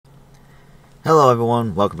Hello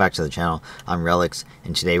everyone, welcome back to the channel. I'm Relics,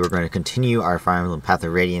 and today we're going to continue our Fire Emblem Path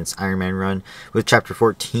of Radiance Ironman run with Chapter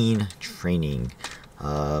 14, Training.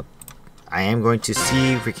 I am going to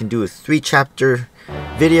see if we can do a 3-chapter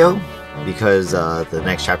video, because the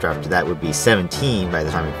next chapter after that would be 17 by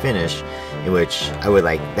the time we finish, in which I would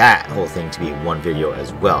like that whole thing to be one video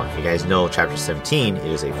as well. If you guys know Chapter 17, it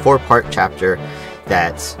is a 4-part chapter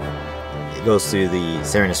that it goes through the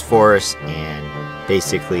Serenus Forest, and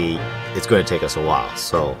basically it's going to take us a while.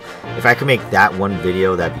 So if I can make that one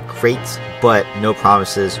video, that'd be great, but no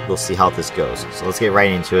promises. We'll see how this goes. So let's get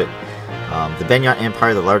right into it. The Benyon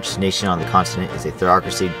Empire, the largest nation on the continent, is a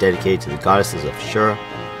theocracy dedicated to the goddesses of Shura.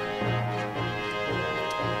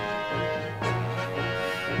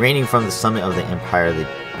 Reigning from the summit of the empire,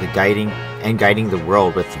 guiding the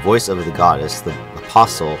world with the voice of the goddess, the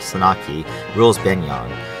apostle Sanaki rules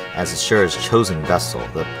Benyon. As Ashura's chosen vessel,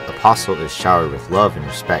 the apostle is showered with love and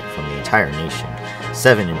respect from the entire nation.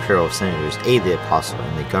 7 imperial senators aid the apostle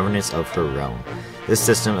in the governance of her realm. This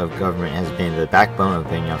system of government has been the backbone of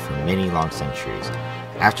Benyon for many long centuries.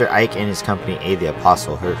 After Ike and his company aid the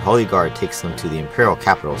apostle, her holy guard takes them to the imperial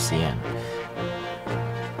capital, Cien.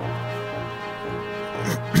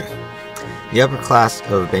 The upper class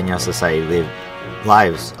of Benyon society live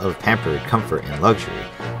lives of pampered comfort and luxury,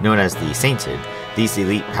 known as the Sainted. These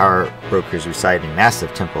elite power brokers reside in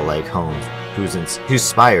massive temple-like homes whose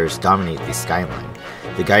spires dominate the skyline.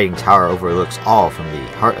 The guiding tower overlooks all from the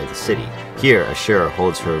heart of the city. Here, Ashura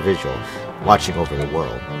holds her vigil, watching over the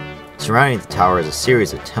world. Surrounding the tower is a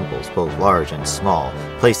series of temples, both large and small,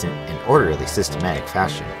 placed in an orderly, systematic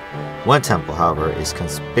fashion. One temple, however, is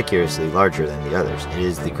conspicuously larger than the others. It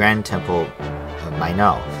is the Grand Temple of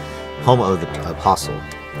Mainau, home of the Apostle.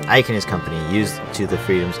 Ike and his company, used to the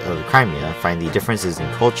freedoms of Crimea, find the differences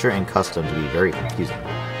in culture and custom to be very confusing.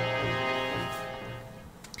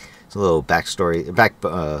 It's a little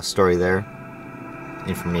story there.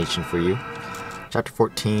 Information for you. Chapter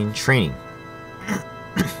 14, Training.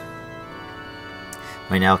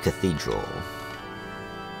 Mainau Cathedral.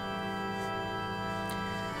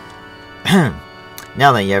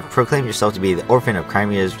 Now then, you have proclaimed yourself to be the orphan of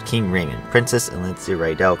Crimea's King Raymond, Princess Alencia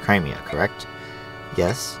Rydell Crimea, correct?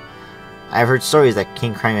 Yes. I have heard stories that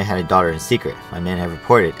King Crimea had a daughter in secret. My men have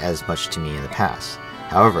reported as much to me in the past.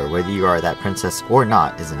 However, whether you are that princess or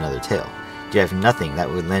not is another tale. You have nothing that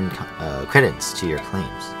would lend credence to your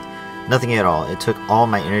claims. Nothing at all. It took all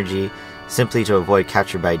my energy simply to avoid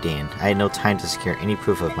capture by Dan. I had no time to secure any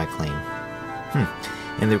proof of my claim.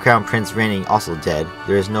 And the Crown Prince reigning also dead.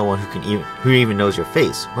 There is no one who even knows your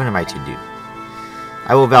face. What am I to do?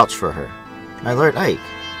 I will vouch for her. My Lord Ike,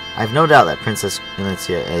 I have no doubt that Princess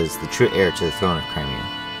Alencia is the true heir to the throne of Crimea.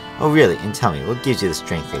 Oh really? And tell me, what gives you the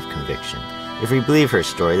strength of conviction? If we believe her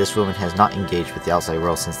story, this woman has not engaged with the outside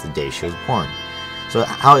world since the day she was born. So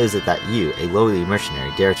how is it that you, a lowly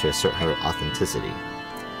mercenary, dare to assert her authenticity?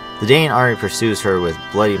 The Daean army pursues her with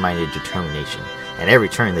bloody-minded determination. At every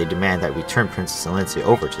turn they demand that we turn Princess Alencia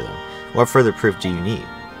over to them. What further proof do you need?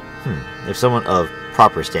 If someone of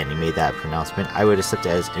proper standing made that pronouncement, I would accept it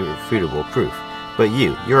as irrefutable proof. But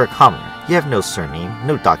you're a commoner. You have no surname,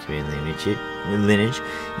 no documented lineage.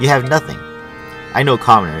 You have nothing. I know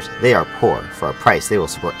commoners. They are poor. For a price, they will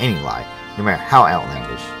support any lie, no matter how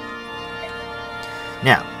outlandish.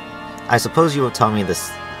 Now, I suppose you will tell me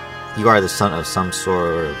this. You are the son of some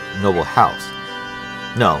sort of noble house.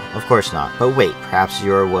 No, of course not. But wait, perhaps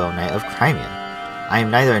you are a royal knight of Crimea. I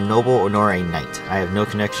am neither a noble nor a knight. I have no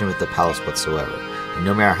connection with the palace whatsoever. And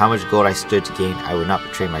no matter how much gold I stood to gain, I would not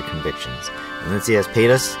betray my convictions. Alencia has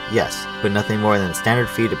paid us, yes, but nothing more than a standard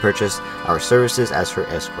fee to purchase our services as her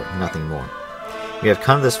escort, nothing more. We have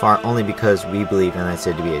come this far only because we believe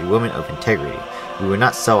Alencia to be a woman of integrity. We would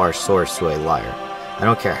not sell our swords to a liar. I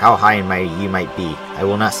don't care how high and mighty you might be, I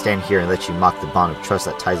will not stand here and let you mock the bond of trust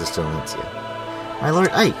that ties us to Alencia. My Lord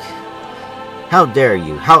Ike! How dare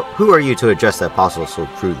you? Who are you to address the apostle so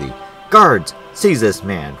crudely? Guards! Seize this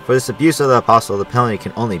man! For this abuse of the apostle, the penalty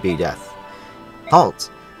can only be death.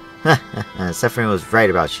 Halt! Sephirin was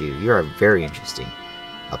right about you. You are very interesting.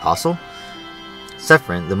 Apostle?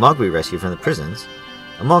 Sephirin, the monk we rescued from the prisons.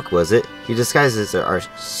 A monk, was it? He disguises as our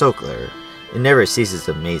Sokler. It never ceases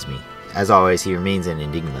to amaze me. As always, he remains an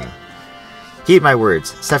enigma. Heed my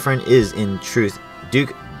words. Sephirin is, in truth,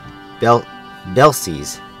 Duke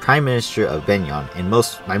Belsi's Prime Minister of Benyon and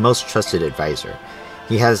my most trusted advisor.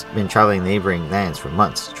 He has been traveling neighboring lands for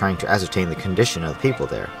months, trying to ascertain the condition of the people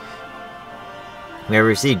there. We have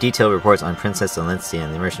received detailed reports on Princess Alencia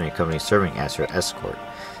and the mercenary company serving as her escort.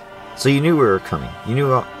 So you knew we were coming. You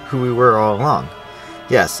knew who we were all along.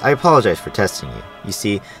 Yes, I apologize for testing you. You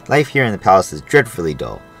see, life here in the palace is dreadfully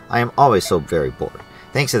dull. I am always so very bored.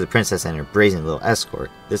 Thanks to the princess and her brazen little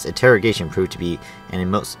escort, this interrogation proved to be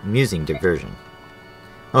an most amusing diversion.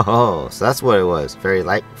 Oh, so that's what it was.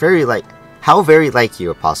 How very like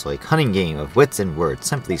you, Apostle, a cunning game of wits and words,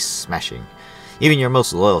 simply smashing. Even your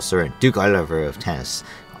most loyal servant, Duke Oliver of Tennis,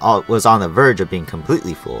 was on the verge of being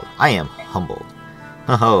completely fooled. I am humbled.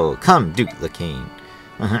 Oh, come, Duke Lacane.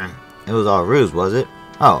 It was all a ruse, was it?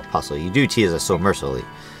 Oh, Apostle, you do tease us so mercilessly.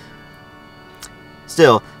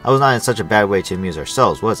 Still, I was not in such a bad way to amuse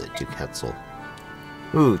ourselves, was it, Duke Hetzel?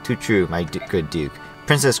 Ooh, too true, my good Duke.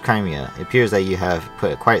 Princess Crimea, it appears that you have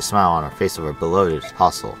put a quiet smile on our face of our beloved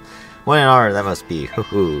Apostle. What an honor that must be,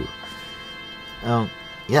 hoo-hoo.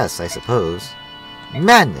 Yes, I suppose.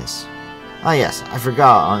 Madness! Ah yes, I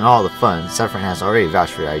forgot on all the fun. Saffron has already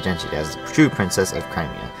vouched for your identity as the true Princess of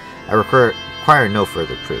Crimea. I require no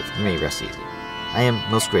further proof. You may rest easy. I am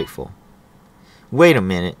most grateful. Wait a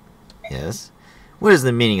minute. Yes? What is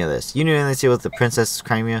the meaning of this? You knew Alencia was the Princess of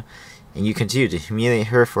Crimea, and you continue to humiliate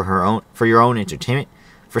her for your own entertainment?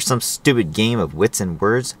 For some stupid game of wits and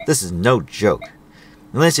words? This is no joke.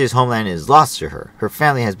 Alencia's homeland is lost to her. Her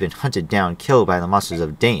family has been hunted down, killed by the monsters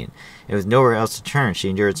of Dane. And with nowhere else to turn, she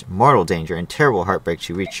endures mortal danger and terrible heartbreak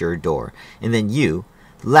to reach your door. And then you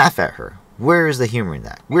laugh at her. Where is the humor in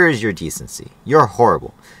that? Where is your decency? You're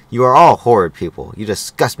horrible. You are all horrid people. You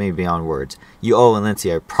disgust me beyond words. You owe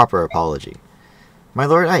Alencia a proper apology. My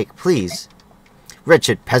Lord Ike, please.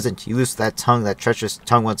 Wretched peasant, you loose that treacherous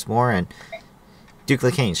tongue once more, and... Duke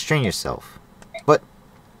Lacane, strain yourself. But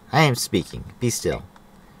I am speaking. Be still.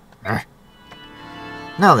 Arr.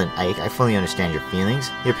 Now then, Ike, I fully understand your feelings.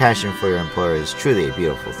 Your passion for your employer is truly a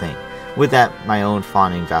beautiful thing. With that, my own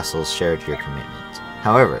fawning vassals shared your commitment.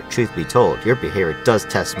 However, truth be told, your behavior does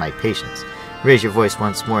test my patience. Raise your voice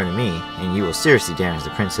once more to me, and you will seriously damage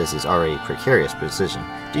the princess's already precarious position.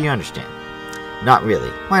 Do you understand? Not really.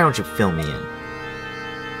 Why don't you fill me in?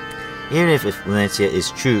 Even if Alencia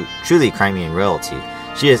is truly Crimean royalty,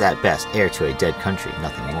 she is at best heir to a dead country,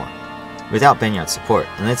 nothing more. Without Benyon's support,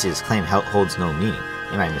 Alencia's claim holds no meaning.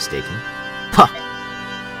 Am I mistaken? Pah!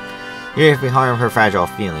 Even if we harm her fragile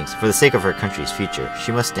feelings, for the sake of her country's future,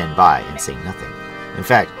 she must stand by and say nothing. In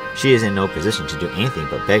fact, she is in no position to do anything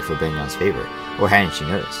but beg for Benyon's favor, or hadn't she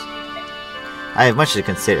noticed? I have much to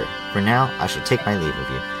consider. For now, I shall take my leave of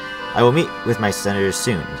you. I will meet with my senators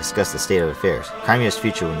soon and discuss the state of affairs. Crimea's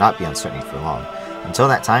future will not be uncertain for long. Until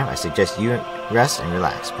that time, I suggest you rest and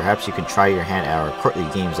relax. Perhaps you can try your hand at our courtly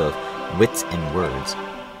games of wits and words.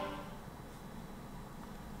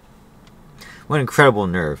 What incredible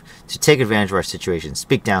nerve, to take advantage of our situation,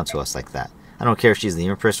 speak down to us like that. I don't care if she's the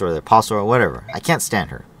Empress or the Apostle or whatever. I can't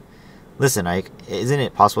stand her. Listen, Ike, isn't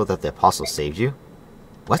it possible that the Apostle saved you?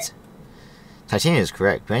 What? Titania is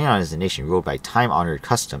correct. Benyon is a nation ruled by time-honored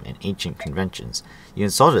custom and ancient conventions. You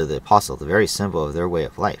insulted the Apostle, the very symbol of their way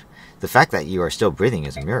of life. The fact that you are still breathing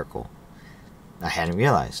is a miracle. I hadn't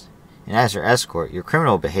realized. And as her escort, your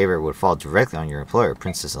criminal behavior would fall directly on your employer,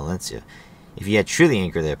 Princess Alencia. If you had truly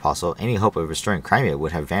angered the Apostle, any hope of restoring Crimea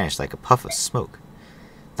would have vanished like a puff of smoke.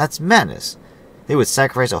 That's madness. They would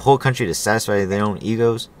sacrifice a whole country to satisfy their own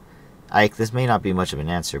egos? Ike, this may not be much of an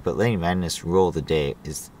answer, but letting madness rule the day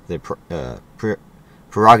is the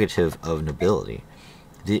prerogative of nobility.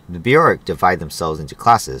 The Bjork divide themselves into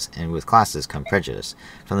classes, and with classes come prejudice.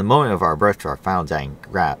 From the moment of our birth to our final dying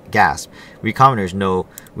gasp, we commoners know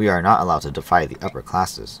we are not allowed to defy the upper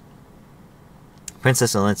classes.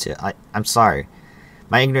 Princess Alencia, I'm sorry.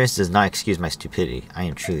 My ignorance does not excuse my stupidity. I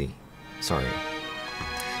am truly sorry.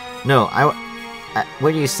 No,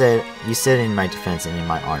 what you said in my defense and in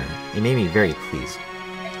my honor. It made me very pleased.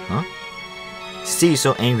 Huh? To see you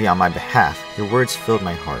so angry on my behalf, your words filled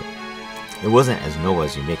my heart. It wasn't as noble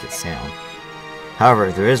as you make it sound.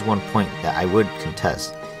 However, there is one point that I would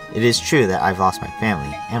contest. It is true that I've lost my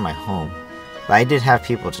family and my home, but I did have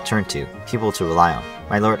people to turn to, people to rely on.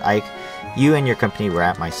 My Lord Ike, you and your company were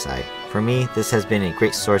at my side. For me, this has been a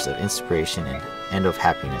great source of inspiration and of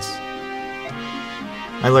happiness.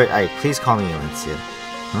 My Lord Ike, please call me Alencia.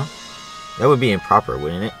 Huh? That would be improper,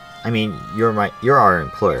 wouldn't it? I mean, you're our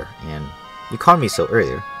employer, and you called me so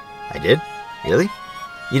earlier. I did? Really?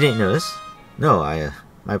 You didn't notice? No,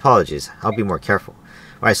 my apologies. I'll be more careful.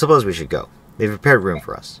 Well, I suppose we should go. They've prepared room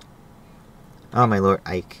for us. Oh, my Lord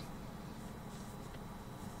Ike.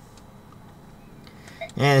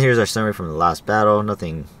 And here's our summary from the last battle.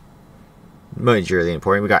 Nothing majorly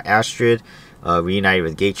important. We got Astrid reunited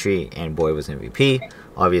with Gatry, and Boy was MVP.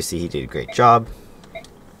 Obviously, he did a great job.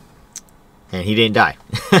 And he didn't die.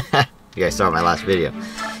 You guys saw my last video.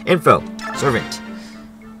 Info. Servant.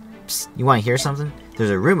 Psst, you want to hear something? There's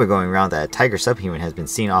a rumor going around that a tiger subhuman has been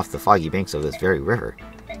seen off the foggy banks of this very river.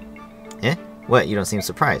 Eh? What? You don't seem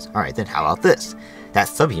surprised. Alright, then how about this? That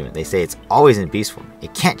subhuman, they say it's always in beast form.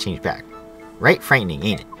 It can't change back. Right frightening,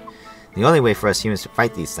 ain't it? The only way for us humans to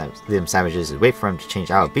fight them savages is wait for them to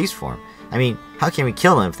change out of beast form. I mean, how can we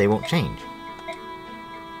kill them if they won't change?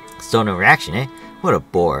 Still no reaction, eh? What a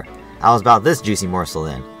bore. I was about this juicy morsel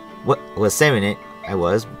then. What was saving it, I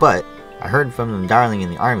was, but I heard from them darling in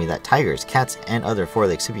the army that tigers, cats, and other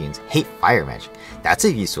four-legged sibians hate fire magic. That's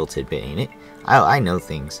a useful tidbit, ain't it? I know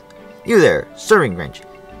things. You there, serving wrench.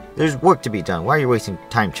 There's work to be done. Why are you wasting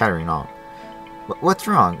time chattering on? What's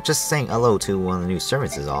wrong? Just saying hello to one of the new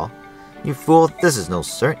servants is all. You fool, this is no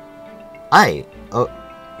cert.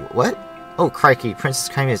 What? Oh, crikey, Princess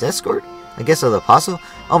Crimea's escort? I guess of the apostle?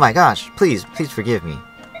 Oh my gosh, please forgive me.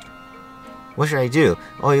 What should I do?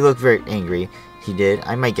 Oh, you look very angry. He did.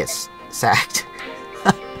 I might get sacked.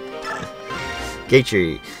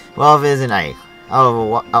 Gatry. Well, if it isn't I.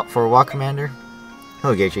 Out for a walk, Commander?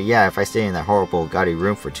 Oh, Gatry, yeah, if I stay in that horrible, gaudy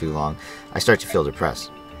room for too long, I start to feel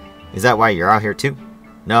depressed. Is that why you're out here too?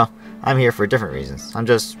 No, I'm here for different reasons. I'm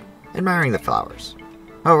just admiring the flowers.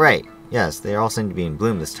 Oh, right. Yes, they all seem to be in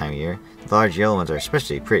bloom this time of year. The large yellow ones are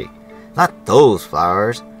especially pretty. Not those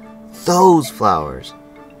flowers. Those flowers.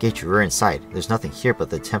 Gatry, we're inside. There's nothing here but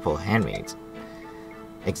the temple handmaids.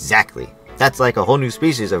 Exactly. That's like a whole new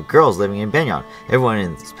species of girls living in Benyon. Everyone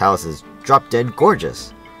in this palace is drop-dead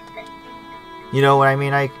gorgeous. You know what I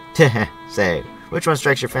mean, Ike? Say, which one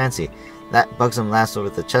strikes your fancy? That buxom lasso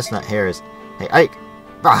with the chestnut hair is... Hey, Ike!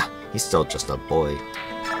 Bah! He's still just a boy.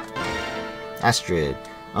 Astrid.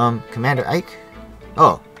 Commander Ike?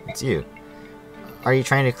 Oh, it's you. Are you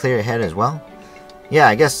trying to clear your head as well? Yeah,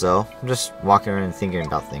 I guess so. I'm just walking around and thinking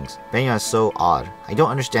about things. Benyon is so odd. I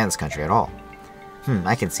don't understand this country at all.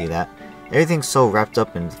 I can see that. Everything's so wrapped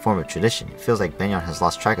up in the form of tradition. It feels like Benyon has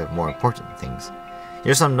lost track of more important things.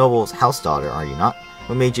 You're some noble's house daughter, are you not?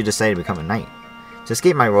 What made you decide to become a knight? To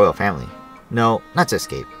escape my royal family. No, not to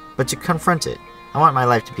escape, but to confront it. I want my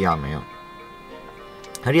life to be on my own.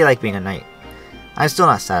 How do you like being a knight? I'm still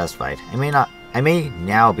not satisfied. I may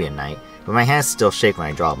now be a knight, but my hands still shake when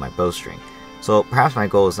I draw my bowstring. So perhaps my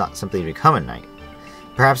goal is not simply to become a knight.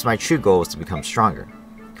 Perhaps my true goal is to become stronger.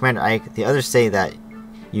 Commander Ike, the others say that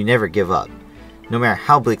you never give up, no matter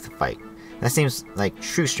how bleak the fight. That seems like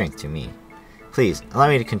true strength to me. Please, allow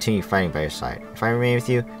me to continue fighting by your side. If I remain with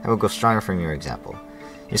you, I will grow stronger from your example.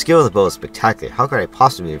 Your skill with the bow is spectacular. How could I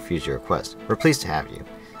possibly refuse your request? We're pleased to have you.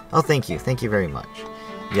 Oh, thank you. Thank you very much.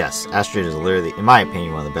 Yes, Astrid is literally, in my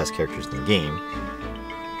opinion, one of the best characters in the game.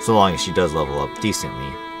 So long as she does level up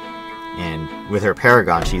decently. And with her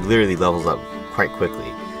Paragon, she literally levels up quite quickly.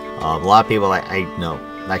 A lot of people I know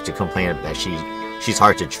like to complain that she's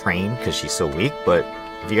hard to train because she's so weak, but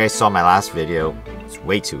if you guys saw my last video, it's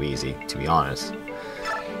way too easy, to be honest.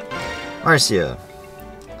 Marcia.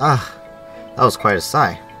 Ah, that was quite a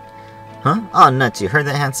sigh. Huh? Oh, nuts, you heard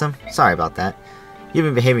that, handsome? Sorry about that. You've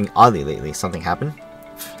been behaving oddly lately. Something happened?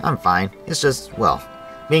 I'm fine. It's just, well,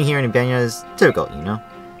 being here in Ibanya is difficult, you know?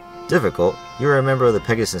 Difficult? You were a member of the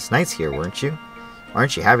Pegasus Knights here, weren't you?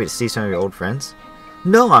 Aren't you happy to see some of your old friends?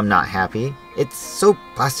 No, I'm not happy. It's so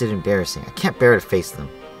blasted embarrassing. I can't bear to face them.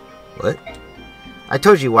 What? I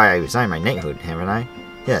told you why I resigned my knighthood, haven't I?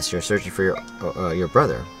 Yes, you're searching for your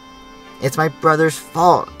brother. It's my brother's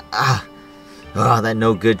fault. That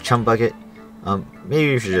no good chum bucket.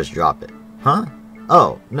 Maybe you should just drop it. Huh?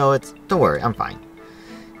 Oh, no, don't worry, I'm fine.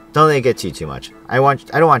 Don't let it get to you too much. I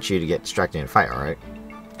don't want you to get distracted in a fight, alright?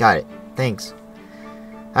 Got it. Thanks.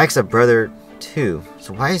 Ike's a brother too,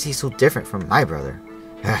 so why is he so different from my brother?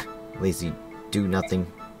 Lazy do nothing.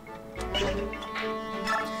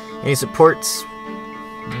 Any supports?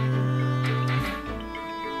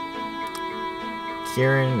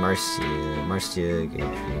 Kieran, Marcia,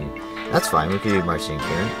 Gatry. That's fine, we can do Marcia and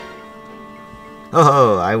Kieran.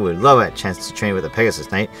 Oh, I would love a chance to train with a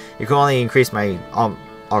Pegasus Knight. You can only increase my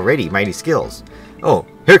already mighty skills. Oh,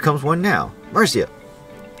 here comes one now. Marcia.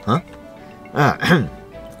 Huh?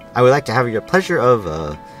 I would like to have your pleasure of,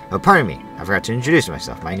 pardon me, I forgot to introduce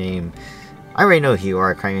myself. My name, I already know who you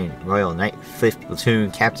are, Crimean Royal Knight, 5th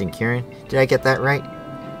Platoon, Captain Kieran. Did I get that right?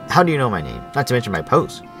 How do you know my name? Not to mention my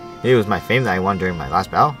pose. Maybe it was my fame that I won during my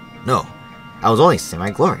last battle? No, I was only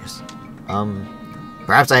semi-glorious.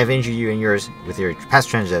 Perhaps I have injured you and yours with your past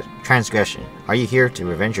transgression. Are you here to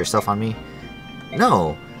revenge yourself on me?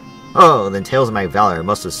 No. Oh, then tales of my valor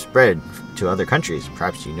must have spread to other countries.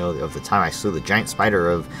 Perhaps you know of the time I slew the giant spider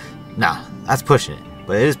of... Nah, that's pushing it.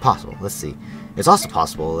 But it is possible. Let's see. It's also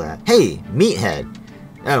possible that... Hey, meathead!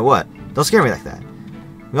 What? Don't scare me like that.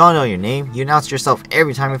 We all know your name. You announce yourself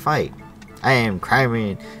every time we fight. I am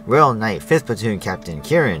Crimean Royal Knight, 5th Platoon Captain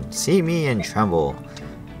Kieran. See me and tremble.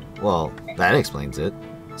 well, that explains it.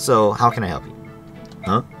 So, how can I help you?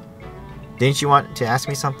 Huh? Didn't you want to ask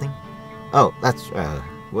me something? Oh, that's,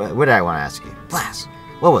 what did I want to ask you? Blast!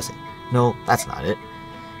 What was it? No, that's not it.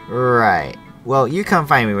 Right. Well, you come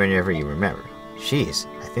find me whenever you remember. Jeez,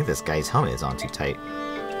 I think this guy's helmet is on too tight.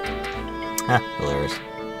 Ha, hilarious.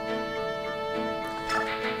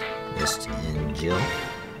 Mist and Jill.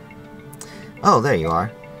 Oh, there you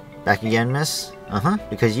are. Back again, miss? Uh-huh,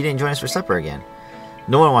 because you didn't join us for supper again.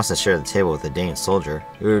 No one wants to share the table with a Dane soldier.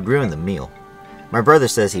 It would ruin the meal. My brother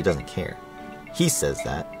says he doesn't care. He says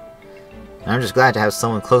that. And I'm just glad to have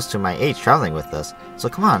someone close to my age traveling with us. So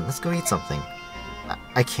come on, let's go eat something.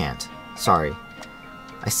 I can't. Sorry.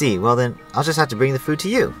 I see. Well then, I'll just have to bring the food to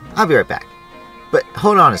you. I'll be right back. But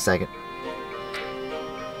hold on a second.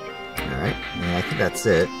 Alright, yeah, I think that's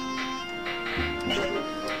it.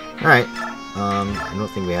 Alright. I don't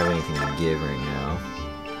think we have anything to give right now.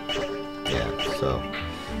 Yeah, so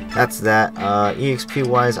that's that. EXP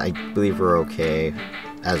wise, I believe we're okay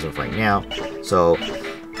as of right now. So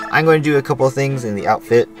I'm going to do a couple of things in the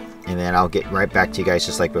outfit, and then I'll get right back to you guys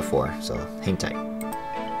just like before. So hang tight.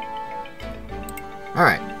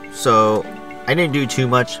 Alright, so I didn't do too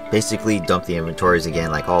much. Basically dump the inventories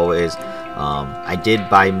again like always. I did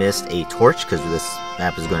buy Mist a torch because this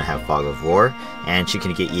map is going to have Fog of War, and she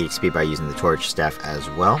can get EXP by using the torch staff as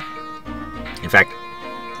well. In fact,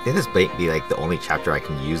 I think this might be like the only chapter I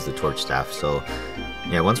can use the torch staff, so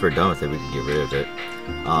yeah, once we're done with it we can get rid of it.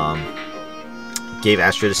 Gave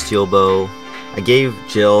Astra the steel bow. I gave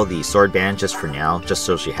Jill the sword band just for now, just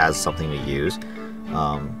so she has something to use.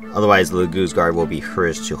 Otherwise the Lagoose Guard will be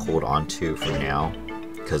hers to hold on to for now,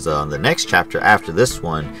 because the next chapter after this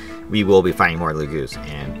one we will be finding more Lagoose,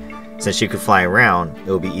 and since she could fly around, it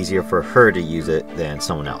will be easier for her to use it than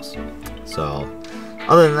someone else. So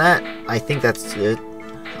other than that, I think that's it.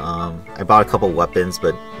 I bought a couple weapons,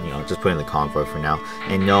 but you know, just put in the convoy for now.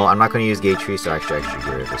 And no, I'm not going to use Gate Tree, so I should actually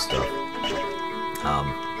get rid of this stuff.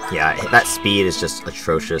 Yeah, that speed is just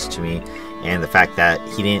atrocious to me, and the fact that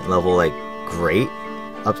he didn't level like great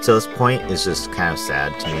up to this point is just kind of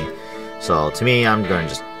sad to me. So to me, I'm going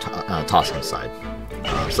to just toss him aside.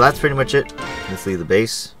 So that's pretty much it. Let's leave the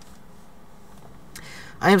base.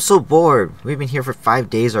 I am so bored. We've been here for 5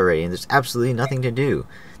 days already, and there's absolutely nothing to do.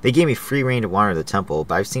 They gave me free reign to wander the temple,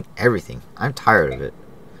 but I've seen everything. I'm tired of it.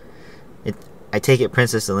 I take it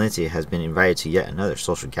Princess Alencia has been invited to yet another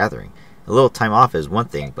social gathering. A little time off is one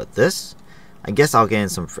thing, but this? I guess I'll get in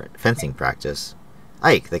some fencing practice.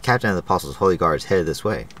 Ike, the captain of the Apostles' Holy Guard, is headed this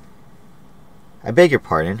way. I beg your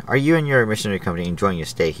pardon, are you and your missionary company enjoying your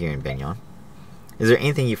stay here in Benyon? Is there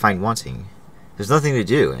anything you find wanting? There's nothing to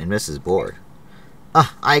do, and Miss is bored.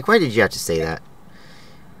 Ike, why did you have to say that?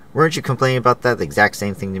 Weren't you complaining about that the exact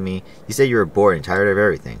same thing to me? You said you were bored and tired of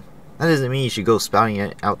everything. That doesn't mean you should go spouting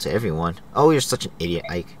it out to everyone. Oh, you're such an idiot,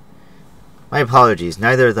 Ike. My apologies,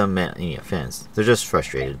 neither of them meant any offense. They're just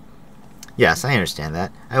frustrated. Yes, I understand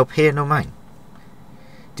that. I will pay it no mind.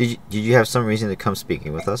 Did you have some reason to come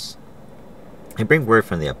speaking with us? I bring word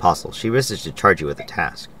from the Apostle. She wishes to charge you with a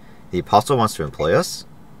task. The Apostle wants to employ us?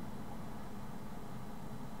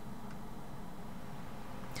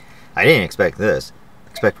 I didn't expect this.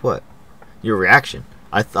 Expect what? Your reaction.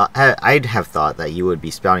 I'd have thought that you would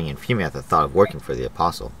be spouting and fuming at the thought of working for the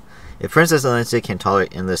Apostle. If Princess Alencia can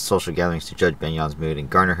tolerate endless social gatherings to judge Benyon's mood and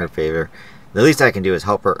garner her favor, the least I can do is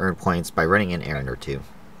help her earn points by running an errand or two.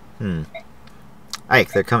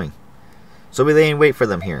 Ike, they're coming. So we lay in wait for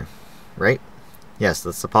them here, right? Yes,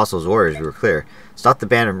 that's the Apostle's orders, we were clear. Stop the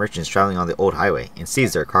band of merchants traveling on the old highway and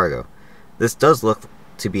seize their cargo. This does look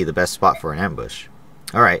to be the best spot for an ambush.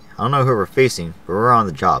 Alright, I don't know who we're facing, but we're on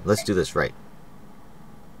the job. Let's do this right.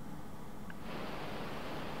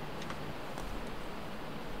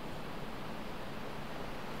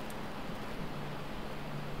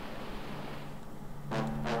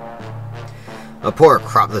 A poor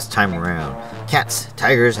crop this time around. Cats,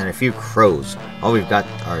 tigers, and a few crows. All we've got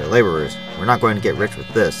are laborers. We're not going to get rich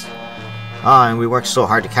with this. And we worked so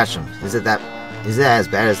hard to catch them. Is it as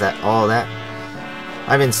bad as all that?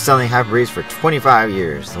 I've been selling half-breeds for 25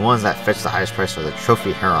 years. The ones that fetch the highest price are the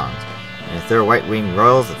trophy herons. And if they're white-winged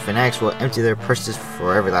royals, the fanatics will empty their purses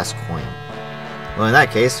for every last coin. Well, in that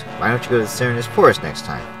case, why don't you go to the Serenus Forest next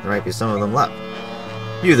time? There might be some of them left.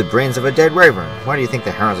 You, the brains of a dead wyvern. Why do you think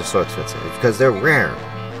the herons are so expensive? It's because they're rare.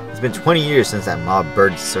 It's been 20 years since that mob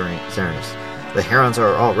burned Serenus. The herons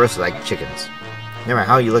are all roasted like chickens. No matter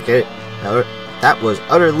how you look at it, that was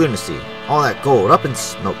utter lunacy. All that gold up in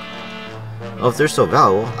smoke. Well, if they're so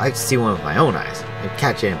valuable, I could see one with my own eyes. I'd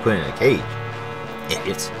catch it and put it in a cage.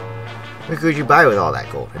 Idiots. What could you buy with all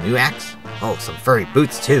that gold? A new axe? Oh, some furry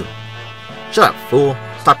boots too. Shut up, fool.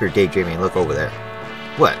 Stop your daydreaming and look over there.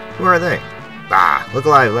 What? Who are they? Ah, look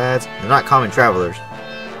alive, lads. They're not common travelers.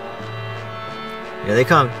 Here they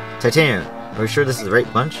come. Titanium, are we sure this is the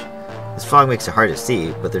right bunch? This fog makes it hard to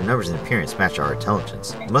see, but their numbers and appearance match our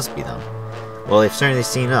intelligence. It must be them. Well, they've certainly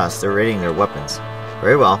seen us. They're readying their weapons.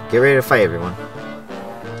 Very well. Get ready to fight, everyone.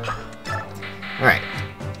 Alright.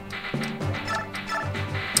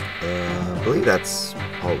 I believe that's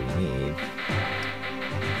all we need.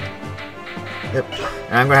 Yep.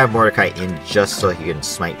 And I'm going to have Mordecai in just so he can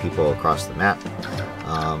smite people across the map.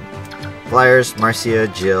 Flyers, Marcia,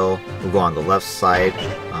 Jill will go on the left side.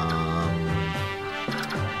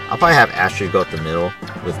 I'll probably have Astrid go up the middle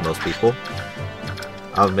with most people.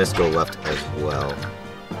 I'll have Miss go left as well.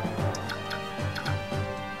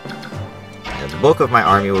 Yeah, the bulk of my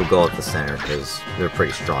army will go up the center because they're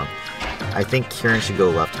pretty strong. I think Kieran should go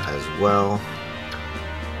left as well.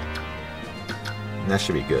 And that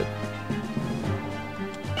should be good.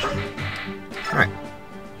 Alright.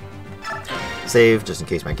 Save, just in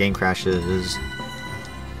case my game crashes.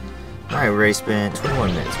 Alright, we already spent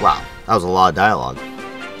 21 minutes. Wow, that was a lot of dialogue.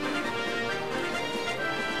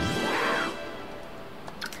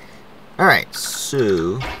 Alright,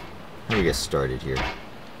 so how do we get started here?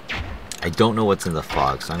 I don't know what's in the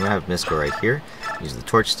fog, so I'm going to have Miss go right here, use the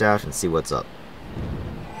torch staff, and see what's up.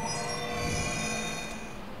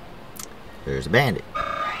 There's a bandit.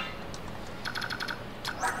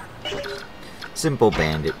 Simple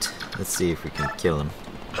bandit. Let's see if we can kill him.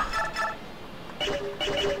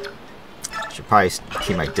 Should probably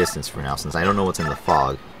keep my distance for now since I don't know what's in the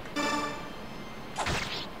fog.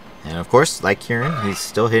 And of course, like Kieran, he's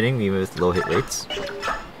still hitting me with low hit rates.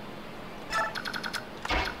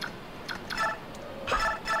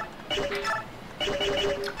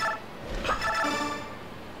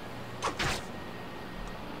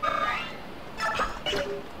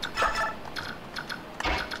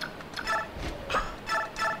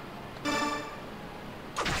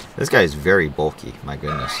 This guy is very bulky, my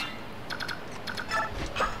goodness.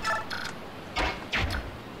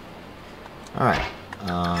 Alright,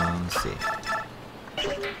 let's see.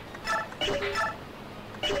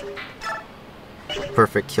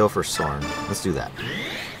 Perfect kill for Soren. Let's do that.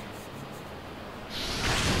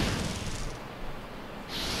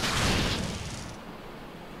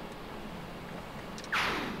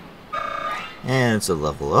 And it's a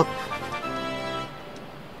level up.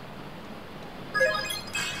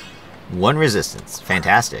 1 resistance.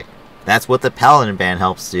 Fantastic. That's what the Paladin band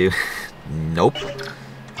helps do. Nope.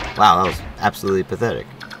 Wow, that was absolutely pathetic.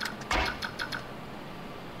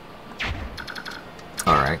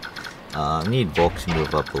 Alright. I need Volk to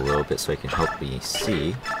move up a little bit so he can help me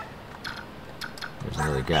see. There's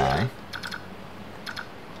another guy.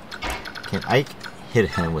 Can I hit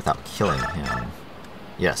him without killing him?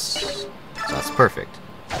 Yes. So that's perfect.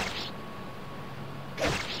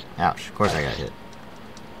 Ouch. Of course I got hit.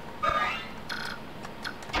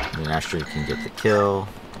 And Astrid can get the kill.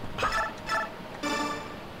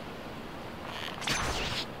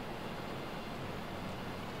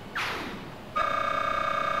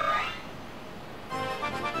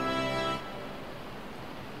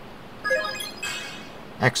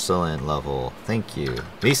 Excellent level. Thank you.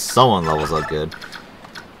 At least someone levels up good.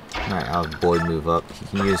 Alright, I'll have Boyd move up. He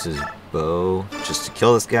can use his bow just to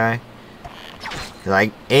kill this guy.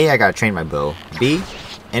 Cause A, I gotta train my bow. B,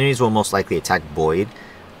 enemies will most likely attack Boyd.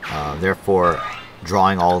 Therefore,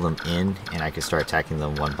 drawing all of them in, and I can start attacking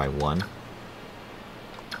them one by one.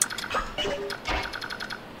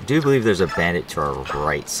 I do believe there's a bandit to our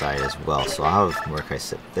right side as well, so I'll have Mordecai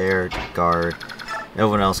sit there to guard.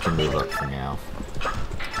 Everyone else can move up for now.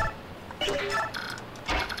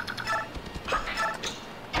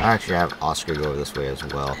 I actually have Oscar go this way as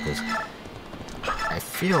well, because I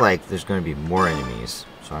feel like there's going to be more enemies.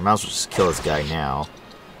 So I might as well just kill this guy now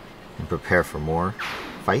and prepare for more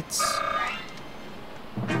fights.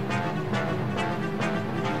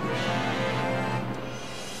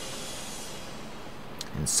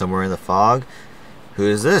 And somewhere in the fog, who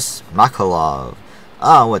is this? Makalov.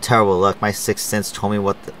 Ah, what terrible luck! My sixth sense told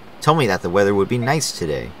me that the weather would be nice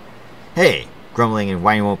today. Hey, grumbling and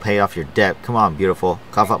whining won't pay off your debt. Come on, beautiful,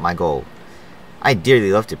 cough up my gold. I'd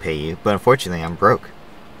dearly love to pay you, but unfortunately I'm broke.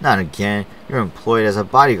 Not again. You're employed as a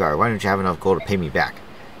bodyguard. Why don't you have enough gold to pay me back?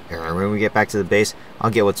 Here, when we get back to the base, I'll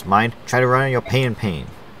get what's mine. Try to run and you'll pay in pain.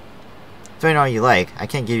 Find all you like. I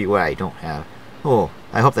can't give you what I don't have. Oh,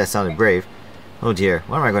 I hope that sounded brave. Oh dear,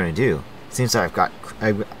 what am I going to do? It seems that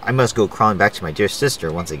I must go crawling back to my dear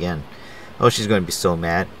sister once again. Oh, she's going to be so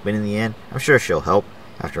mad, but in the end, I'm sure she'll help.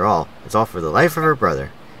 After all, it's all for the life of her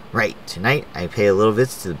brother. Right, tonight I pay a little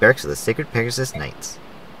visit to the barracks of the Sacred Pegasus Knights.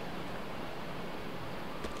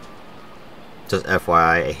 Just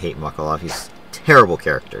FYI, I hate Makalov. He's a terrible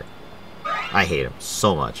character. I hate him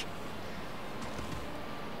so much.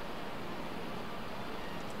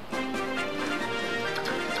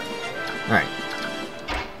 Alright.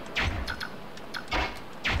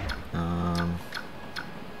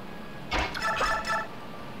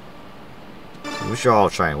 So we should all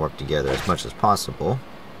try and work together as much as possible.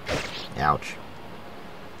 Ouch.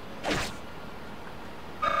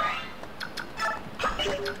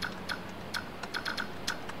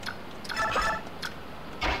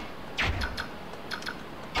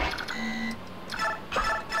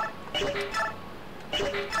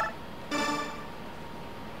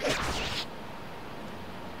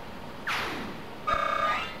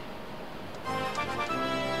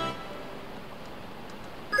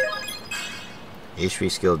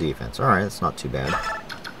 HP skill defense. Alright, that's not too bad.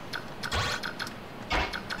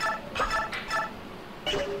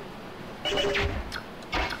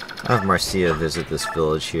 I'll have Marcia visit this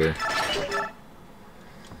village here.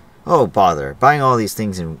 Oh, bother. Buying all these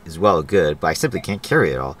things is well good, but I simply can't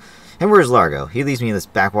carry it all. And where's Largo? He leaves me in this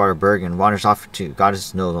backwater burg and wanders off to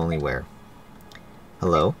goddess knows only where.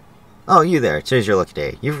 Hello? Oh, you there. Today's your lucky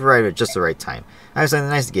day. You've arrived at just the right time. I have something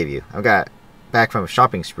nice to give you. I've got back from a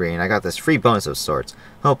shopping spree and I got this free bonus of sorts.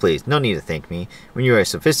 Oh please, no need to thank me. When you are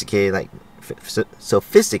sophisticated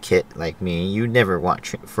like me, you never want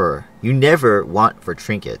for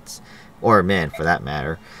trinkets, or men for that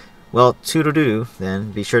matter. Well, toodle-doo,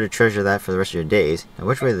 then be sure to treasure that for the rest of your days. Now,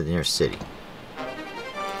 which way is the nearest city?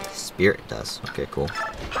 Spirit does. Okay, cool.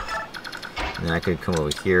 And then I could come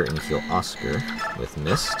over here and heal Oscar with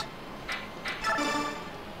Mist.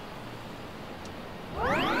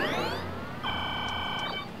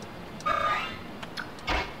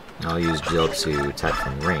 I'll use Jill to attack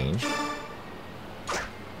from range.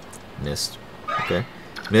 Mist. Okay.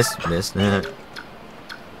 Mist. So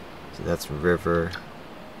that's river.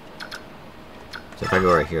 So if I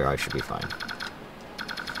go right here, I should be fine.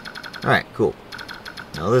 Alright, cool.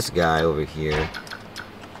 Now this guy over here.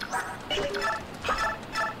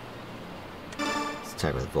 Let's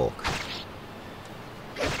attack with Volk.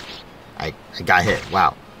 I got hit.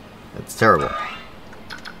 Wow. That's terrible.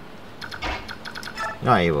 You're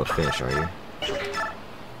not able to finish, are you?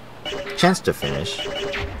 Chance to finish.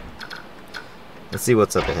 Let's see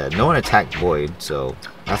what's up ahead. No one attacked Void, so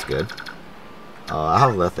that's good. I'll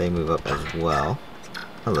have Lethe move up as well.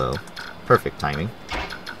 Hello. Perfect timing.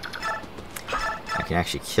 I can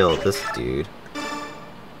actually kill this dude.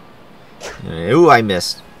 Ooh, I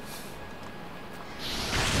missed.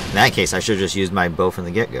 In that case, I should have just used my bow from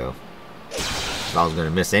the get-go. If I was going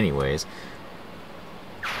to miss anyways.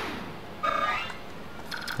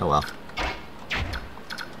 Oh well.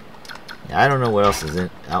 Yeah, I don't know what else is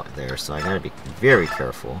out there, so I gotta be very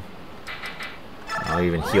careful. I'll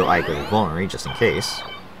even heal Ike with Vulnerary just in case.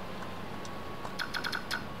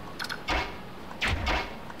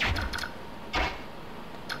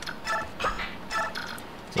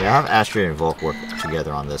 So yeah, I have Astrid and Volk work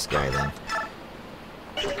together on this guy then.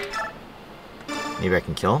 Maybe I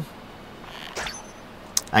can kill him?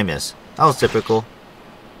 I miss. That was typical.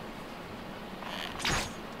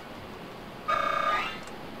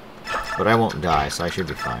 But I won't die, so I should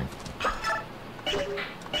be fine.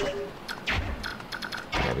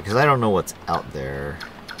 Yeah, because I don't know what's out there.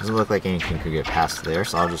 Doesn't look like anything could get past there,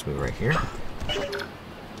 so I'll just move right here.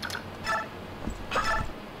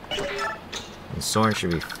 And Soren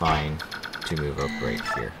should be fine to move up right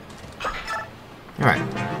here. Alright.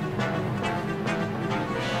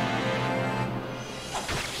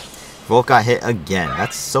 Volk got hit again.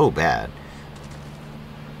 That's so bad.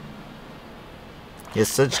 He has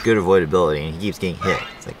such good avoidability and he keeps getting hit.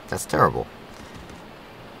 It's like, that's terrible.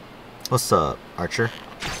 What's up, Archer?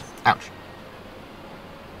 Ouch.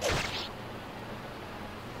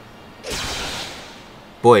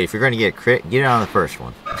 Boy, if you're going to get a crit, get it on the first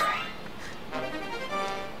one.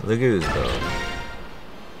 The goose, though.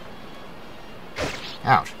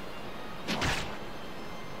 Ouch.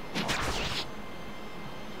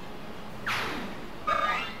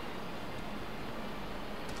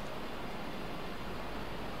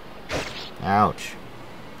 Ouch.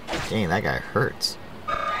 Dang, that guy hurts.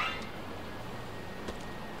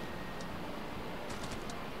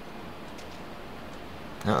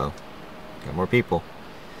 Uh-oh. Got more people.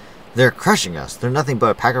 They're crushing us. They're nothing but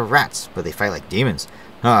a pack of rats, but they fight like demons.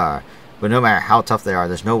 But no matter how tough they are,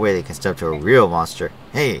 there's no way they can step to a real monster.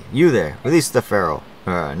 Hey, you there. Release the pharaoh.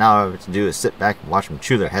 Now all I have to do is sit back and watch them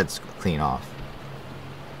chew their heads clean off.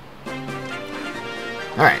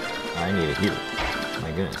 Alright. I need a heal.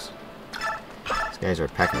 My goodness. Guys are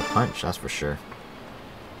packing a punch, that's for sure.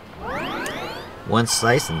 One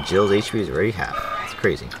slice and Jill's HP is already half. That's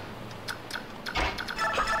crazy.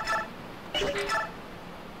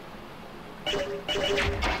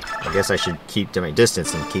 I guess I should keep to my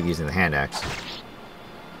distance and keep using the hand axe.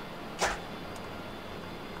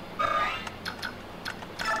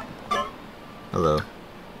 Hello.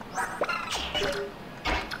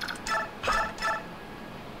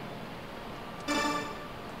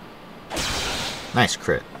 Nice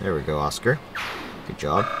crit. There we go, Oscar. Good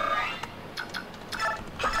job.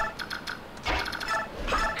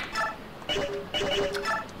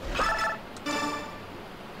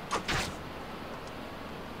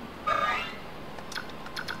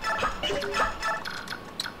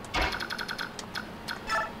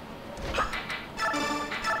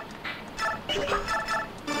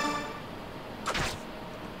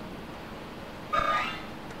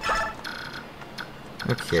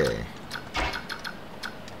 Okay.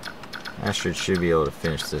 Astrid should be able to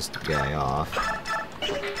finish this guy off.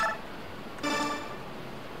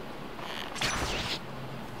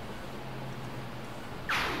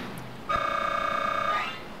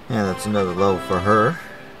 Yeah, that's another level for her.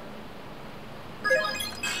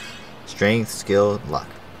 Strength, skill, luck.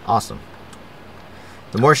 Awesome.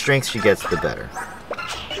 The more strength she gets, the better.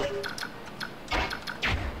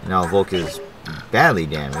 Now Volk is badly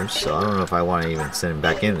damaged, so I don't know if I want to even send him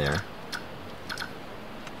back in there.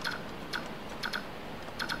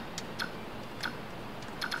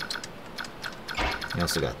 I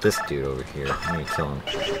also got this dude over here. I'm gonna kill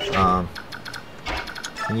him.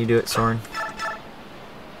 Can you do it, Soren?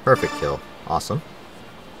 Perfect kill. Awesome.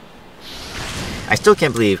 I still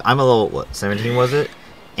can't believe I'm a level, what, 17 was it?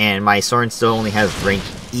 And my Soren still only has rank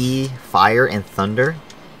E, Fire, and Thunder.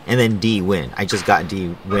 And then D, Wind. I just got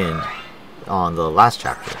D, Wind on the last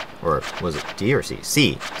chapter. Or was it D or C?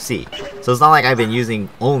 C. C. So it's not like I've been using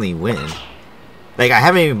only Wind. Like, I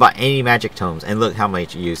haven't even bought any magic tomes. And look how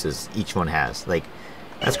much uses each one has. Like,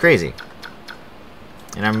 that's crazy.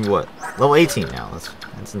 And I'm, what, level 18 now.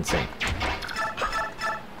 That's insane.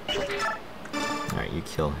 Alright, you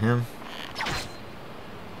kill him.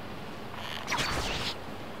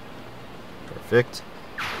 Perfect.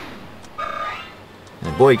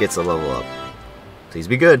 And boy gets a level up. Please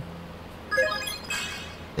be good.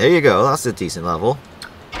 There you go. That's a decent level.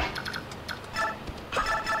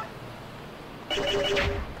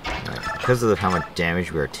 Right, because of how much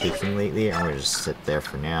damage we are taking lately, I'm going to just sit there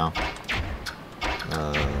for now.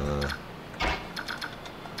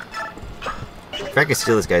 If I could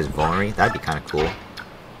steal this guy's vulnerary, that'd be kind of cool.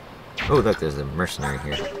 Oh, look, there's a mercenary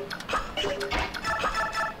here.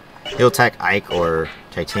 He'll attack Ike or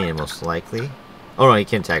Titanium most likely. Oh no, he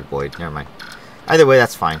can attack Boyd. Never mind. Either way,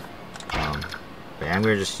 that's fine. But I'm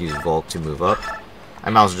gonna just use Volk to move up. I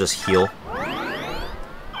might as well just heal.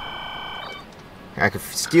 I could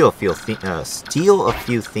steal a few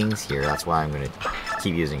things here. That's why I'm gonna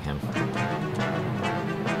keep using him.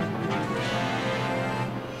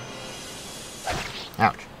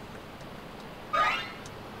 Ouch.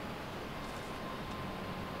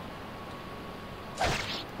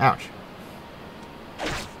 Ouch.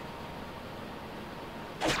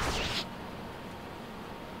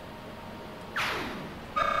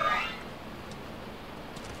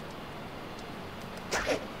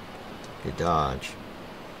 Good dodge.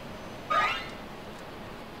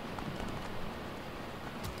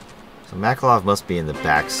 So Makalov must be in the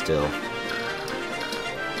back still.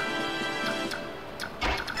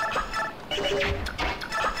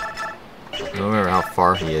 I don't remember how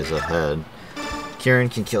far he is ahead. Kieran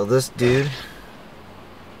can kill this dude.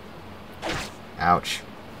 Ouch.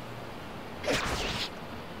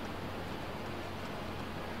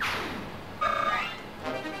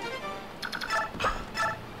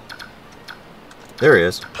 There he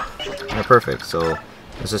is. Oh, perfect. So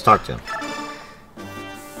let's just talk to him.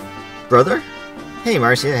 Brother? Hey,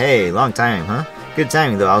 Marcia. Hey, long time, huh? Good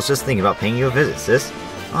timing, though. I was just thinking about paying you a visit, sis.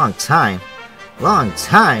 Long time? Long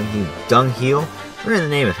time, you dungheel. Where in the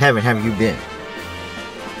name of heaven have you been?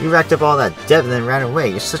 You racked up all that debt and then ran away.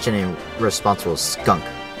 You're such an irresponsible skunk.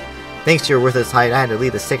 Thanks to your worthless hide, I had to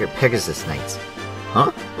lead the sacred Pegasus Knights.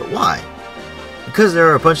 Huh? But why? Because there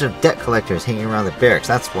are a bunch of debt collectors hanging around the barracks,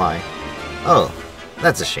 that's why. Oh,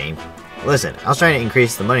 that's a shame. Listen, I was trying to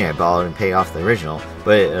increase the money I borrowed and pay off the original,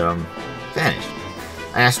 but it, vanished.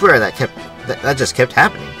 And I swear that just kept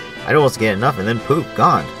happening. I'd almost get enough and then poof,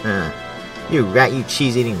 gone. You rat, you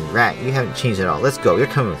cheese-eating rat, you haven't changed at all. Let's go, you're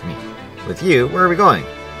coming with me. With you? Where are we going?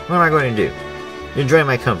 What am I going to do? You're enjoying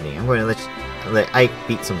my company. I'm going to let Ike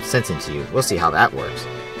beat some sense into you. We'll see how that works.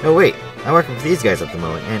 No, wait. I'm working with these guys at the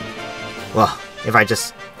moment, and... well, if I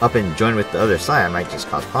just up and join with the other side, I might just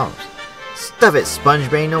cause problems. Stuff it, sponge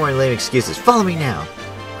brain. No more lame excuses. Follow me now.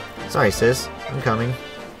 Sorry, sis. I'm coming.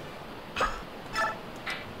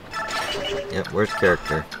 Yep, worst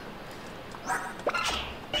character.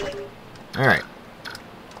 Alright.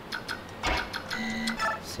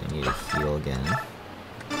 So I need to heal again.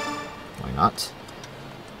 Why not?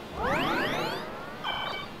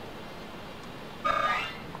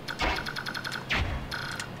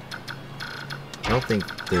 I don't think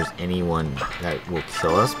there's anyone that will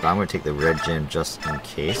kill us, but I'm going to take the red gem just in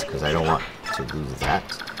case, because I don't want to lose that.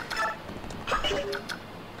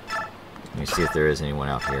 Let me see if there is anyone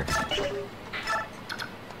out here.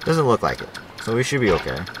 Doesn't look like it, so we should be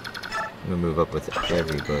okay. I'm going to move up with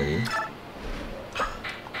everybody.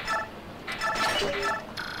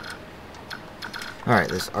 Alright,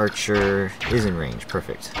 this archer is in range.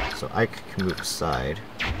 Perfect. So I can move aside.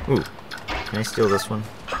 Ooh, can I steal this one?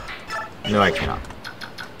 No, I cannot.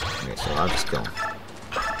 Okay, so I'll just kill him.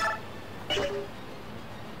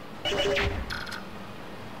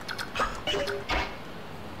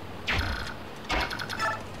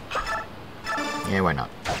 Yeah, why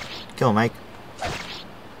not? Kill him, Mike.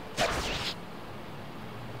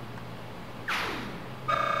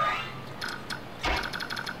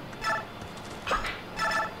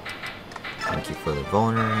 Thank you for the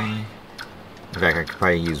vulnerary. In fact, I could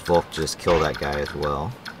probably use Volk to just kill that guy as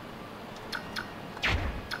well.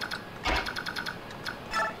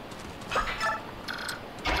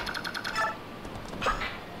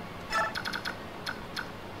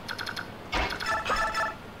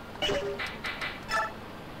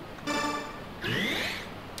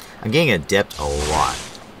 I'm getting adept a lot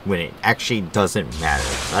when it actually doesn't matter.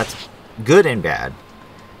 So that's good and bad.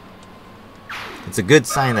 It's a good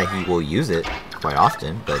sign that he will use it quite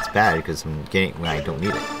often, but it's bad because I'm getting it when I don't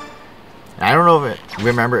need it. And I don't know if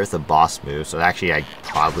remember if the boss moves, so actually I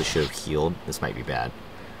probably should have healed. This might be bad.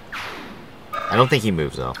 I don't think he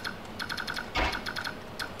moves though.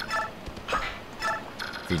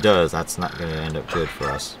 If he does, that's not going to end up good for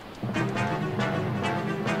us.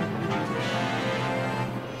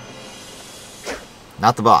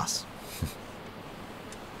 Not the boss.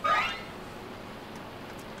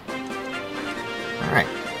 Alright.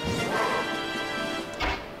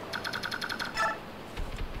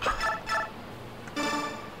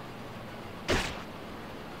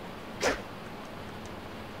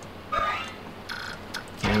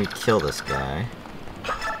 Can we kill this guy?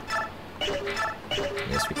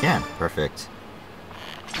 Yes, we can. Perfect.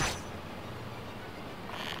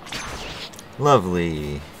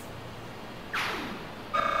 Lovely.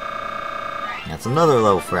 That's another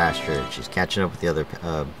level for Astrid. She's catching up with the other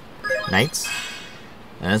knights.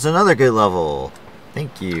 And it's another good level.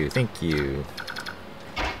 Thank you, thank you.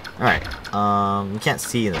 Alright, we can't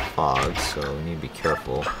see in the fog, so we need to be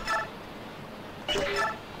careful.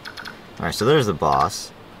 Alright, so there's the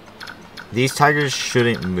boss. These tigers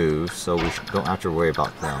shouldn't move, so we don't have to worry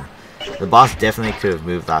about them. The boss definitely could have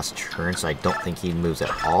moved last turn, so I don't think he moves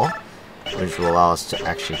at all. Which will allow us to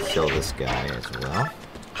actually kill this guy as well.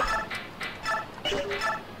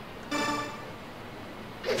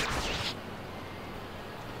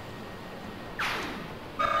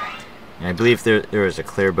 And I believe there is a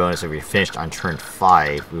clear bonus if we finished on turn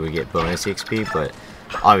 5, we would get bonus XP, but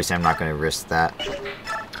obviously I'm not going to risk that.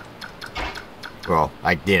 Well,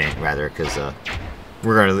 I didn't, rather, because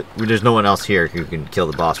there's no one else here who can kill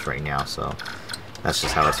the boss right now, so that's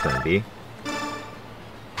just how it's going to be.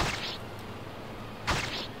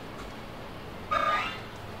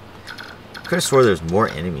 I could have swore there's more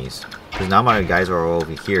enemies, because now my guys are all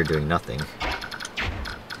over here doing nothing.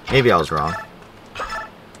 Maybe I was wrong.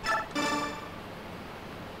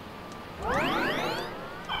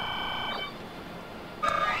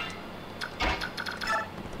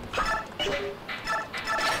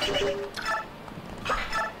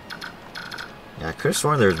 Yeah, I could have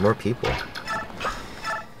sworn there was more people.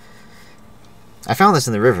 I found this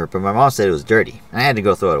in the river, but my mom said it was dirty, and I had to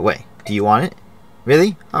go throw it away. Do you want it?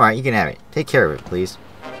 Really? Alright, you can have it. Take care of it, please.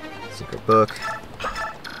 Secret book.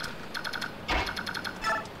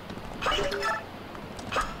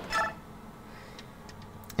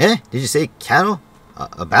 Eh? Did you say cattle?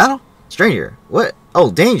 A battle? Stranger. What?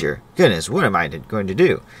 Oh, danger. Goodness, what am I going to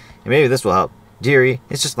do? And maybe this will help. Dearie,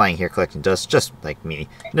 it's just lying here collecting dust, just like me.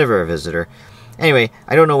 Never a visitor. Anyway,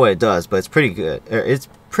 I don't know what it does, but it's pretty good. It's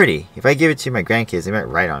pretty. If I give it to my grandkids, they might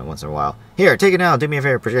write on it once in a while. Here, take it now. Do me a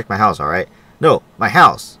favor, protect my house, alright? No, my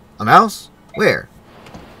house. A mouse? Where?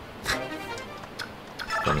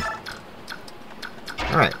 Funny.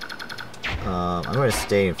 Alright. I'm going to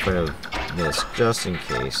stay in front of this just in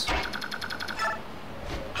case.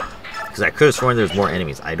 Because I could have sworn there's more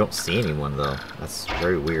enemies. I don't see anyone, though. That's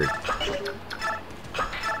very weird.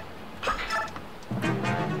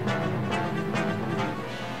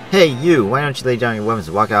 Hey, you! Why don't you lay down your weapons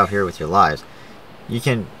and walk out of here with your lives? You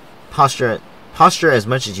can posture as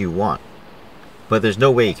much as you want, but there's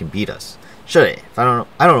no way you can beat us. Shut it! I don't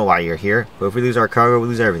know why you're here, but if we lose our cargo, we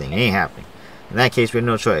lose everything. It ain't happening. In that case, we have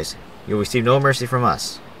no choice. You'll receive no mercy from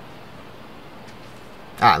us.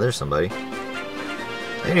 Ah, there's somebody.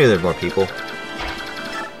 I knew there'd more people.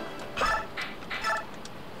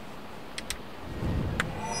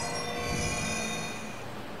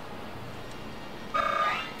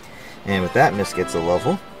 And with that, Miss gets a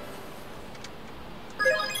level.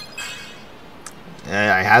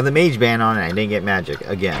 I have the mage ban on and I didn't get magic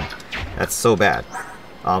again. That's so bad.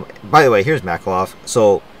 By the way, here's Makalov.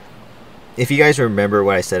 So, if you guys remember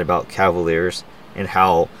what I said about Cavaliers and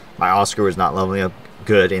how my Oscar was not leveling up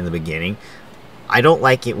good in the beginning, I don't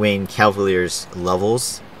like it when Cavaliers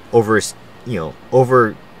levels go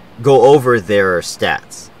over their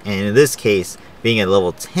stats. And in this case, being at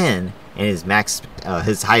level 10 and his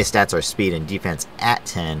highest stats are speed and defense at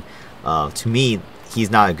 10, to me,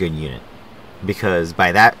 he's not a good unit. Because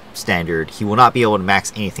by that standard, he will not be able to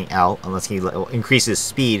max anything out unless he increases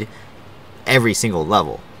speed every single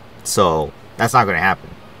level. So that's not going to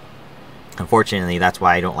happen. Unfortunately, that's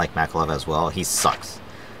why I don't like Makalov as well. He sucks.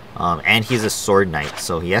 And he's a sword knight,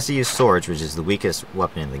 so he has to use swords, which is the weakest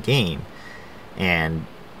weapon in the game. And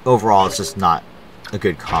overall, it's just not a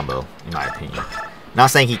good combo, in my opinion. Not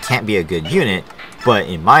saying he can't be a good unit, but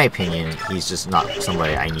in my opinion, he's just not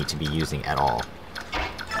somebody I need to be using at all.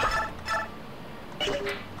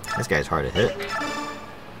 This guy's hard to hit.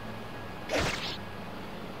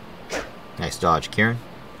 Nice dodge, Kieran.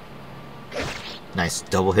 Nice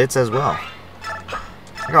double hits as well.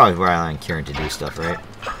 You're always relying on Kieran to do stuff, right?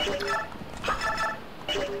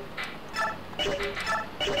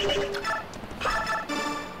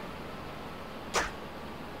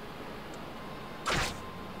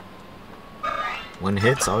 One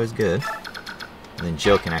hit's always good. And then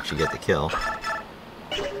Joe can actually get the kill.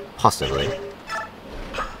 Possibly.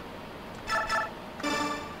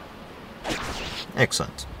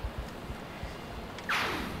 Excellent.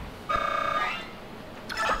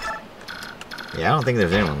 Yeah, I don't think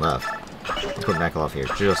there's anyone left. I'll put Makalov here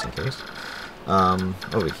just in case.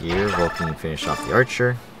 Over here, Vulcan can finish off the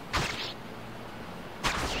archer.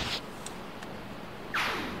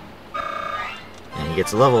 And he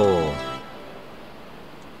gets a level.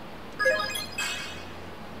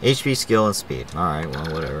 HP, skill, and speed. Alright,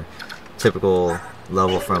 well, whatever. Typical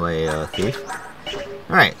level from a thief.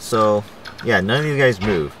 Alright, so, yeah, none of these guys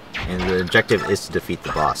move. And the objective is to defeat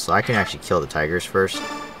the boss. So I can actually kill the tigers first.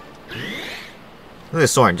 Look at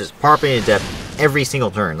Soren, just popping into death every single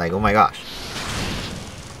turn. Like, oh my gosh.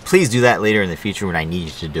 Please do that later in the future when I need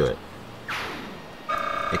you to do it.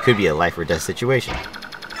 It could be a life or death situation.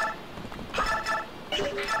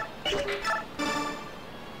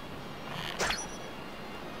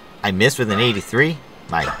 I missed with an 83?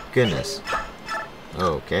 My goodness.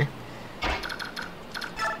 Okay.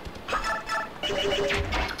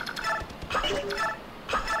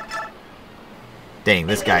 Dang,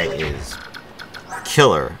 this guy is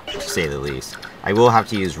killer, to say the least. I will have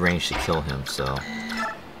to use range to kill him, so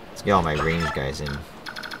let's get all my range guys in.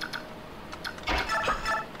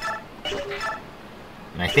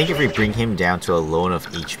 And I think if we bring him down to a low enough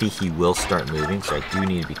HP, he will start moving, so I do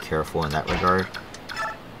need to be careful in that regard.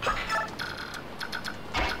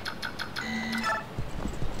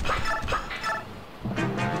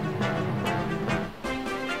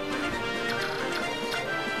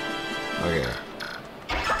 Okay.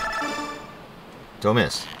 Don't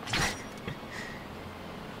miss.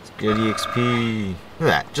 It's good EXP. Look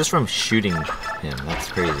at that. Just from shooting him.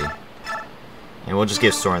 That's crazy. And we'll just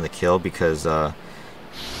give Soren the kill because I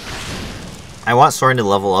want Soren to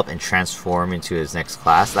level up and transform into his next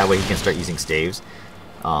class. That way he can start using staves.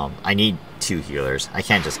 I need 2 healers. I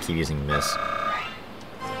can't just keep using Miss.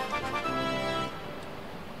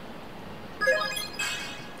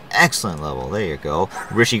 Excellent level. There you go.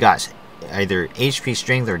 Rishi got either HP,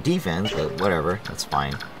 strength, or defense, but whatever. That's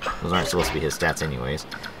fine. Those aren't supposed to be his stats anyways.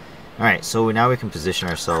 Alright, so now we can position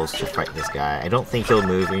ourselves to fight this guy. I don't think he'll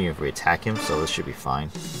move even if we attack him, so this should be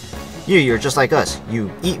fine. You're just like us.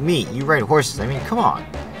 You eat meat. You ride horses. I mean, come on.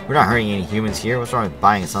 We're not hurting any humans here. What's wrong with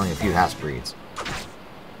buying and selling a few half-breeds?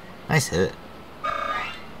 Nice hit.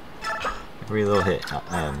 Every little hit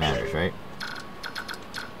matters, right?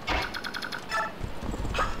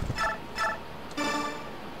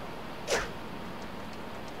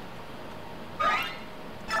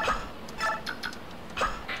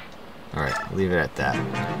 Alright, leave it at that.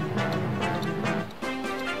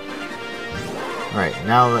 Alright,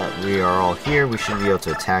 now that we are all here, we should be able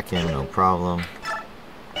to attack him, no problem.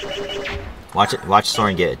 Watch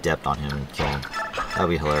Soren get adept on him and kill him. That'll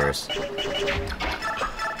be hilarious.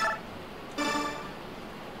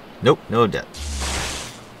 Nope, no adept.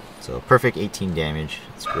 So perfect 18 damage.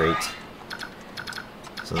 That's great.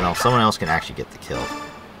 So now someone else can actually get the kill.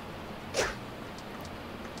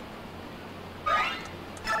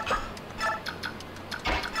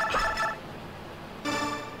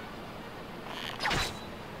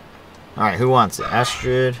 Alright, who wants it?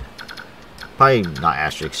 Astrid? Probably not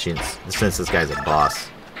Astrid, since this guy's a boss.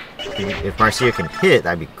 If Marcia can hit,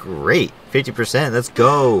 that'd be great. 50%, let's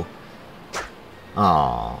go!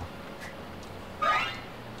 Aww.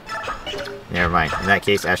 Never mind. In that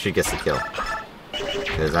case, Astrid gets the kill.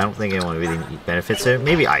 Because I don't think anyone really benefits it.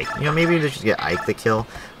 Maybe Ike. You know, maybe they should get Ike the kill.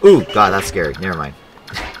 Ooh, god, that's scary. Never mind.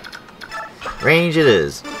 Range it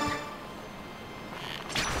is.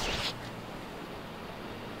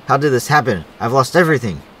 How did this happen? I've lost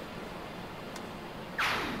everything.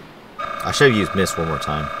 I should have used Mist one more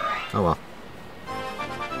time. Oh well.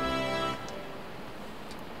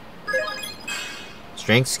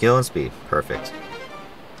 Strength, skill, and speed. Perfect.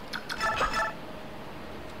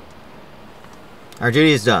 Our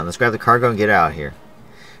duty is done. Let's grab the cargo and get out of here.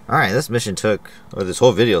 Alright, this mission took, or this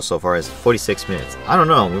whole video so far is 46 minutes. I don't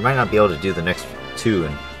know. We might not be able to do the next two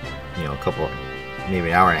in, you know, a couple, maybe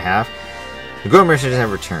an hour and a half. The Grow merchants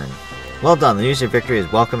have returned. Well done. The news of victory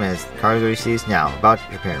is welcome as cargo receives. Now, about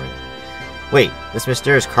your parent. Wait, this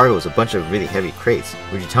mysterious cargo is a bunch of really heavy crates.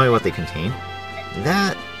 Would you tell me what they contain?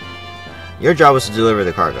 That... Your job was to deliver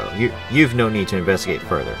the cargo. You've no need to investigate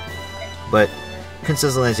further. But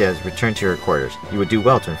Princess Valencia has returned to her quarters. You would do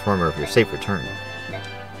well to inform her of your safe return.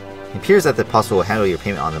 It appears that the apostle will handle your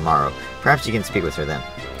payment on the morrow. Perhaps you can speak with her then.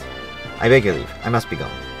 I beg your leave. I must be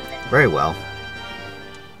going. Very well.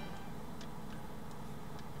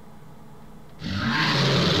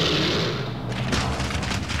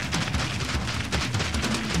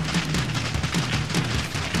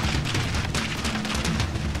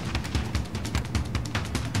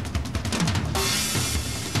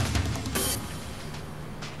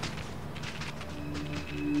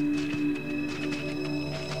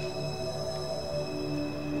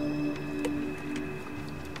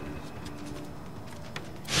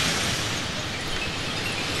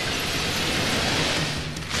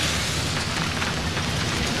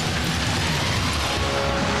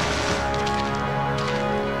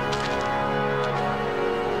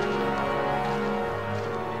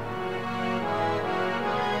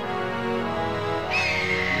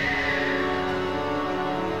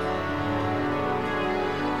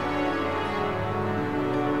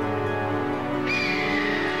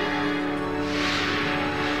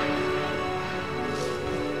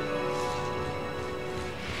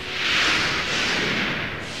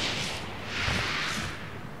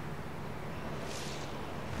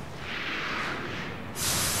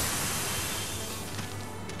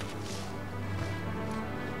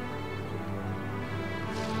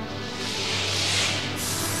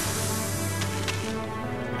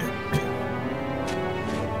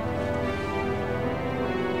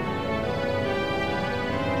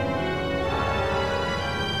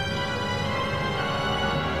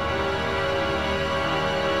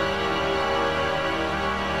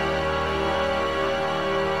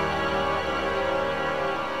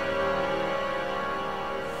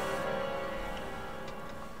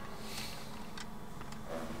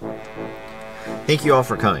 Thank you all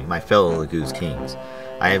for coming, my fellow Laguz Kings.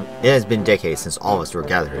 It has been decades since all of us were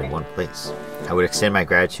gathered in one place. I would extend my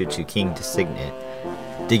gratitude to King Designate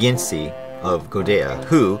Diginsi of Godea,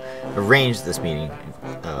 who arranged this meeting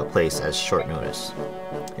place at short notice.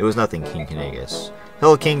 It was nothing, King Kinagus.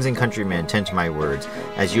 Fellow kings and countrymen, attend to my words.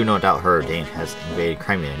 As you no doubt heard, Dane has invaded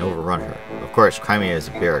Crimea and overrun her. Of course, Crimea is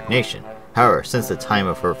a barrack nation. However, since the time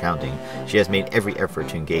of her founding, she has made every effort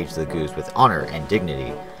to engage the Laguz with honor and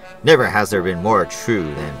dignity. Never has this been more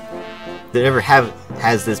true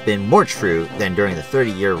than during the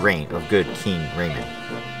 30-year reign of good King Raymond.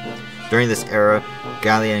 During this era,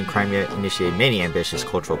 Gallia and Crimea initiated many ambitious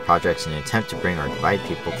cultural projects in an attempt to bring our divided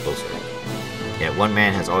people closer. Yet one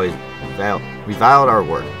man has always reviled our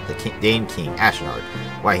work, the Dane King Ashnard.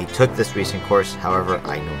 Why he took this recent course, however,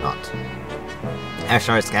 I know not.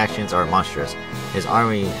 Ashnard's actions are monstrous. His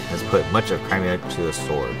army has put much of Crimea to the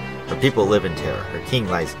sword. Her people live in terror. Her king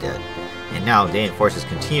lies dead. And now Dane forces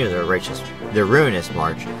continue their ruinous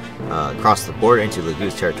march across the border into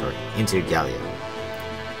Laguz territory, into Gallia.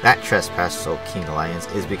 That trespass, O King Alliance,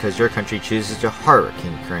 is because your country chooses to harbor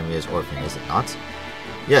King Crimea's orphan, is it not?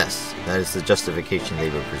 Yes, that is the justification they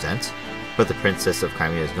would present. But the Princess of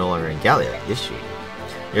Crimea is no longer in Gallia, is she?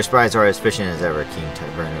 Your spies are as efficient as ever, King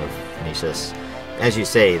Tabern of Phoenicius. As you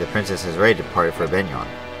say, the princess has already departed for Benyon.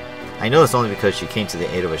 I know this only because she came to the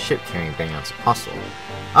aid of a ship carrying Benyon's apostle.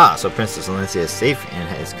 Ah, so Princess Valencia is safe and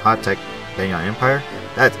has contacted Benyon Empire?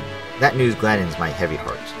 That news gladdens my heavy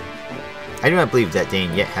heart. I do not believe that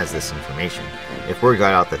Dane yet has this information. If word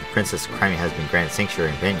got out that the Princess of Crimea has been granted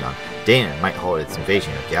sanctuary in Benyon, Dane might halt its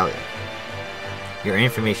invasion of Gallia. Your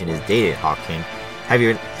information is dated, Hawk King.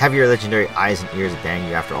 Have your legendary eyes and ears abandoned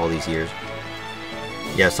you after all these years?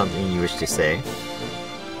 You have something you wish to say?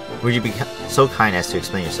 Would you be so kind as to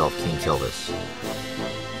explain yourself, King Kilvis?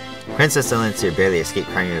 Princess Valencia barely escaped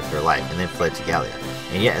Crimea with her life and then fled to Gallia,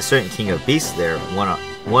 and yet a certain king of beasts there,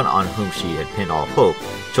 one on whom she had pinned all hope,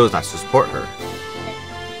 chose not to support her.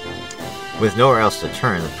 With nowhere else to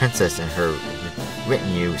turn, the princess and her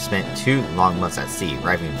retinue spent 2 long months at sea,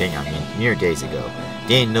 arriving in Benyon mere days ago.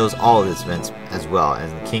 Dane knows all of these events as well,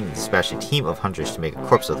 and the king dispatched a team of hunters to make a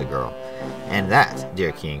corpse of the girl. And that,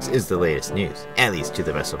 dear kings, is the latest news, at least to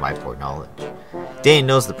the best of my poor knowledge. Dane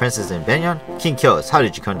knows the princess in Benyon? King Killis, how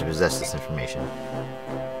did you come to possess this information?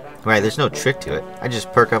 Right, there's no trick to it. I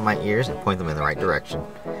just perk up my ears and point them in the right direction.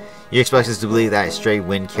 You expect us to believe that a stray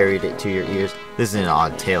wind carried it to your ears? This is an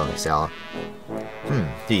odd tale, Nisala.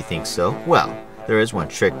 Do you think so? Well, there is one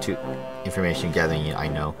trick to information gathering I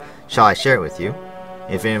know. Shall I share it with you?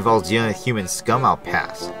 If it involves dealing with human scum, I'll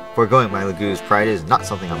pass. Foregoing my Lagu's pride is not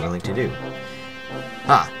something I'm willing to do.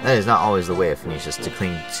 That is not always the way of Phoenicius to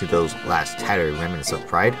cling to those last tattered remnants of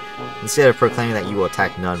pride. Instead of proclaiming that you will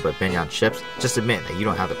attack none but Benyon ships, just admit that you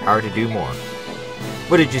don't have the power to do more.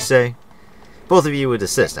 What did you say? Both of you would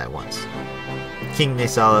desist at once. King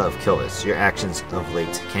Nesala of Kilvis, your actions of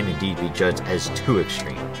late can indeed be judged as too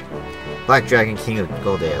extreme. Black Dragon King of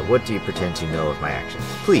Goldea, what do you pretend to know of my actions?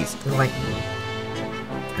 Please, enlighten me.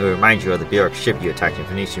 I will remind you of the Bjork ship you attacked in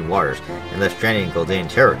Phoenician waters and left stranded in Goldean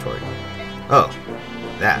territory. Oh,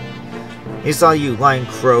 that. I saw you, lying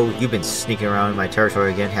crow. You've been sneaking around in my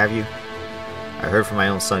territory again, have you? I heard from my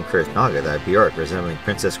own son Kurth Naga that Bjork, resembling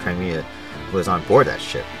Princess Crimea, was on board that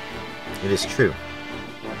ship. It is true.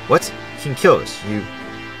 What? King Killis, you...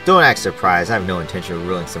 Don't act surprised. I have no intention of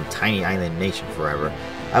ruling some tiny island nation forever.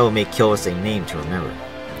 I will make Killis a name to remember.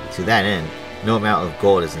 To that end, no amount of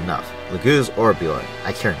gold is enough. Laguz or Bjork,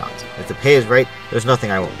 I care not. If the pay is right, there's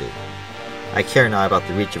nothing I won't do. I care not about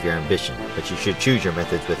the reach of your ambition, but you should choose your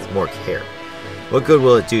methods with more care. What good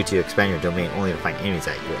will it do to expand your domain only to find enemies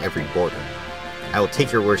at your every border? I will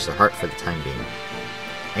take your words to heart for the time being.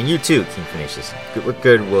 And you too, King Phoenicius. What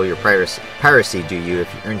good will your piracy do you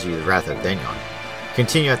if it earns you the wrath of Benyon?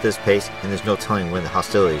 Continue at this pace, and there's no telling when the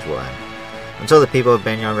hostilities will end. Until the people of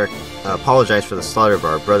Benyon apologize for the slaughter of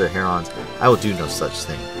our brother Herons, I will do no such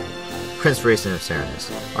thing. Prince Racing of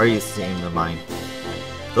Serenus, are you the same of mine?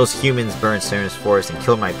 Those humans burned Serenus Forest and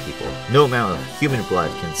killed my people. No amount of human blood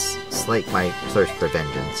can slake my thirst for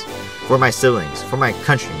vengeance. For my siblings, for my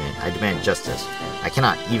countrymen, I demand justice. I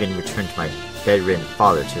cannot even return to my bedridden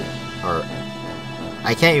father to our...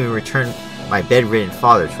 I can't even return my bedridden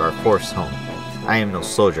father to our forest home. I am no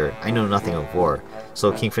soldier. I know nothing of war.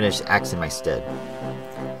 So King Phoenicius acts in my stead.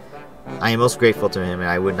 I am most grateful to him, and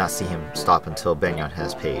I would not see him stop until Benyon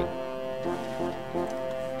has paid.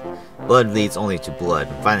 Blood leads only to blood.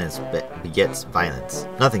 Violence begets violence.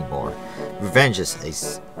 Nothing more. Revenge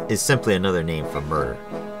is simply another name for murder.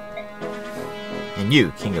 And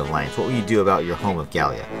you, King of Lions, what will you do about your home of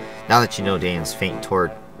Gallia? Now that you know Dane's feint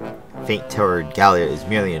toward Gallia is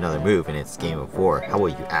merely another move in its game of war, how will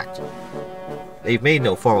you act? They've made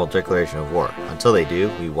no formal declaration of war. Until they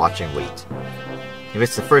do, we watch and wait. If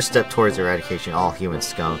it's the first step towards eradication of all human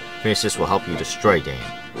scum, Phoenicius will help you destroy Dane.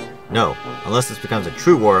 No, unless this becomes a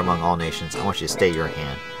true war among all nations, I want you to stay your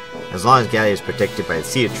hand. As long as Gallia is protected by the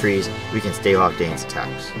sea of trees, we can stave off Dane's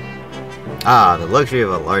attacks. Ah, the luxury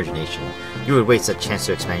of a large nation. You would waste a chance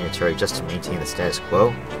to expand your territory just to maintain the status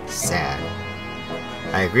quo? Sad.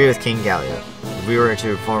 I agree with King Gallia. If we were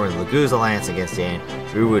to form a Lagu's alliance against Dane,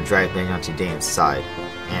 we would drive Benyon to Dane's side,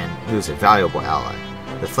 and lose a valuable ally.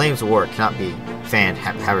 The flames of war cannot be fanned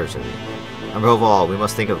haphazardly. Above all, we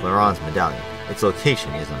must think of Laurent's medallion. Its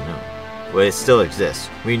location is unknown. But it still exists.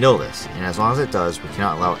 We know this, and as long as it does, we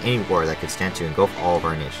cannot allow any war that could stand to engulf all of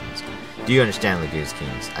our nations. Do you understand, Lagu's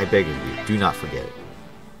kings? I beg of you, do not forget it.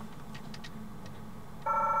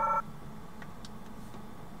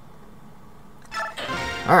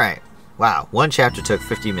 Alright. Wow, one chapter took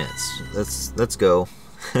 50 minutes. Let's go.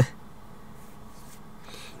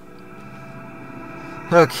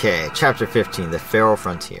 Okay, chapter 15, The Feral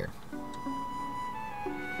Frontier.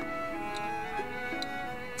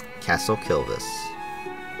 Castle Kilvis.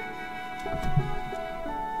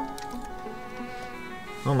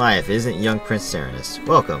 Oh my, if it isn't young Prince Serenus.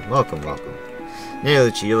 Welcome, welcome, welcome.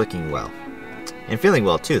 Neoluchi, you're looking well. And feeling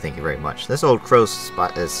well too, thank you very much. This old crow's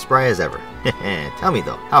as spry as ever. Tell me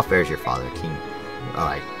though, how fares your father, King? Oh,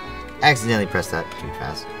 I accidentally pressed that too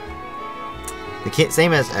fast. The king,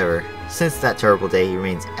 same as ever. Since that terrible day, he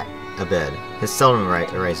remains abed. His seldom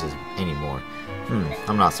arises anymore.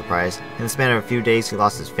 I'm not surprised. In the span of a few days, he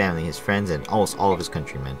lost his family, his friends, and almost all of his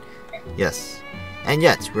countrymen. Yes. And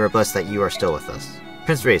yet, we are blessed that you are still with us.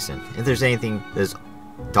 Prince Raisin, if there's anything this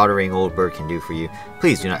doddering old bird can do for you,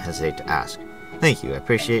 please do not hesitate to ask. Thank you, I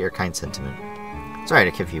appreciate your kind sentiment. Sorry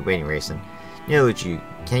to keep you waiting, Raisin. Neoluchi,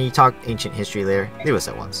 can you talk ancient history later? Leave us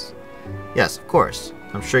at once. Yes, of course.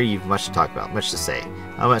 I'm sure you've much to talk about, much to say.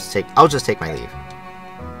 I'll just take my leave.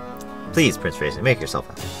 Please, Prince Raisin, make yourself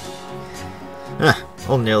happy.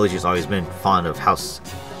 Old Neoluchi's always been fond of House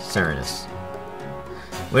Serenus.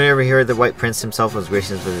 Whenever he heard the White Prince himself was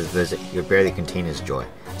gracious with his visit, he could barely contain his joy.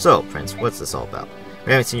 So, Prince, what's this all about?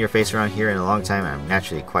 We haven't seen your face around here in a long time, and I'm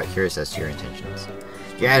naturally quite curious as to your intentions.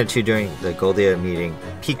 Your attitude during the Goldia meeting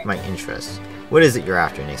piqued my interest. What is it you're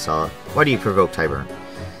after, Naysala? Why do you provoke Tyburn?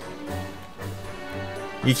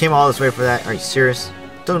 You came all this way for that? Are you serious?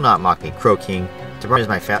 Do not mock me, Crow King. Tyburn is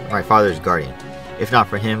my father's guardian. If not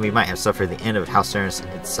for him, we might have suffered the end of House Serenus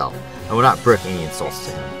itself. I will not brook any insults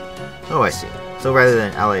to him. Oh, I see. So rather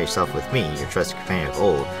than ally yourself with me, your trusted companion of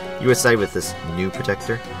old, you would side with this new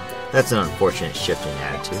protector? That's an unfortunate shift in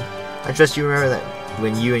attitude. I trust you remember that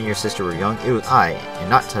when you and your sister were young, it was I, and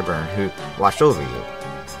not Tyburn, who watched over you.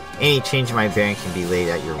 Any change in my bearing can be laid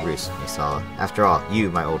at your roost, Naysala. After all,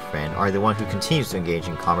 you, my old friend, are the one who continues to engage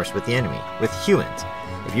in commerce with the enemy, with humans.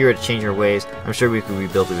 If you were to change your ways, I'm sure we could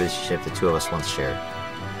rebuild the relationship the two of us once shared.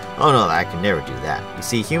 Oh no, I could never do that. You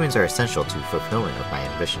see, humans are essential to fulfillment of my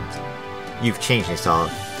ambitions. You've changed, Naysala.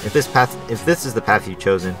 If this is the path you've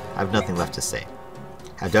chosen, I've nothing left to say.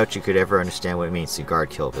 I doubt you could ever understand what it means to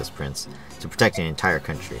guard Kilvis, Prince, to protect an entire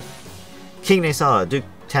country. King Naysala, Duke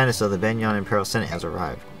Tanis of the Benyon Imperial Senate has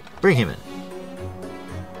arrived. Bring him in.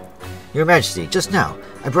 Your Majesty, just now,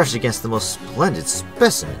 I brushed against the most splendid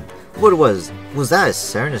specimen. What was that a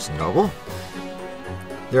Serenus noble?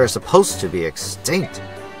 They are supposed to be extinct.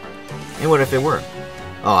 And what if they were?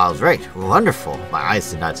 Oh, I was right. Wonderful. My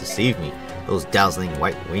eyes did not deceive me. Those dazzling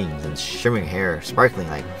white wings and shimmering hair sparkling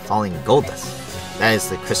like falling gold dust. That is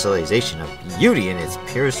the crystallization of beauty in its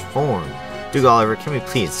purest form. Duke Oliver, can we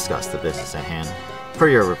please discuss the business at hand? Per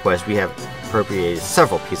your request, we have appropriated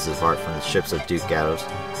several pieces of art from the ships of Duke Gatos.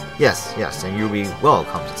 Yes, and you'll be well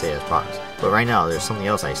compensated as promised. But right now, there's something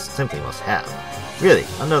else I simply must have. Really,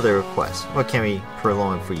 another request. What can we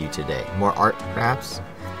purloin for you today? More art, perhaps?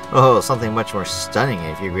 Oh, something much more stunning,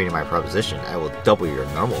 and if you agree to my proposition, I will double your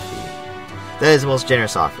normal fee. That is the most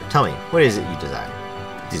generous offer. Tell me, what is it you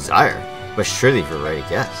desire? Desire? But surely you've already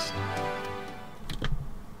guessed.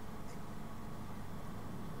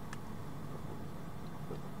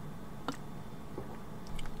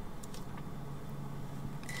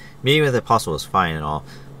 Meeting with the apostle was fine and all,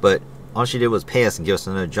 but all she did was pay us and give us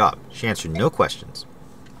another job. She answered no questions.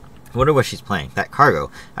 I wonder what she's playing. That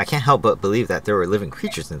cargo, I can't help but believe that there were living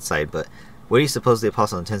creatures inside, but what do you suppose the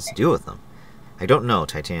apostle intends to do with them? I don't know,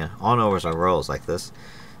 Titania. All knowers are royals like this.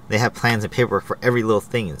 They have plans and paperwork for every little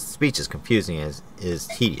thing, and speech is confusing as is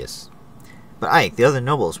tedious. But Ike, the other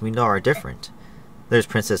nobles we know are different. There's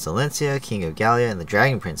Princess Alencia, King of Gallia, and the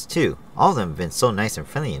Dragon Prince too. All of them have been so nice and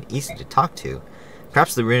friendly and easy to talk to.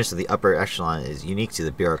 Perhaps the rudeness of the upper echelon is unique to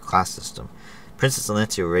the Bureau class system. Princess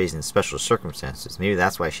Alencia was raised in special circumstances. Maybe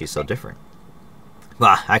that's why she's so different.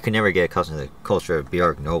 Bah, I could never get accustomed to the culture of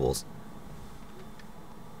Bjork nobles.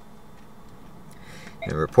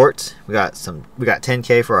 In the report, we got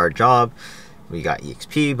 10k for our job. We got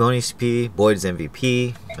EXP, bonus XP, Boyd's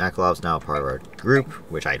MVP. Makalov's now a part of our group,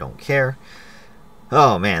 which I don't care.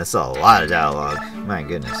 Oh man, this is a lot of dialogue. My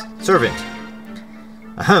goodness. Servant!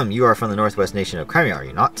 Ahem, you are from the northwest nation of Crimea, are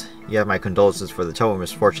you not? You have my condolences for the terrible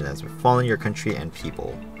misfortune that has befallen your country and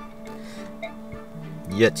people.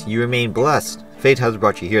 Yet you remain blessed. Fate has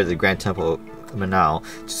brought you here to the Grand Temple of Manal,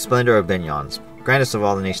 to splendor of Benyons, grandest of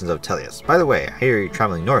all the nations of Telius. By the way, I hear you're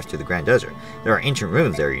traveling north to the Grand Desert. There are ancient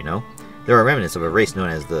ruins there, you know. There are remnants of a race known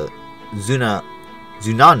as the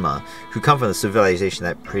Zunanma, who come from the civilization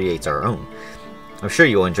that predates our own. I'm sure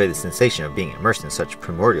you will enjoy the sensation of being immersed in such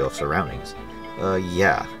primordial surroundings.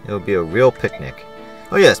 Yeah, it will be a real picnic.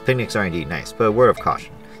 Oh yes, picnics are indeed nice, but a word of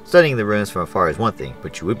caution. Studying the ruins from afar is one thing,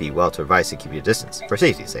 but you would be well to advise to keep your distance, for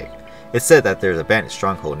safety's sake. It's said that there's a bandit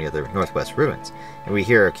stronghold near the northwest ruins, and we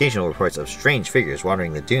hear occasional reports of strange figures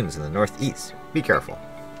wandering the dunes in the northeast. Be careful.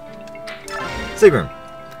 Sigrun,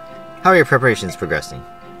 how are your preparations progressing?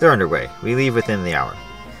 They're underway. We leave within the hour.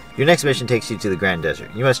 Your next mission takes you to the Grand Desert.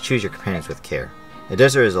 You must choose your companions with care. A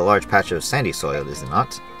desert is a large patch of sandy soil, is it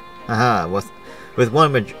not? Haha, with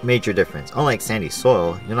one major difference. Unlike sandy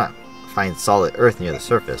soil, you'll not find solid earth near the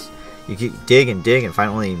surface. You can dig and find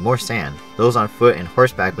only more sand. Those on foot and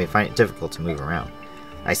horseback may find it difficult to move around.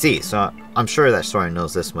 I see, so I'm sure that Soren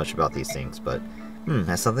knows this much about these things, but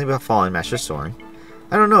has something befallen Master Soren?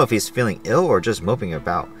 I don't know if he's feeling ill or just moping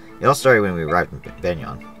about. It all started when we arrived in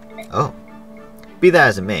Benyon. Oh. Be that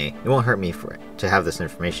as it may, it won't hurt me to have this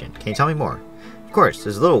information. Can you tell me more? Of course,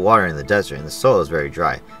 there's little water in the desert and the soil is very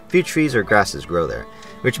dry. Few trees or grasses grow there,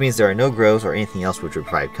 which means there are no groves or anything else which would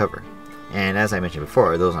provide cover. And as I mentioned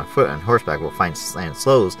before, those on foot and horseback will find sand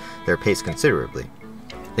slows their pace considerably.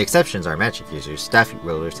 The exceptions are magic users, staff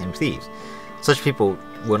wielders, and thieves. Such people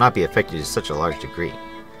will not be affected to such a large degree.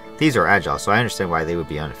 Thieves are agile, so I understand why they would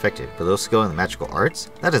be unaffected, but those skilled in the magical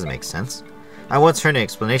arts? That doesn't make sense. I once heard an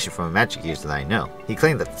explanation from a magic user that I know. He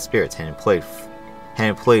claimed that the spirits had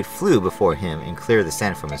employed flu before him and cleared the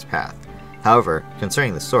sand from his path. However,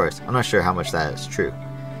 concerning the source, I'm not sure how much that is true.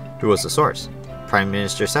 Who was the source? Prime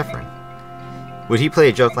Minister Sephirin. Would he play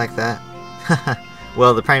a joke like that?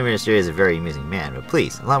 Well, the Prime Minister is a very amusing man, but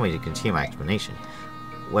please, allow me to continue my explanation.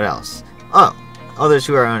 What else? Oh! Others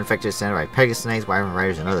who are unaffected stand by Pegasus Knights, Wyvern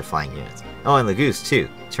Riders, and other flying units. Oh, and Lagoos, too.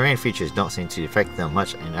 Terrain features don't seem to affect them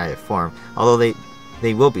much in either form, although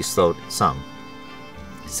they will be slowed some.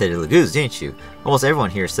 Said Lagoos, didn't you? Almost everyone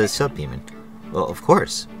here says Subhuman. Well, of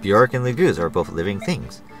course. Bjork and Lagoos are both living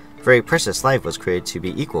things. Very precious life was created to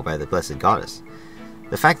be equal by the blessed goddess.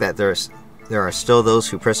 The fact that there are still those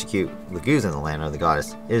who persecute Lagoos in the land of the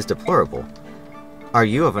goddess is deplorable. Are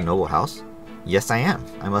you of a noble house? Yes, I am.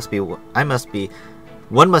 One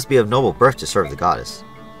must be of noble birth to serve the goddess.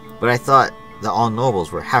 But I thought that all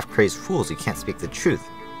nobles were half-crazed fools who can't speak the truth.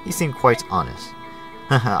 You seem quite honest.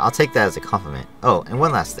 Haha, I'll take that as a compliment. Oh, and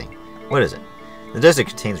one last thing. What is it? The desert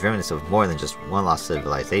contains remnants of more than just one lost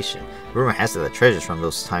civilization. Rumor has it that treasures from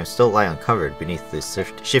those times still lie uncovered beneath the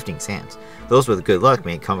shifting sands. Those with good luck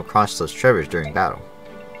may come across those treasures during battle.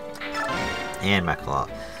 And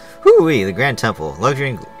Makala. Whoo-wee, the Grand Temple.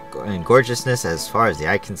 Luxury and gorgeousness as far as the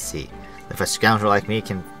eye can see. If a scoundrel like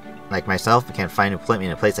myself can find employment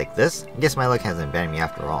in a place like this, I guess my luck hasn't abandoned me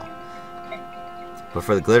after all. But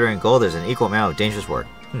for the glitter and gold, there's an equal amount of dangerous work.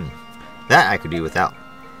 That I could do without.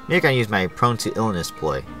 Maybe I can use my prone to illness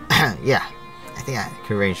ploy. Yeah, I think I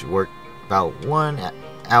can arrange work about 1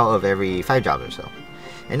 out of every 5 jobs or so.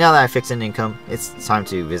 And now that I fixed an income, it's time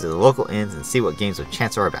to visit the local inns and see what games of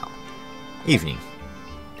chance are about. Evening.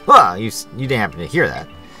 Wow, you didn't happen to hear that.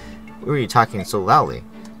 Why were you talking so loudly?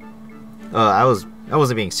 I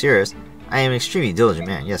wasn't being serious. I am an extremely diligent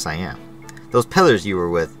man. Yes, I am. Those peddlers you were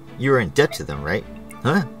with, you were in debt to them, right?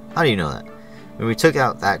 Huh? How do you know that? When we took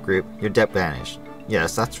out that group, your debt vanished.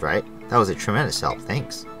 Yes, that's right. That was a tremendous help.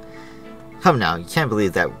 Thanks. Come now, you can't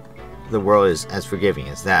believe that the world is as forgiving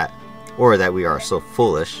as that, or that we are so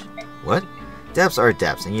foolish. What? Debts are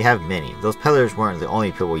debts, and you have many. Those peddlers weren't the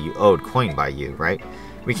only people you owed coin by you, right?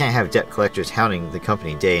 We can't have debt collectors hounding the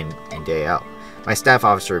company day in and day out. My staff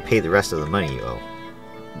officer paid the rest of the money you owe.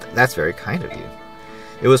 That's very kind of you.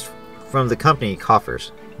 It was from the company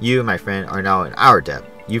coffers. You, my friend, are now in our debt.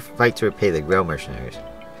 You fight to repay the rail mercenaries.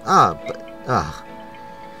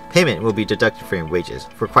 Payment will be deducted from your wages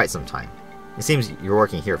for quite some time. It seems you're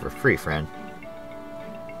working here for free, friend.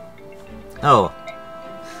 Oh.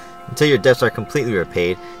 Until your debts are completely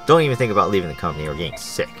repaid, don't even think about leaving the company or getting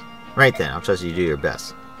sick. Right then, I'll trust you to do your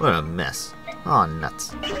best. What a mess. Aw,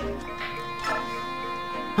 nuts.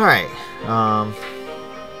 Alright,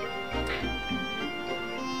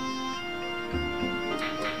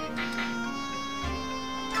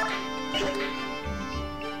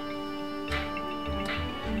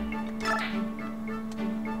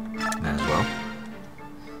 might as well.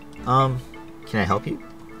 Can I help you?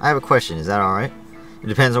 I have a question, is that alright? It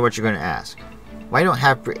depends on what you're going to ask. Why don't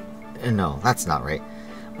have no, that's not right.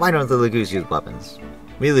 Why don't the Lagoos use weapons?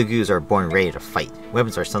 We Lagoos are born ready to fight.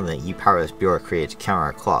 Weapons are something that you powerless Bjork created to counter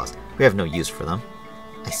our claws. We have no use for them.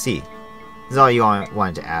 I see. This is all you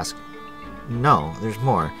wanted to ask? No, there's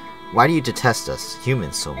more. Why do you detest us,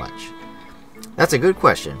 humans, so much? That's a good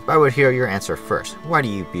question, but I would hear your answer first. Why do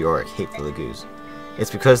you, Bjork, hate the Lagoos?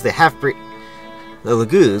 It's because the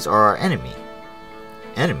Lagoos are our enemy.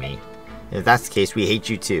 Enemy? If that's the case, we hate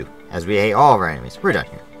you too, as we hate all of our enemies. We're done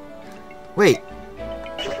here. Wait.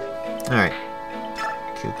 Alright.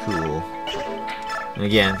 Cool. And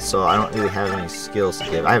again, so I don't really have any skills to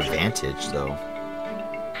give. I have Vantage, though.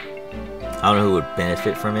 I don't know who would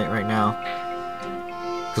benefit from it right now.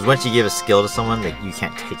 Because once you give a skill to someone, you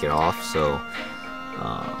can't take it off, so...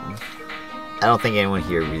 I don't think anyone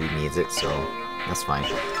here really needs it, so... That's fine.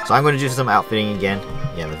 So I'm going to do some outfitting again.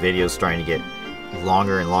 Yeah, the video's starting to get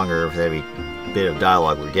longer and longer with every bit of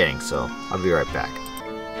dialogue we're getting, so I'll be right back.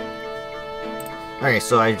 Okay,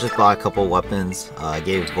 so I just bought a couple weapons. I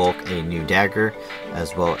gave Volk a new dagger,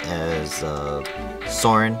 as well as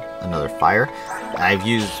Soren another fire. I've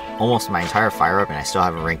used almost my entire fire up, and I still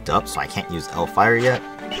haven't ranked up, so I can't use L fire yet.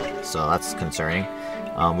 So that's concerning.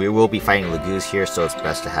 We will be fighting Lagoos here, so it's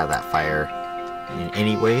best to have that fire in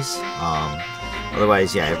anyways.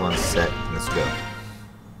 Otherwise, yeah, everyone's set. Let's go.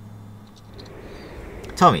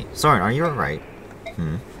 Tell me, Soren, are you alright?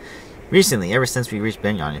 Recently, ever since we reached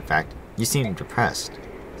Benyon, in fact, you seem depressed.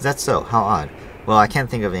 Is that so? How odd. Well, I can't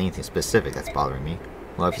think of anything specific that's bothering me.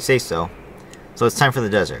 Well, if you say so. So it's time for the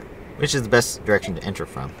desert. Which is the best direction to enter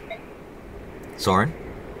from? Soren?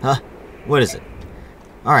 Huh? What is it?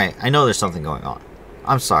 Alright, I know there's something going on.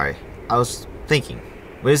 I'm sorry. I was thinking.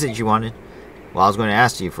 What is it you wanted? Well, I was going to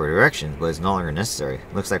ask you for directions, but it's no longer necessary.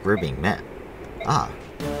 Looks like we're being met. Ah.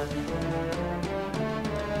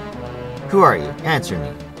 Who are you? Answer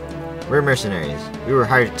me. We're mercenaries. We were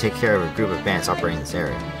hired to take care of a group of bandits operating in this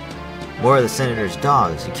area. More of the Senator's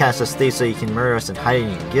dogs. You cast us thieves so you can murder us and hide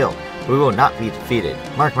in your guilt. But we will not be defeated.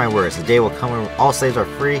 Mark my words, the day will come when all slaves are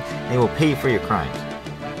free, and they will pay you for your crimes.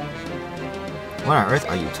 What on earth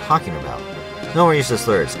are you talking about? No more useless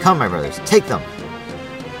slurs. Come, my brothers, take them!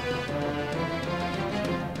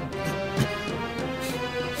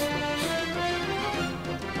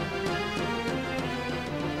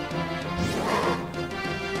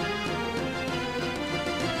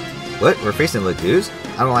 What? We're facing Lagoos?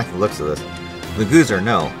 I don't like the looks of this. Lagoos or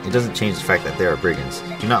no, it doesn't change the fact that they are brigands.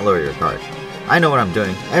 Do not lower your guard. I know what I'm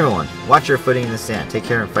doing. Everyone, watch your footing in the sand. Take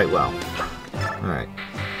care and fight well. Alright.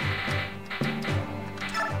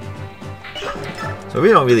 So we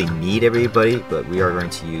don't really need everybody, but we are going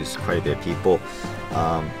to use quite a bit of people.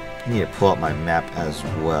 I need to pull up my map as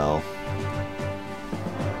well.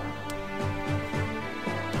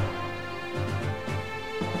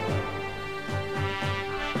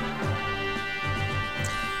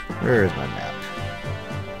 Where is my map?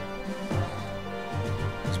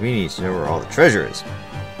 Because we need to know where all the treasure is.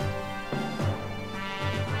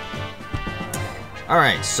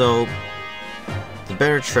 Alright, so the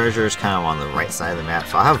better treasure is kind of on the right side of the map.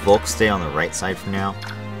 So I'll have Volk stay on the right side for now.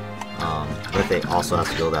 But they also have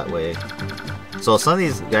to go that way. So some of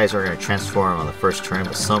these guys are going to transform on the first turn,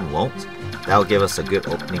 but some won't. That will give us a good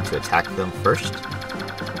opening to attack them first.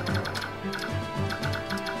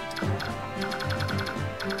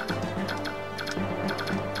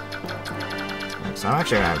 So I'm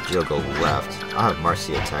actually going to have Jill go left. I'll have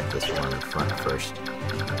Marcy attack this one in the front first.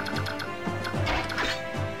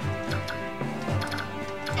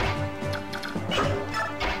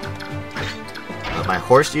 My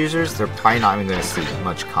horse users, they're probably not even going to see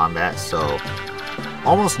much combat, so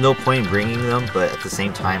almost no point in bringing them, but at the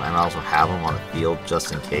same time, I might also have them on the field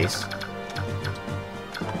just in case.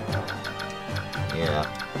 Yeah.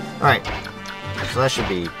 Alright. So that should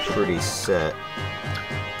be pretty set.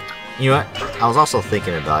 You know what? I was also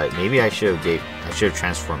thinking about it. Maybe I should have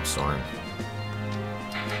transformed Soren.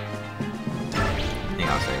 Hang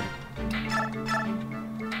on a second.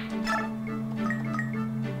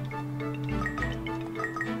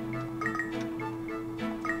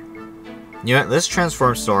 You know what? Let's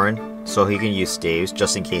transform Soren so he can use staves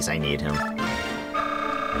just in case I need him.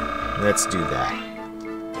 Let's do that.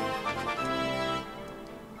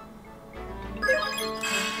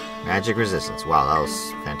 Magic resistance. Wow, that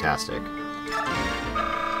was fantastic.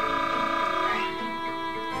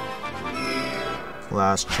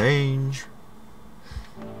 Last change.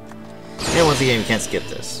 And once again, we can't skip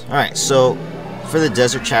this. Alright, so for the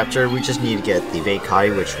desert chapter, we just need to get the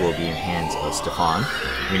Veikati, which will be in hands of Stefan.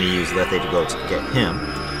 We're going to use Lethe to go to get him.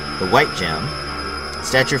 The white gem.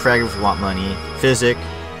 Statue fragment if we want money. Physic.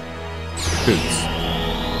 Boots.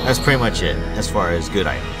 That's pretty much it as far as good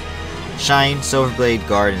items. Shine, Silverblade,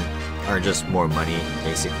 Guard are just more money,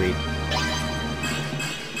 basically.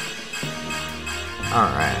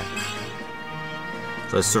 Alright.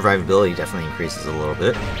 So his survivability definitely increases a little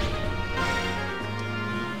bit.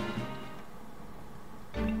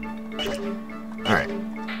 Alright.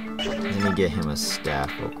 Let me get him a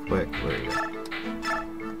staff real quick. Where are you?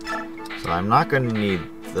 So I'm not going to need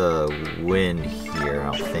the wind here,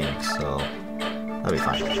 I don't think, so that'll be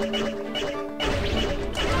fine.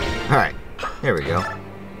 Alright. There we go.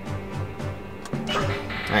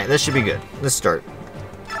 Alright, this should be good. Let's start.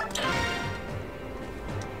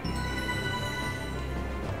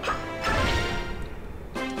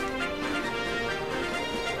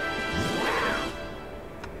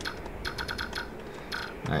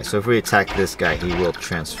 Alright, so if we attack this guy, he will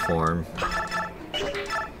transform.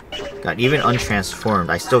 God, even untransformed,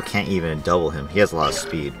 I still can't even double him. He has a lot of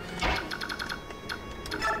speed.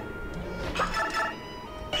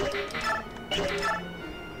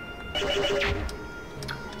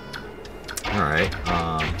 Alright,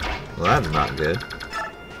 well that's not good.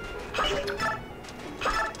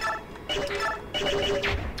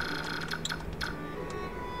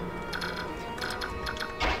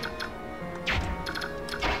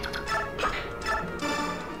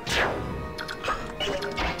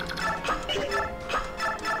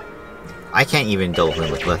 I can't even double him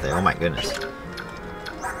with Lethe, oh my goodness.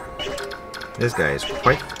 This guy is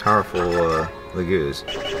quite powerful, Lagoos.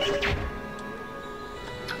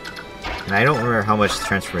 And I don't remember how much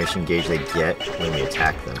transformation gauge they get when we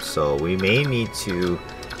attack them, so we may need to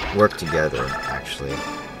work together, actually.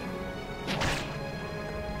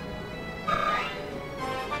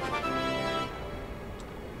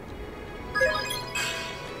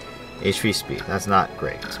 HP speed, that's not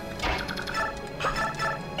great.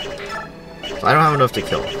 So I don't have enough to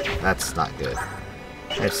kill him. That's not good.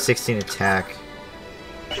 I have 16 attack.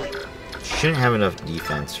 Shouldn't have enough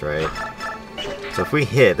defense, right? So if we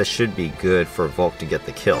hit, this should be good for Volk to get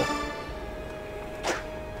the kill.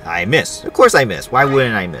 I miss. Of course I miss. Why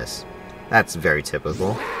wouldn't I miss? That's very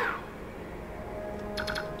typical.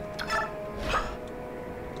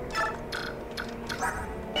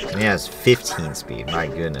 And he has 15 speed. My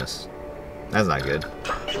goodness. That's not good.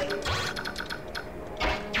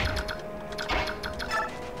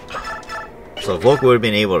 So Volk would have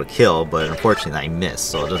been able to kill, but unfortunately I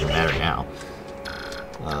missed, so it doesn't matter now.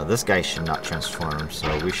 This guy should not transform,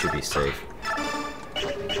 so we should be safe.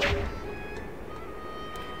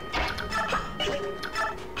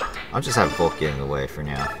 I'll just have Volk get in the way for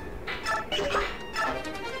now.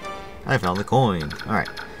 I found the coin. Alright.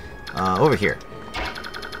 Over here.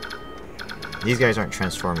 These guys aren't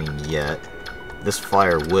transforming yet. This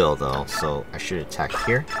flyer will, though, so I should attack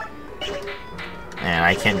here. And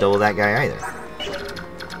I can't double that guy either.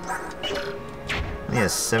 He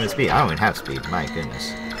has 7 speed. I don't even have speed. My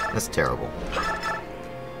goodness. That's terrible.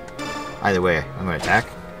 Either way, I'm going to attack.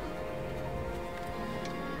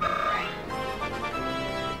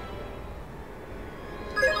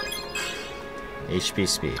 HP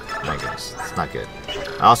speed. My goodness. It's not good.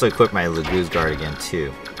 I also equipped my Lagoos guard again,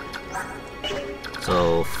 too.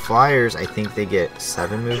 So, flyers, I think they get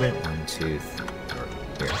 7 movement. 1, 2,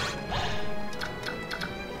 3. Here.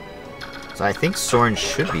 So I think Soren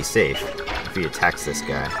should be safe if he attacks this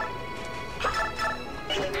guy.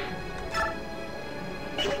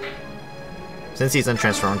 Since he's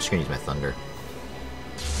untransformed, I'm just going to use my Thunder.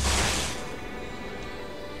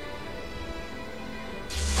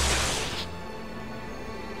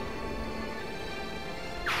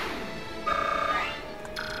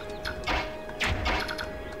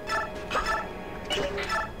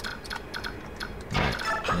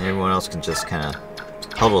 Alright, and everyone else can just kind of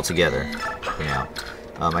huddle together for now.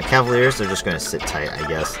 My Cavaliers, they're just going to sit tight, I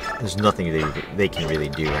guess. There's nothing they can really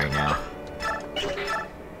do right now.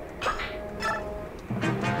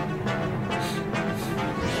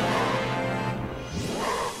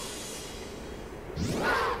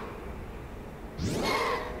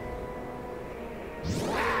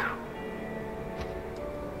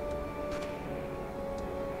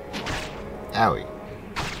 Owie.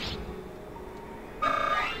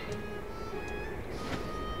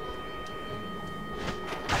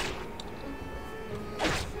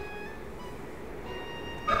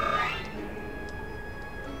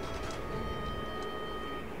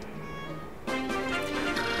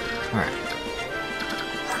 Alright.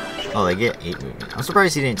 Oh, they get 8 movement. I'm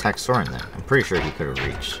surprised he didn't attack Soren then. I'm pretty sure he could have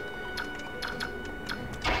reached.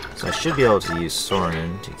 So I should be able to use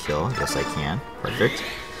Soren to kill. Yes, I can. Perfect.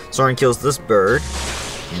 Soren kills this bird,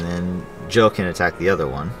 and then Joe can attack the other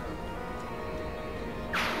one.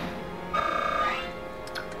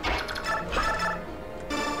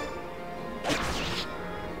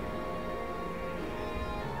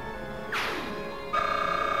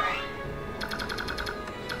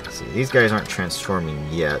 See, these guys aren't transforming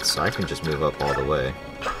yet, so I can just move up all the way.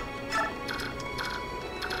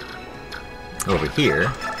 Over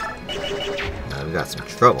here, we got some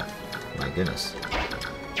trouble. My goodness.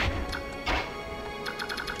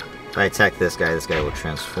 If I attack this guy will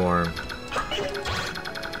transform.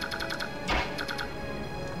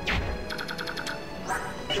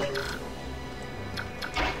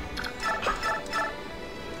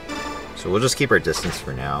 So we'll just keep our distance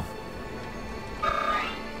for now.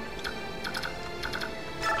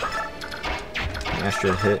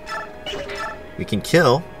 Astrid hit. We can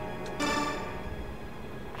kill.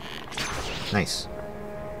 Nice.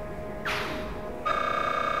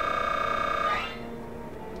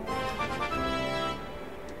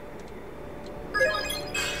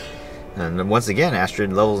 And then once again,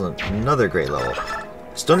 Astrid levels another great level.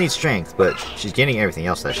 Still needs strength, but she's getting everything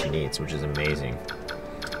else that she needs, which is amazing.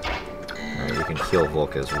 Alright, we can heal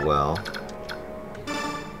Volk as well.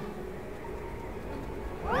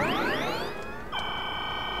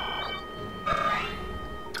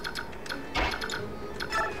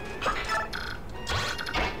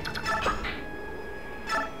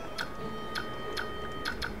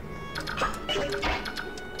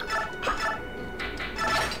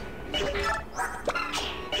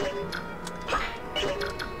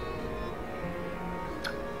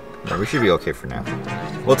 We should be okay for now.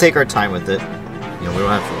 We'll take our time with it. You know, we don't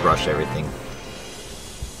have to rush everything.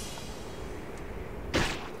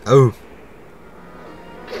 Oh!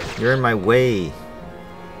 You're in my way.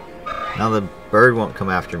 Now the bird won't come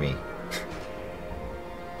after me.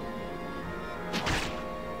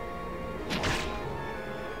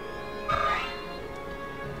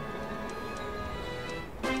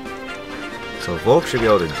 So Volk should be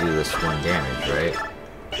able to do this one damage, right?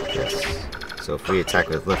 Yes. So if we attack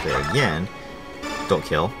with Lithe again, don't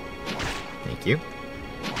kill. Thank you.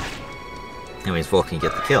 Anyways, Volk can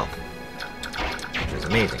get the kill, which is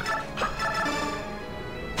amazing.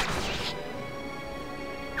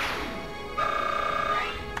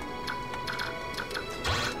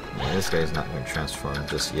 Yeah, this guy's not going to transform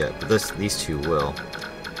just yet, but these two will.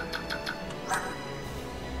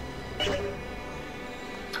 You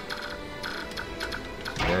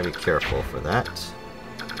gotta be careful for that.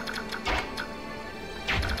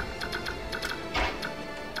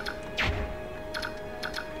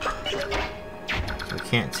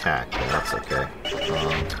 Can't attack, but that's okay.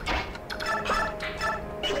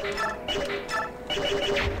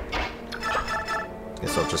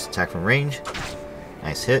 Guess I'll just attack from range.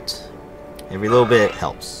 Nice hit. Every little bit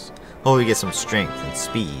helps. Hopefully we get some strength and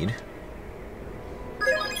speed.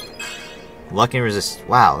 Luck and resist.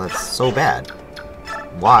 Wow, that's so bad.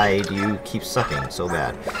 Why do you keep sucking so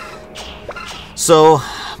bad? So,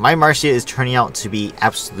 my Marcia is turning out to be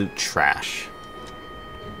absolute trash.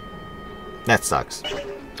 That sucks.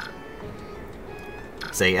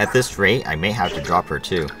 Say, at this rate, I may have to drop her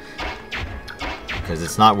too. Because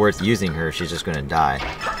it's not worth using her, she's just gonna die.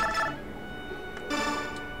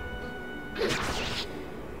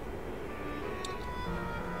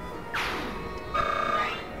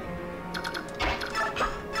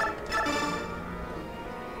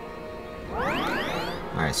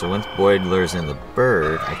 Alright, so once Boyd lures in the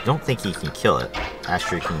bird, I don't think he can kill it.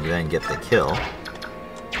 Astrid can then get the kill.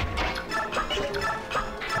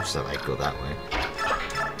 So I go that way.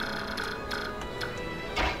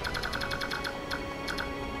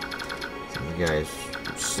 So the guys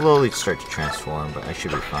slowly start to transform, but I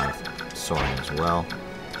should be fine with Soren as well.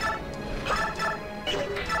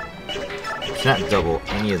 I cannot double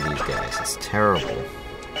any of these guys. It's terrible.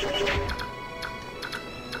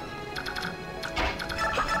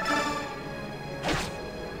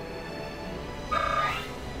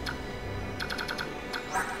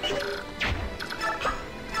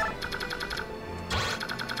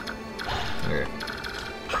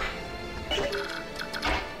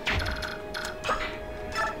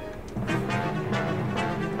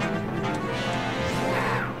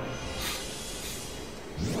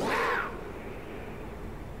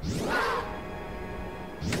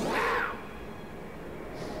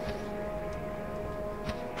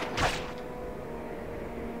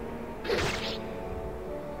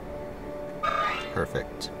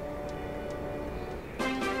 Perfect.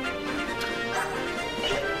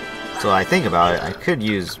 So I think about it, I could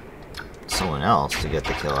use someone else to get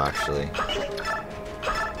the kill actually.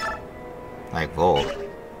 Like Volk.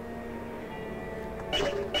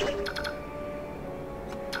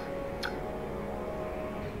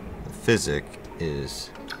 The physic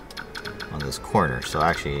is on this corner, so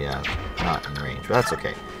actually not in range, but that's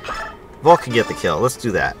okay. Volk can get the kill, let's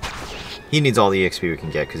do that. He needs all the EXP we can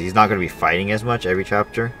get because he's not going to be fighting as much every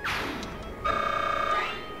chapter.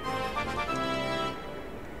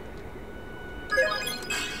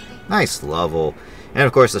 Nice level. And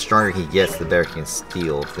of course, the stronger he gets, the better he can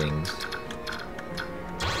steal things.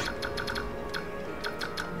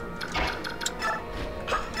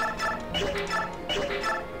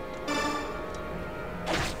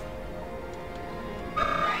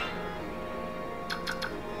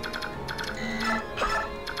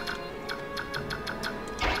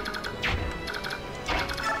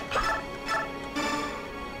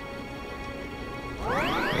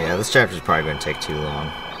 Yeah, this chapter is probably going to take too long.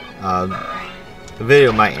 The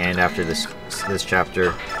video might end after this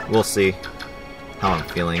chapter. We'll see how I'm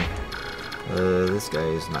feeling. This guy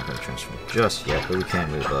is not going to transform just yet, but we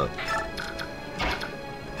can move up.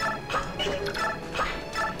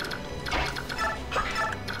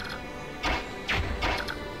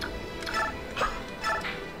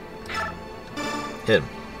 Hit him.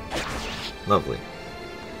 Lovely.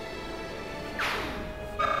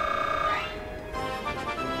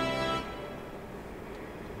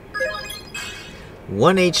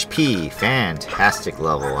 One HP. Fantastic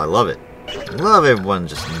level. I love it. Love everyone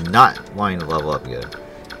just not wanting to level up good.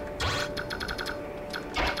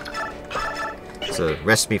 It's a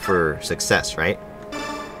recipe for success, right?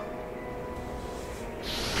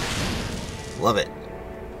 Love it.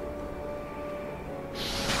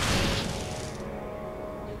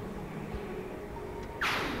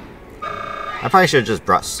 I probably should have just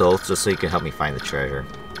brought Soth just so you can help me find the treasure.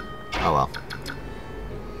 Oh well.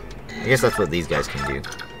 I guess that's what these guys can do.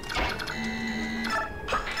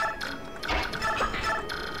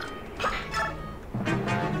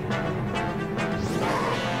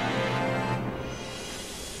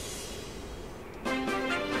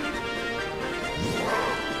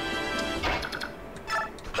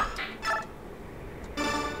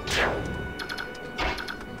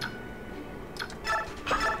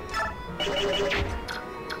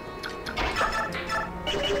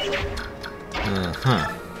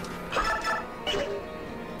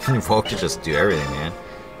 Volk could just do everything, man.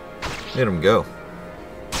 Let him go.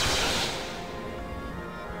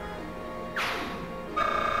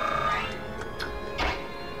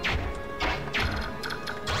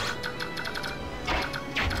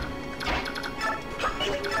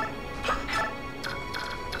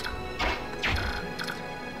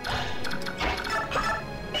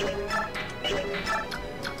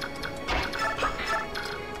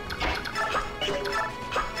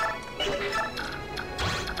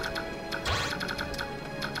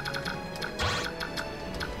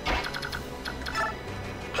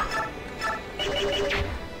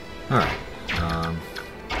 Alright,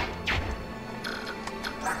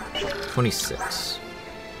 26.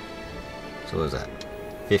 So what is that?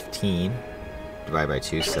 15 divided by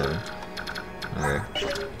 2, 7. Okay.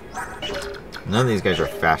 None of these guys are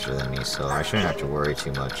faster than me, so I shouldn't have to worry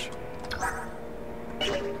too much.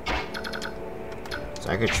 So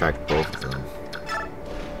I could track both of them.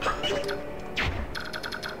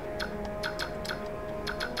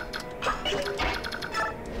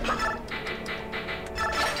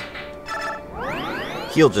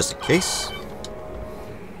 Heal just in case.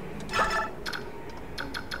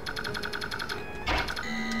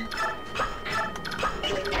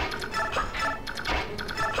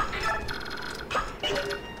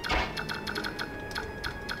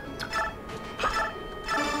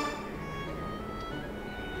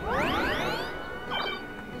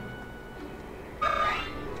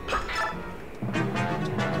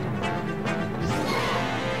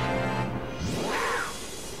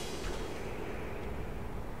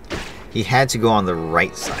 He had to go on the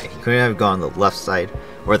right side. He couldn't have gone on the left side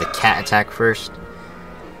or the cat attack first.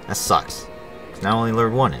 That sucks. Now I only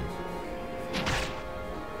lured one in.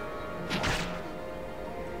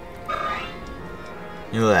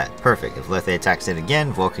 Look at that. Perfect. If Lethe attacks it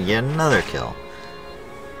again, Volk can get another kill.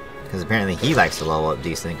 Because apparently he likes to level up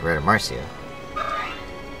decently compared to Marcia.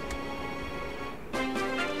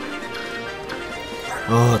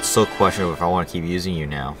 Oh, it's so questionable if I want to keep using you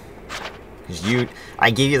now. Because I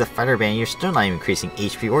gave you the fighter band, you're still not even increasing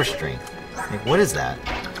HP or strength. Like, what is that?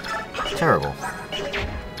 It's terrible.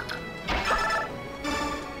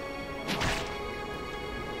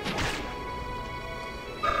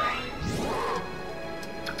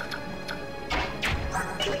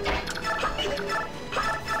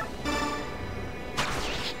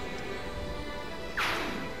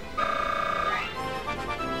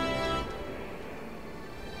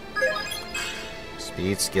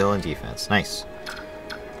 Speed, skill, and defense. Nice.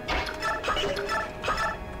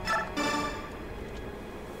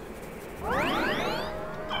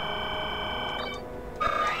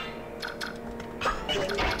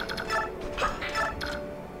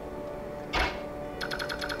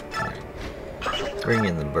 Bring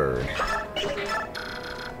in the bird.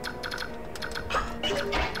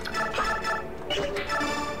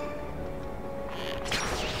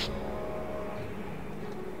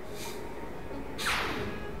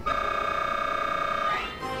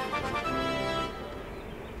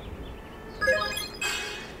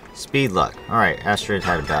 Speed luck. Alright, Astrid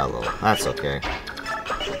had a bad level. That's okay.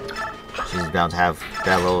 She's bound to have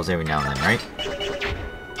bad levels every now and then, right?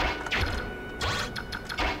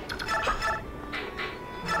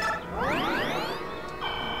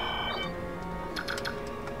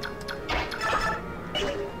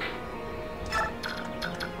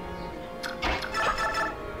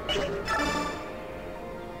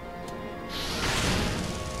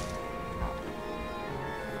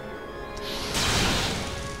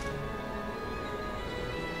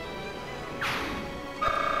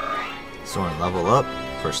 Soren, level up.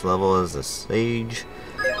 First level is the Sage.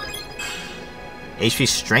 HP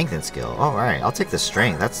strength and skill. Alright, I'll take the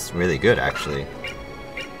strength. That's really good, actually.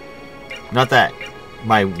 Not that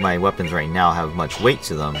my weapons right now have much weight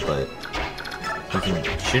to them, but you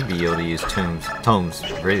should be able to use tomes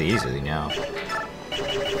really easily now.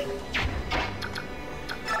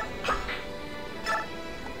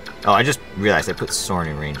 Oh, I just realized I put Soren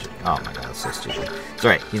in range. Oh my god, that's so stupid. It's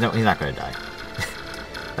alright, he's not gonna die.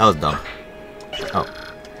 That was dumb. Oh.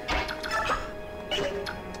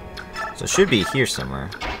 So it should be here somewhere.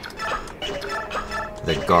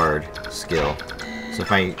 The guard skill. So if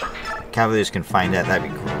my Cavaliers can find that,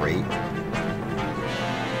 that'd be great.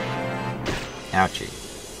 Ouchie.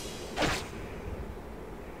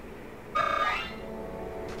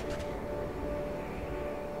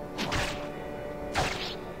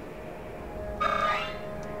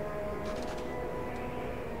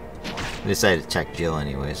 I decided to check Jill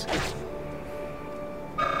anyways.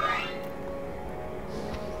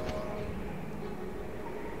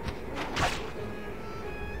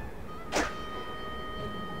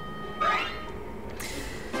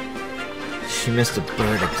 She missed a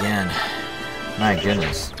bird again. My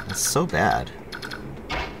goodness, that's so bad.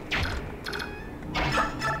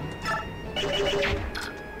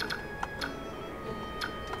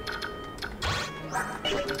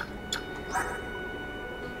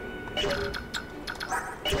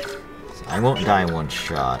 I won't die in one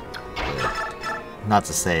shot, but not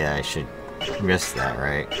to say I should risk that,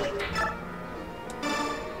 right?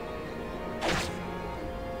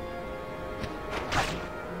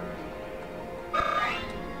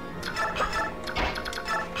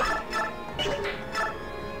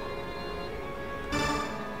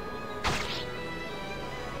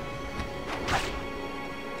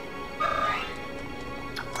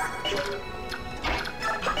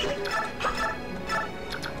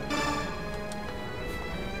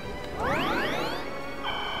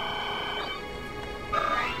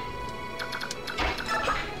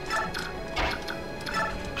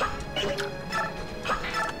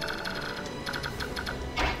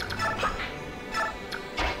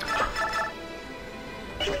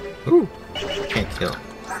 Ooh, can't kill.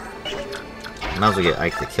 Might as well get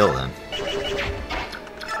Ike to kill then.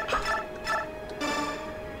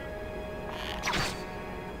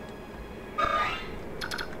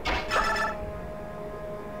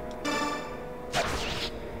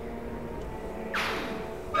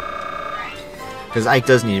 Because Ike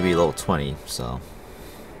does need to be level 20, so.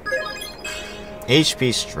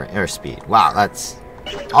 HP strength or speed. Wow, that's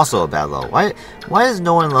also a bad level. Why is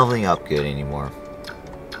no one leveling up good anymore?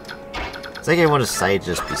 It's like everyone decided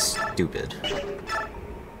to just be stupid.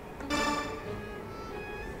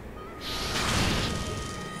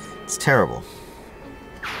 It's terrible.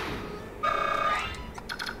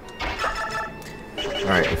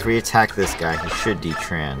 Alright, if we attack this guy, he should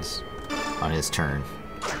detrans on his turn,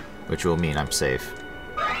 which will mean I'm safe.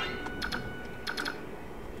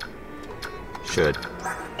 Should.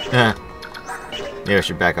 Maybe I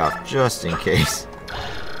should back off just in case.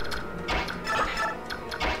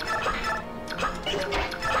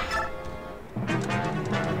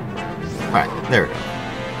 Alright, there we go.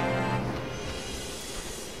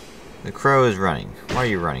 The crow is running. Why are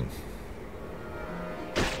you running?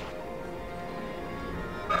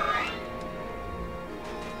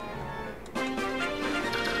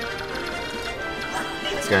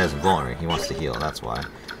 This guy is vulnerable. He wants to heal, that's why.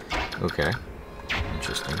 Okay.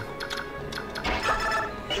 Interesting.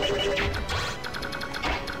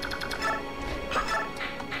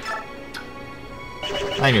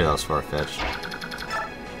 I knew that was far-fetched.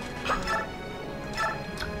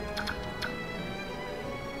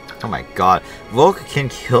 Oh my god. Volk can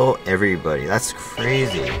kill everybody. That's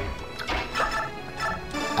crazy.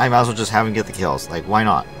 I might as well just have him get the kills. Like, why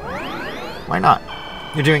not? Why not?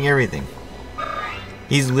 You're doing everything.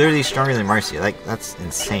 He's literally stronger than Marcia. Like, that's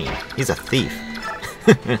insane. He's a thief.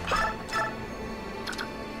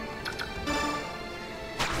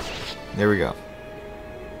 There we go.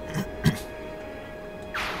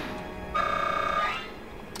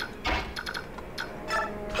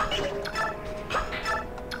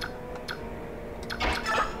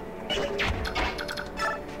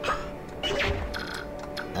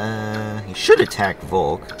 He should attack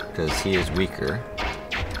Volk, because he is weaker.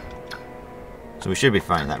 So we should be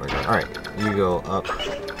fine in that regard. Alright, you go up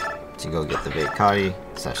to go get the Vekati,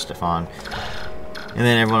 / Stefan. And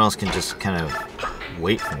then everyone else can just kind of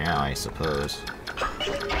wait for now, I suppose.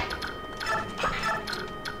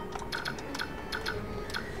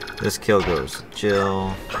 This kill goes to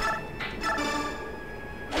Jill.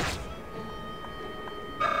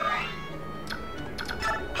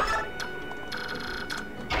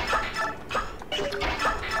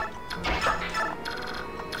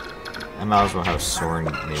 I might as well have Soren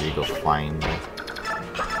maybe go find me.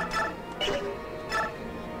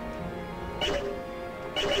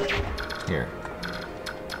 Here.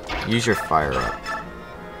 Use your fire up.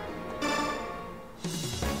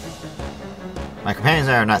 My companions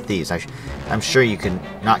and I are not thieves. I'm sure you can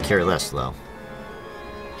not care less, though.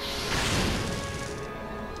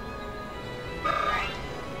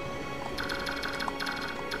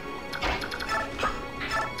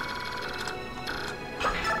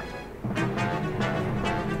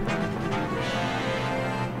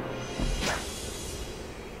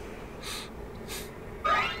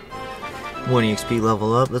 One XP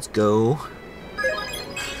level up. Let's go.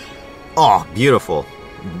 Oh, beautiful.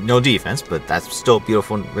 No defense, but that's still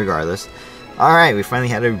beautiful regardless. Alright, we finally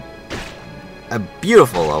had a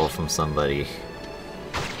beautiful level from somebody.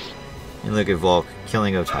 And look at Volk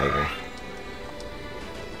killing a tiger.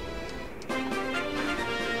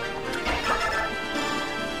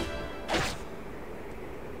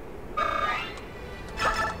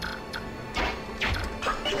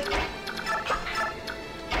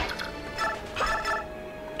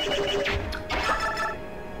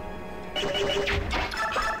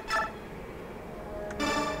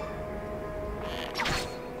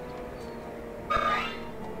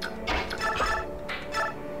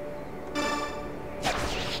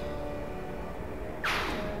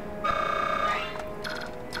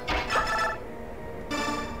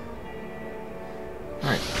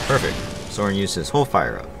 Perfect. Soren used his whole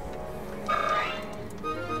fire up.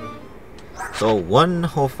 So one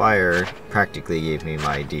whole fire practically gave me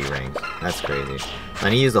my D rank. That's crazy.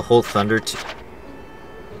 And he used the whole thunder to...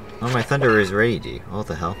 Oh, my thunder is already D. What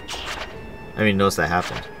the hell? I didn't even notice that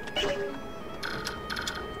happened.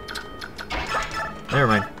 Never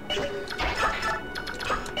mind.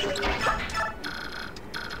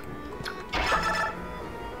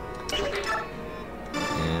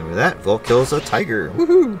 And with that, Volk kills a tiger.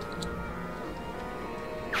 Woohoo!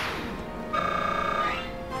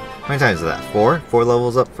 How many times is that? 4? 4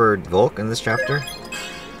 levels up for Volk in this chapter?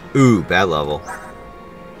 Ooh, bad level.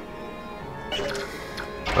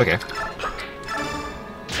 Okay.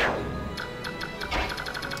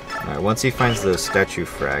 Alright, once he finds the statue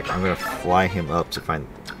frag, I'm gonna fly him up to find...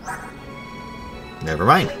 Never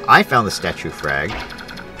mind. I found the statue frag,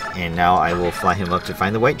 and now I will fly him up to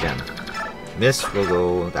find the white gem. Miss will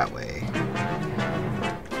go that way.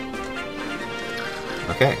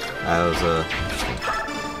 Okay, that was interesting.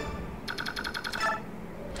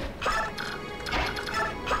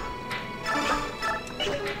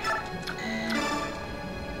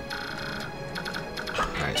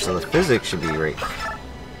 Alright, so the physics should be right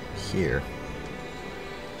here.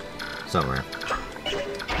 Somewhere.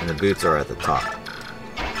 And the boots are at the top.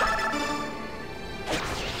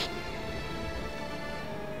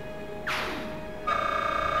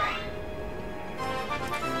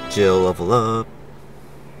 Jill, level up.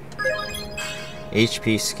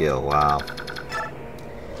 HP skill, wow.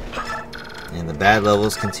 And the bad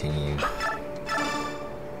levels continue.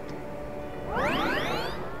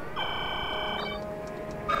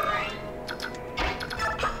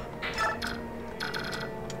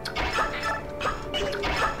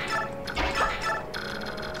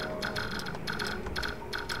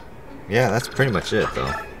 Yeah, that's pretty much it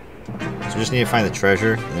though. So we just need to find the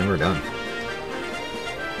treasure and then we're done.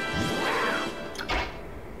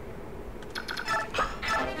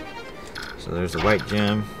 So there's the white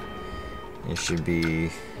gem. It should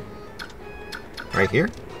be right here.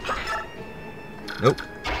 Nope.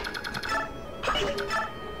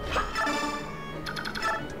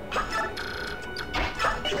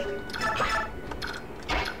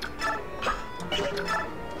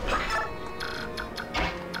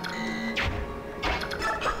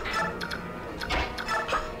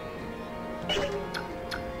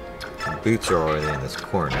 The boots are already in this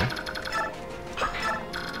corner.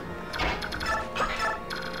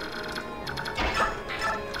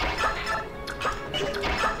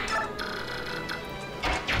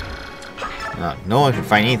 No one can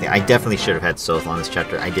find anything. I definitely should have had Soth on this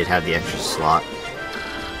chapter. I did have the extra slot.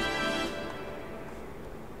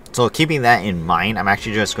 So keeping that in mind, I'm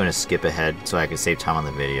actually just going to skip ahead so I can save time on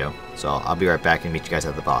the video. So I'll be right back and meet you guys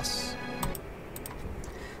at the boss.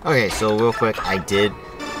 Okay, so real quick, I did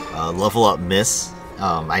level up Miss.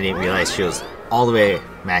 I didn't realize she was all the way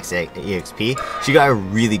max EXP. She got a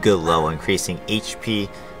really good level, increasing HP,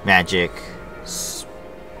 magic,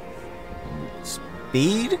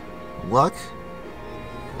 speed, luck,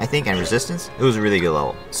 I think, and resistance. It was a really good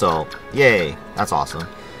level. So, yay, that's awesome.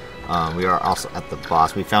 We are also at the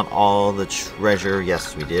boss. We found all the treasure.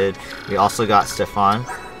 Yes, we did. We also got Stefan.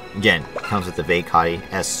 Again, comes with the Veikati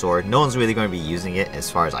as sword. No one's really going to be using it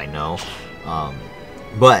as far as I know.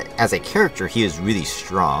 But as a character, he is really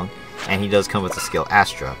strong, and he does come with the skill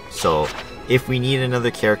Astra. So if we need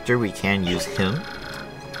another character, we can use him.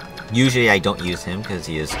 Usually I don't use him because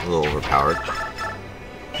he is a little overpowered.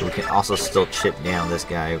 But we can also still chip down this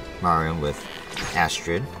guy, Marion, with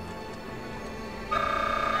Astrid.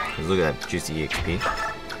 Look at that juicy XP.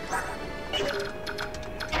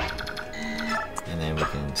 And then we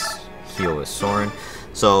can heal with Soren.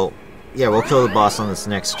 So, yeah, we'll kill the boss on this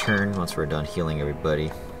next turn once we're done healing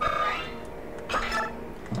everybody.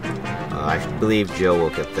 I believe Jill will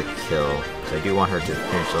get the kill, so I do want her to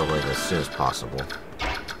finish the level as soon as possible.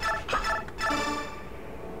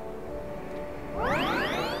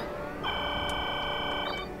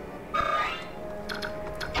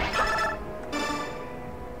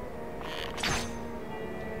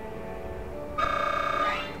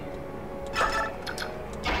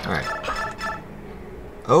 Alright.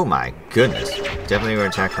 Oh my goodness. Definitely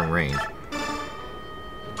going to attack from range.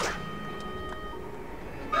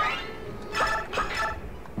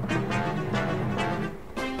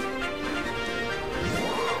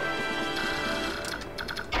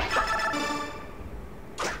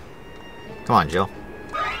 Come on, Jill.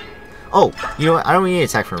 Oh, you know what? I don't need to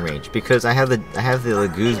attack from range because I have the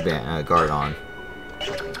Laguz guard on.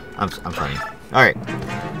 I'm funny. All right,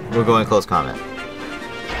 we'll go in close combat.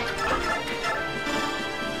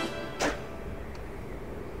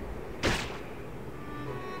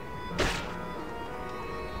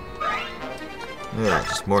 Look at that,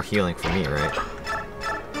 just more healing for me, right?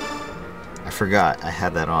 I forgot I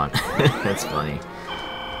had that on. That's funny.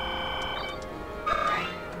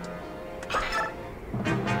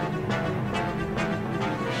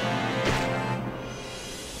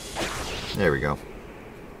 There we go.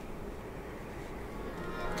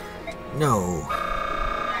 No.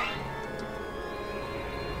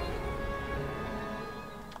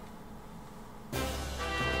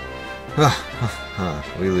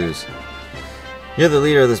 We lose. You're the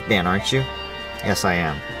leader of this band, aren't you? Yes, I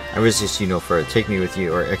am. I resist you no further. Take me with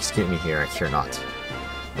you or execute me here, I care not.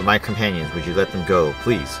 But my companions, would you let them go,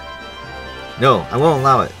 please? No, I won't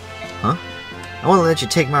allow it. Huh? I won't let you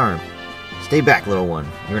take Marin. Stay back, little one.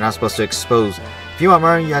 You're not supposed to expose... If you want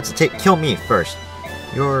Marin, you have to kill me first.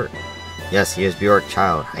 Yes, he is Bjork's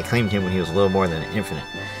child. I claimed him when he was a little more than an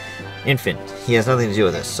infant. He has nothing to do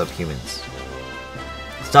with us, subhumans.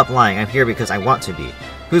 Stop lying. I'm here because I want to be.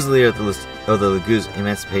 Who's the leader of the Laguz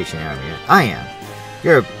Emancipation Army? I am.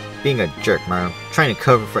 You're being a jerk, Mario. Trying to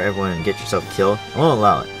cover for everyone and get yourself killed. I won't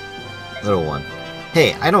allow it. Little one.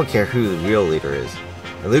 Hey, I don't care who the real leader is.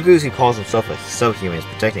 The Laguz who calls himself a subhuman is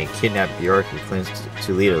protecting a kidnapped Bjork who claims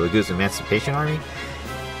to lead a Laguz Emancipation Army?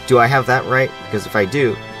 Do I have that right? Because if I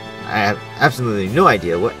do, I have absolutely no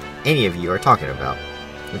idea what any of you are talking about.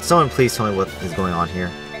 Would someone please tell me what is going on here?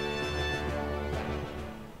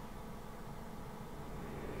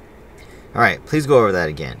 Alright, please go over that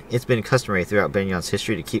again. It's been customary throughout Benyon's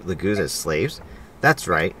history to keep Laguz as slaves. That's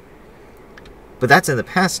right. But that's in the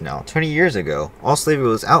past now. 20 years ago, all slavery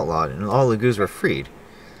was outlawed and all Laguz were freed.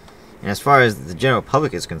 And as far as the general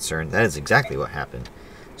public is concerned, that is exactly what happened.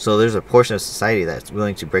 So there's a portion of society that's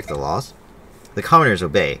willing to break the laws? The commoners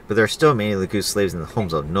obey, but there are still many Laguz slaves in the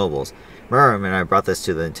homes of nobles. Miriam and I brought this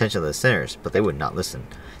to the attention of the senators, but they would not listen.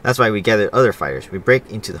 That's why we gathered other fighters. We break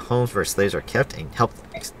into the homes where slaves are kept and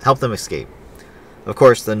help them escape. Of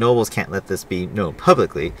course, the nobles can't let this be known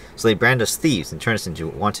publicly, so they brand us thieves and turn us into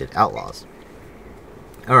wanted outlaws.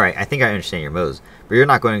 Alright, I think I understand your motives, but you're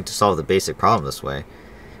not going to solve the basic problem this way.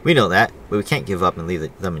 We know that, but we can't give up and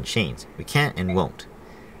leave them in chains. We can't and won't.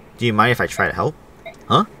 Do you mind if I try to help?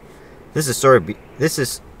 Huh? This sort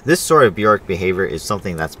of Bjork behavior is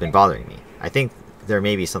something that's been bothering me. I think there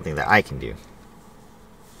may be something that I can do.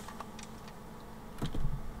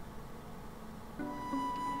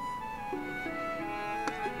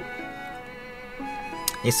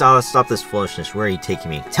 Hey Sala, stop this foolishness. Where are you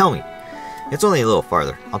taking me? Tell me! It's only a little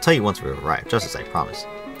farther. I'll tell you once we arrive, just as I promised.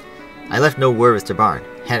 I left no word with Tabarn.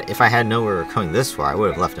 If I had known we were coming this far, I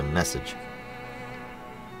would have left a message.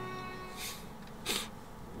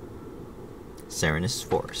 Serenus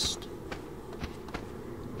Forest.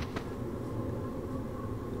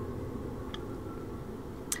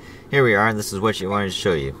 Here we are, and this is what you wanted to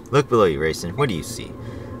show you. Look below you, Rayson. What do you see?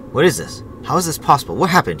 What is this? How is this possible? What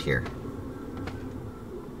happened here?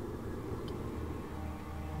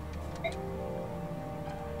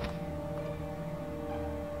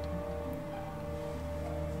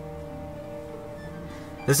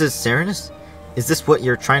 This is Serenus? Is this what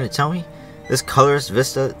you're trying to tell me? This colorless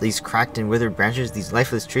vista, these cracked and withered branches, these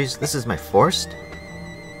lifeless trees, this is my forest?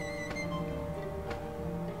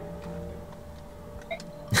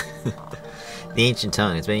 The ancient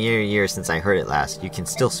tongue. It's been years since I heard it last. You can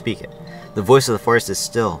still speak it. The voice of the forest is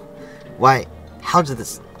still... Why, how did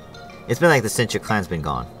this... It's been like this since your clan's been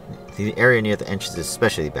gone. The area near the entrance is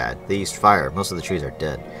especially bad. They used fire. Most of the trees are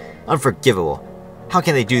dead. Unforgivable. How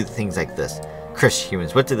can they do things like this? Cursed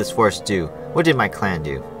humans, what did this forest do? What did my clan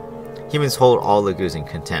do? Humans hold all lagoons in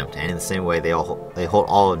contempt, and in the same way they hold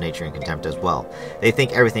all of nature in contempt as well. They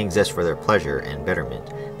think everything exists for their pleasure and betterment.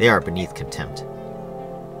 They are beneath contempt.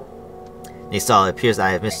 Naysal, it appears that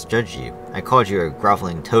I have misjudged you. I called you a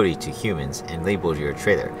groveling toady to humans and labeled you a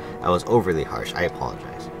traitor. I was overly harsh. I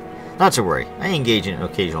apologize. Not to worry. I engage in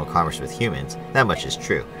occasional commerce with humans. That much is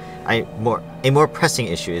true. A more pressing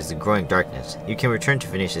issue is the growing darkness. You can return to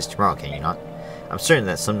Phoenicius tomorrow, can you not? I'm certain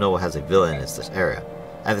that some noble has a villa in this area.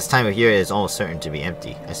 At this time of year, it is almost certain to be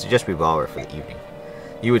empty. I suggest we borrow it for the evening.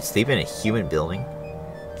 You would sleep in a human building?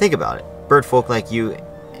 Think about it. Bird folk like you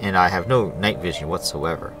and I have no night vision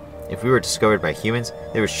whatsoever. If we were discovered by humans,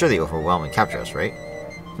 they would surely overwhelm and capture us, right?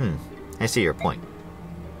 I see your point.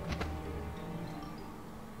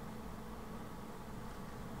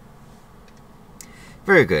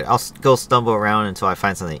 Very good. I'll go stumble around until I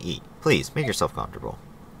find something to eat. Please, make yourself comfortable.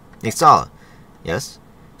 Nixala. Yes?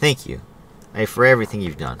 Thank you. For everything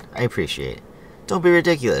you've done. I appreciate it. Don't be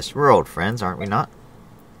ridiculous. We're old friends, aren't we not?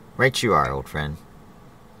 Right you are, old friend.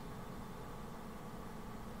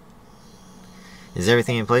 Is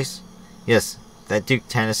everything in place? Yes. That Duke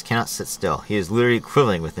Tanis cannot sit still. He is literally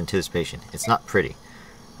quivering with anticipation. It's not pretty.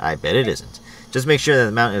 I bet it isn't. Just make sure that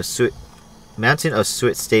the mountain of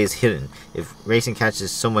soot stays hidden. If Racing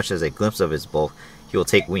catches so much as a glimpse of its bulk, he will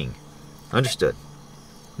take wing. Understood.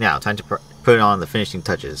 Now, time to put on the finishing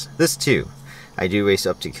touches. This too. I do race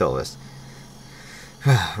up to kill us.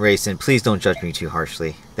 Racing, please don't judge me too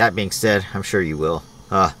harshly. That being said, I'm sure you will.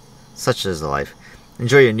 Such is the life.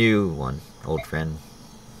 Enjoy your new one, old friend.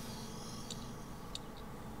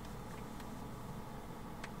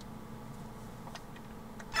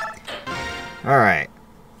 Alright.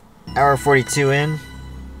 Hour 42 in.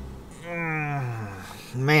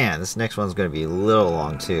 Man, this next one's going to be a little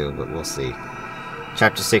long too, but we'll see.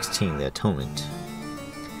 Chapter 16, The Atonement.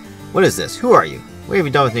 What is this? Who are you? What have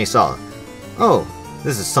you done with Naysala? Oh,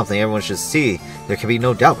 this is something everyone should see. There can be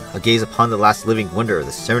no doubt. A gaze upon the last living wonder of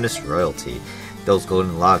the Serenus royalty. Those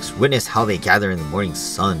golden locks, witness how they gather in the morning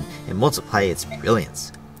sun and multiply its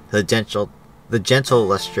brilliance. The gentle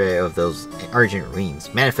lustre of those argent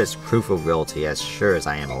rings, manifest proof of royalty as sure as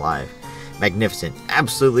I am alive. Magnificent,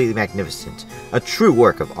 absolutely magnificent. A true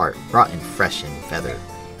work of art, brought in fresh and feathered.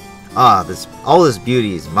 All this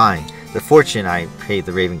beauty is mine. The fortune I paid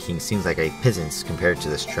the Raven King seems like a pittance compared to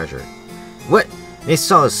this treasure. What?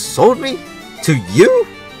 Naysala sold me? To you?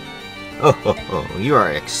 Oh, you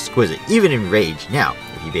are exquisite, even in rage. Now,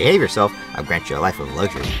 if you behave yourself, I'll grant you a life of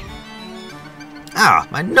luxury. Ah,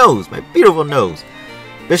 my nose, my beautiful nose.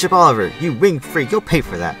 Bishop Oliver, you winged freak, you'll pay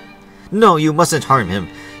for that. No, you mustn't harm him.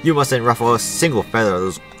 You mustn't ruffle a single feather of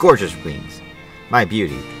those gorgeous wings. My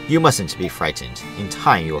beauty, you mustn't be frightened. In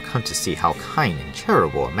time you will come to see how kind and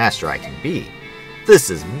charitable a master I can be. This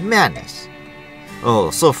is madness.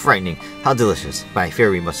 Oh, so frightening. How delicious. But I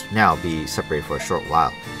fear we must now be separated for a short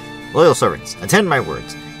while. Loyal servants, attend my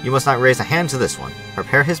words. You must not raise a hand to this one.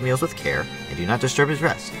 Prepare his meals with care, and do not disturb his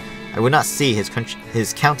rest. I would not see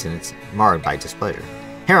his countenance marred by displeasure.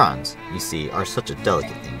 Herons, you see, are such a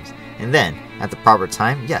delicate things. And then, at the proper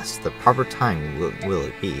time, yes, the proper time will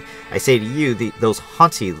it be. I say to you, those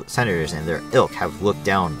haughty senators and their ilk have looked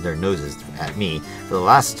down their noses at me for the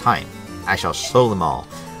last time. I shall show them all.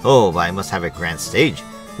 Oh, but I must have a grand stage,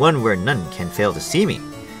 one where none can fail to see me.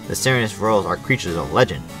 The Serenus royals are creatures of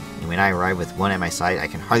legend, and when I arrive with one at my side, I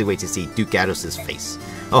can hardly wait to see Duke Gatos' face.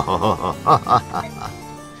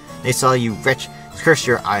 They saw you, wretch. Curse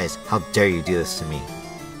your eyes. How dare you do this to me?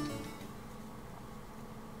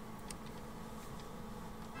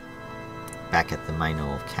 Back at the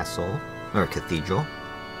Minor Castle, or Cathedral.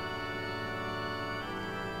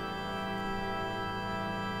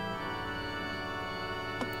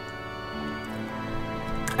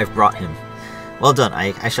 I've brought him. Well done,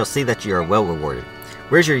 Ike. I shall see that you are well rewarded.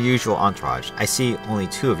 Where's your usual entourage? I see only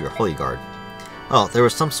 2 of your holy guard. Oh, there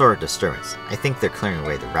was some sort of disturbance. I think they're clearing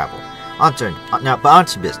away the rabble. On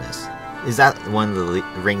to business. Is that one of the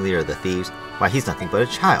ringleader of the thieves? Why, he's nothing but a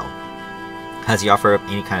child. Has he offered up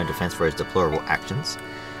any kind of defense for his deplorable actions?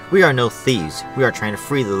 We are no thieves. We are trying to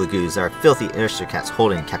free the lagoons that our filthy aristocrats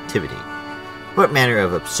hold in captivity. What manner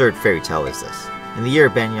of absurd fairy tale is this? In the year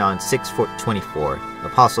of Banyan 624,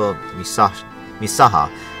 Apostle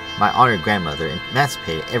Misaha, my honored grandmother,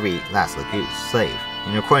 emancipated every last lagoon slave.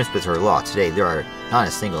 In accordance with her law, today there are not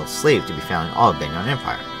a single slave to be found in all of Banyan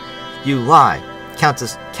Empire. You lie!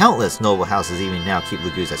 Countless noble houses even now keep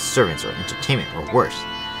Laguz as servants or entertainment or worse.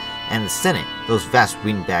 And the Senate, those vast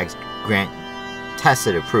windbags, grant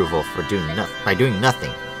tacit approval for by doing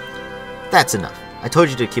nothing. That's enough. I told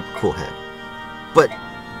you to keep a cool head. But,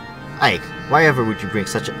 Ike, why ever would you bring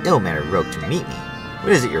such an ill-mannered rogue to meet me?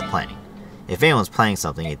 What is it you're planning? If anyone's planning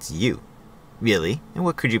something, it's you. Really? And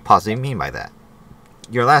what could you possibly mean by that?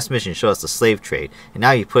 Your last mission showed us the slave trade, and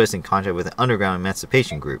now you put us in contact with an underground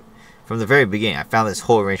emancipation group. From the very beginning, I found this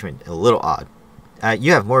whole arrangement a little odd.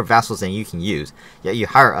 You have more vassals than you can use, yet you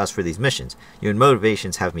hire us for these missions. Your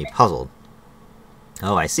motivations have me puzzled.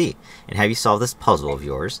 Oh, I see. And have you solved this puzzle of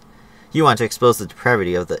yours? You want to expose the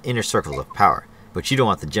depravity of the inner circles of power, but you don't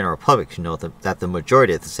want the general public to know that the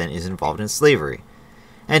majority of the Senate is involved in slavery.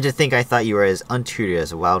 And to think I thought you were as untutored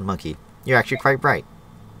as a wild monkey. You're actually quite bright.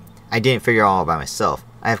 I didn't figure it all by myself.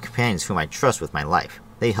 I have companions whom I trust with my life.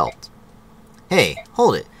 They helped. Hey,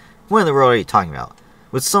 hold it. What in the world are you talking about?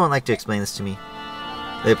 Would someone like to explain this to me?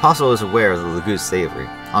 The Apostle is aware of the Laguz slavery.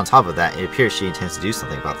 On top of that, it appears she intends to do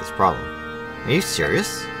something about this problem. Are you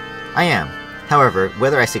serious? I am. However,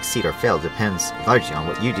 whether I succeed or fail depends largely on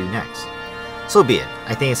what you do next. So be it.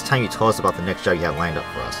 I think it's time you told us about the next job you have lined up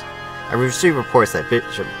for us. I received reports that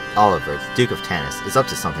Bishop Oliver, the Duke of Tanis, is up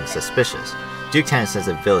to something suspicious. Duke Tanis has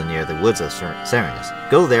a villa near the woods of Serenus.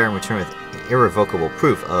 Go there and return with irrevocable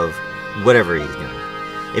proof of whatever he's doing.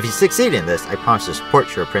 If you succeed in this, I promise to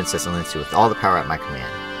support your Princess Alinsu with all the power at my command.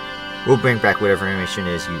 We'll bring back whatever information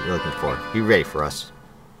it is you're looking for. Be ready for us.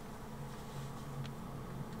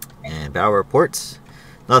 And battle reports.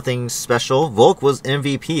 Nothing special. Volk was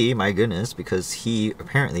MVP, my goodness, because he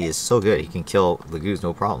apparently is so good he can kill Laguz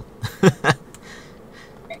no problem.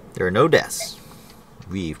 There are no deaths.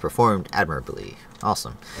 We've performed admirably.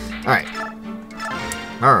 Awesome. Alright.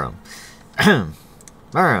 Marum.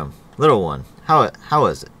 Marum, little one, how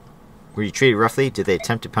was it? Were you treated roughly? Did they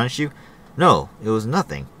attempt to punish you? No, it was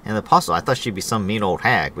nothing. And the Apostle, I thought she'd be some mean old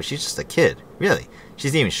hag, but she's just a kid. Really.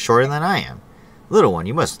 She's even shorter than I am. Little one,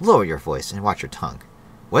 you must lower your voice and watch your tongue.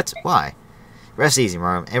 What? Why? Rest easy,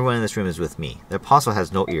 Marum. Everyone in this room is with me. The Apostle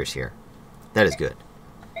has no ears here. That is good.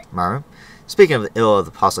 Marum, speaking of the ill of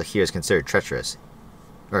the Apostle here is considered treacherous.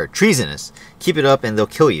 Or treasonous. Keep it up and they'll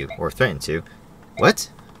kill you, or threaten to. What?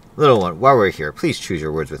 Little one, while we're here, please choose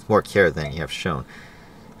your words with more care than you have shown.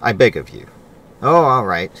 I beg of you. Oh, all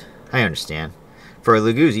right. I understand. For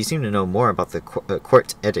Laguz, you seem to know more about the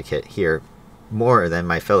court etiquette here, more than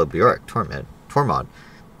my fellow Bjork, Tormod.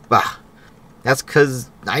 Bah! That's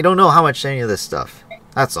 'cause I don't know how much any of this stuff.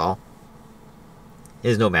 That's all. It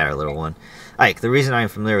is no matter, little one. Ike, the reason I am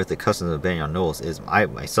familiar with the customs of Benyon Knowles is I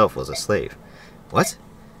myself was a slave. What?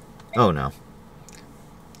 Oh, no.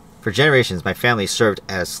 For generations, my family served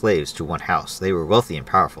as slaves to one house. They were wealthy and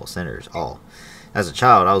powerful, senators all. As a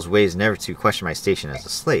child, I was raised never to question my station as a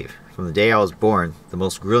slave. From the day I was born, the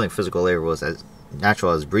most grueling physical labor was as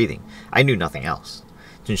natural as breathing. I knew nothing else.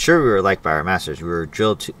 To ensure we were liked by our masters, we were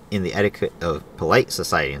drilled in the etiquette of polite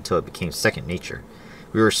society until it became second nature.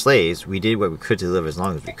 We were slaves. We did what we could to live as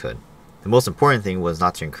long as we could. The most important thing was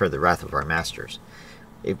not to incur the wrath of our masters.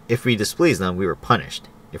 If we displeased them, we were punished.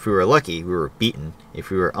 If we were lucky, we were beaten. If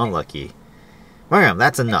we were unlucky... Miriam,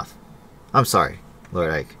 that's enough. I'm sorry, Lord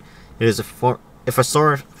Ike. It is if a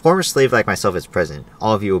former slave like myself is present,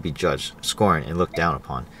 all of you will be judged, scorned, and looked down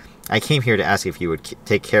upon. I came here to ask if you would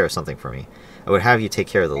take care of something for me. I would have you take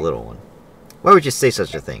care of the little one. Why would you say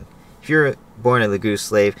such a thing? If you're born a Laguz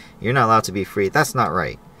slave, you're not allowed to be free. That's not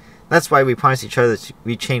right. That's why we promised each other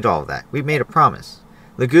we'd change all of that. We made a promise.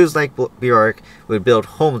 Laguz, like Bjork, would build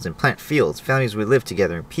homes and plant fields. Families would live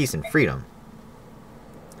together in peace and freedom.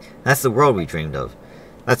 That's the world we dreamed of.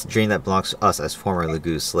 That's a dream that belongs to us as former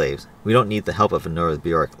Laguz slaves. We don't need the help of a North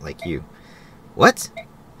Bjork like you. What?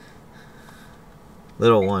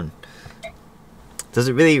 Little one. Does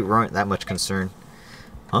it really warrant that much concern?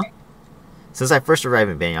 Huh? Since I first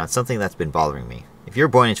arrived in Benyon, something that's been bothering me. If you're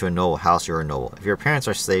born into a noble house, you're a noble. If your parents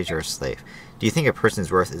are slaves, you're a slave. Do you think a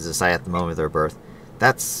person's worth is decided at the moment of their birth?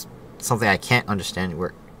 That's something I can't understand.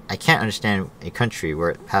 I can't understand a country where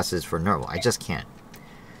it passes for normal. I just can't.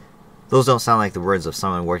 Those don't sound like the words of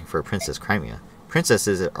someone working for Princess Crimea.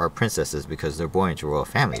 Princesses are princesses because they're born into royal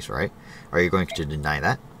families, right? Are you going to deny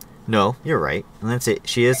that? No, you're right. And let's say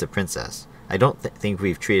she is a princess. I don't think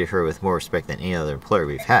we've treated her with more respect than any other employer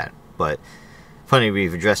we've had, but funny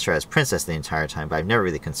we've addressed her as princess the entire time, but I've never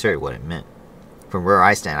really considered what it meant. From where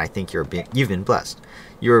I stand, I think you've been blessed.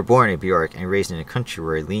 You were born in Bjork and raised in a country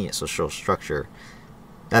where a lenient social structure,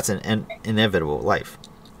 that's an inevitable life.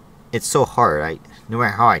 It's so hard, no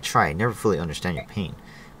matter how I try, I never fully understand your pain.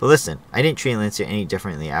 But listen, I didn't treat Lindsay any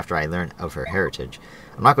differently after I learned of her heritage.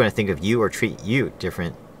 I'm not going to think of you or treat you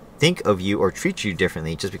differently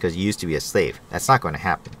just because you used to be a slave. That's not going to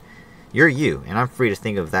happen. You're you, and I'm free to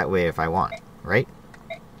think of that way if I want, right?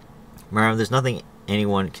 Remember, there's nothing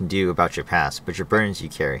anyone can do about your past, but your burdens you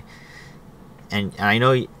carry. And I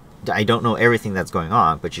know I don't know everything that's going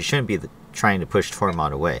on, but you shouldn't be trying to push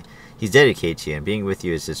Tormod away. He's dedicated to you, and being with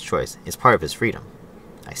you is his choice. It's part of his freedom.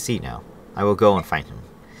 I see now. I will go and find him.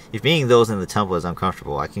 If being those in the temple is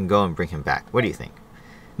uncomfortable, I can go and bring him back. What do you think?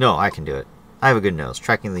 No, I can do it. I have a good nose.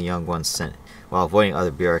 Tracking the young one's scent while avoiding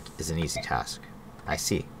other Bjork is an easy task. I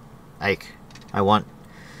see. Never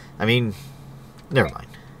mind.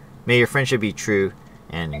 May your friendship be true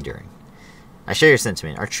and enduring. I share your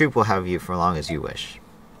sentiment. Our troop will have you for as long as you wish.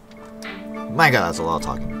 My god, that's a lot of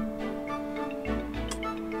talking.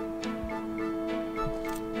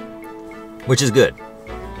 Which is good.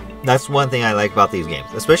 That's one thing I like about these games.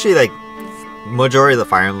 Especially, like, majority of the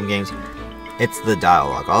Fire Emblem games, it's the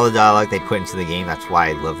dialogue. All the dialogue they put into the game, that's why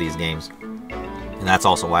I love these games. And that's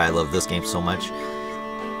also why I love this game so much.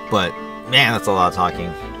 But, man, that's a lot of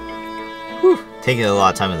talking. Whew. Taking a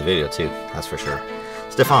lot of time in the video, too. That's for sure.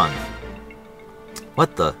 Stefan.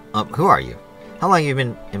 What the? Who are you? How long have you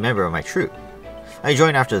been a member of my troop? I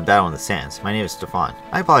joined after the battle in the sands. My name is Stefan.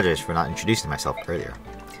 I apologize for not introducing myself earlier.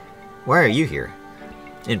 Why are you here?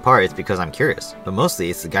 In part, it's because I'm curious, but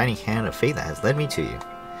mostly it's the guiding hand of fate that has led me to you.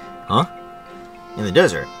 Huh? In the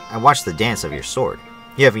desert, I watched the dance of your sword.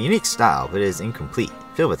 You have a unique style, but it is incomplete,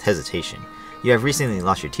 filled with hesitation. You have recently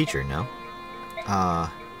lost your teacher, no?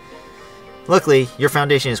 Luckily, your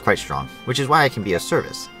foundation is quite strong, which is why I can be of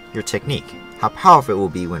service. Your technique, how powerful it will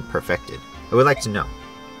be when perfected. I would like to know.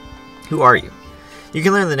 Who are you? You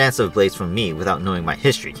can learn the dance of blades from me without knowing my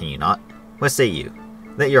history, can you not? What say you?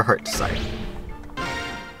 Let your heart decide.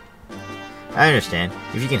 I understand.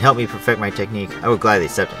 If you can help me perfect my technique, I would gladly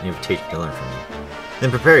accept an invitation to learn from you. Then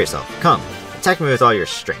prepare yourself. Come, attack me with all your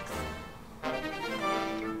strength.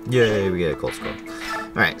 Yay, we get a gold score.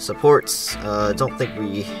 Alright, supports. Don't think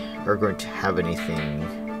we are going to have anything.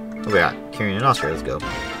 Oh, we got Kieran and Oscar. Let's go.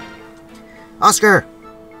 Oscar!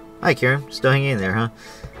 Hi, Kieran. Still hanging in there, huh?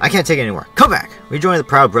 I can't take it anymore. Come back! Rejoin the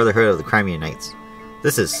proud brotherhood of the Crimean Knights.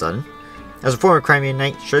 This is sudden. As a former Crimean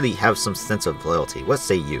Knight, surely you have some sense of loyalty. What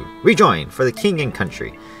say you? Rejoin, for the king and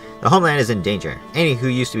country. The homeland is in danger. Any who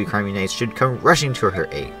used to be Crimean Knights should come rushing to her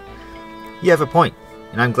aid. You have a point,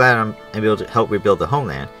 and I'm glad I'm able to help rebuild the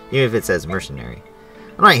homeland, even if it's as mercenary.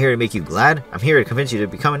 I'm not here to make you glad. I'm here to convince you to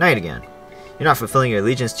become a knight again. You're not fulfilling your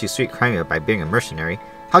allegiance to sweet Crimea by being a mercenary.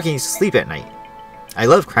 How can you sleep at night? I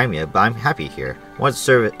love Crimea, but I'm happy here. I want to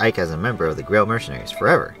serve Ike as a member of the Grail Mercenaries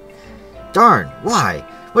forever. Darn, why?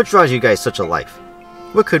 What draws you guys such a life?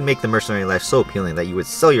 What could make the mercenary life so appealing that you would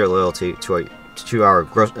sell your loyalty to our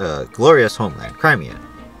glorious homeland, Crimea?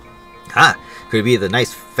 Ah, could it be the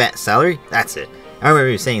nice fat salary? That's it. I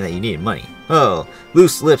remember you saying that you needed money. Oh,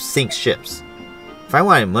 loose lips sink ships. If I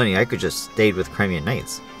wanted money, I could just stayed with Crimean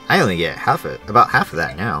Knights. I only get about half of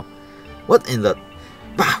that now. What in the...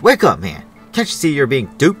 Bah, wake up, man. Can't you see you're being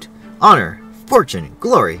duped? Honor, fortune,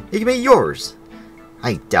 glory, it can be yours.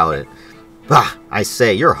 I doubt it. Bah, I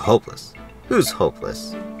say, you're hopeless. Who's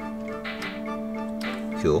hopeless?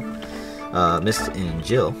 Cool. Miss and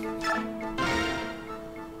Jill.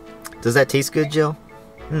 Does that taste good, Jill?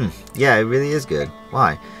 Yeah, it really is good.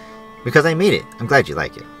 Why? Because I made it. I'm glad you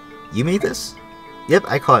like it. You made this? Yep,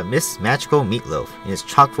 I call it Miss Magical Meatloaf, and it's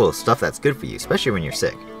chock full of stuff that's good for you, especially when you're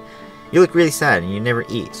sick. You look really sad and you never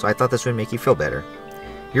eat, so I thought this would make you feel better.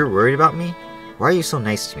 You're worried about me? Why are you so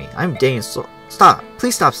nice to me? I'm dating so... Stop!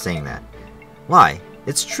 Please stop saying that. Why?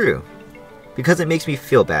 It's true. Because it makes me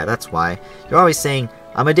feel bad, that's why. You're always saying,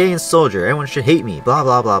 I'm a Dayan soldier, everyone should hate me, blah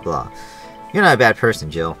blah blah blah. You're not a bad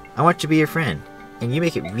person, Jill. I want to be your friend, and you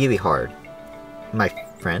make it really hard. My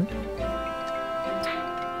friend?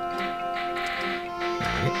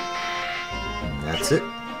 Alright. And that's it.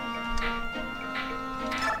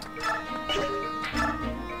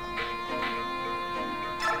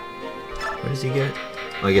 What does he get?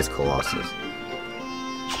 Oh, he gets Colossus.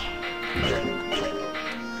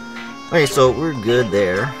 Okay, so we're good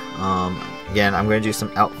there. Again, I'm going to do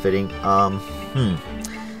some outfitting.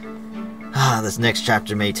 This next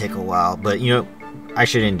chapter may take a while, but you know, I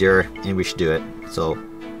should endure, and we should do it. So,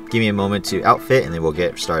 give me a moment to outfit, and then we'll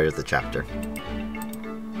get started with the chapter.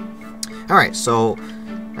 Alright, so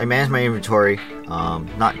I managed my inventory.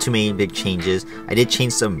 Not too many big changes. I did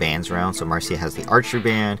change some bands around. So Marcia has the Archer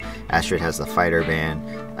band, Astrid has the Fighter band.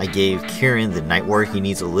 I gave Kieran the Night Ward. He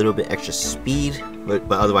needs a little bit extra speed, but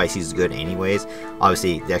otherwise he's good anyways.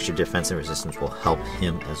 Obviously, the extra defense and resistance will help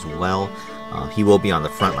him as well. He will be on the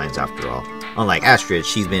front lines after all. Unlike Astrid,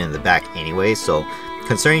 she's been in the back anyway, so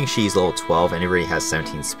considering she's level 12 and already has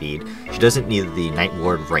 17 speed, she doesn't need the Night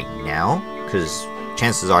Ward right now, because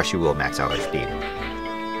chances are she will max out her speed.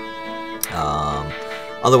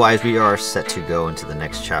 Otherwise, we are set to go into the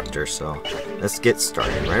next chapter, so let's get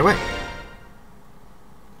started right away.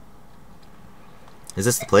 Is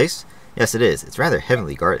this the place? Yes, it is. It's rather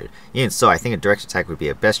heavily guarded. Even so, I think a direct attack would be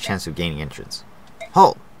a best chance of gaining entrance.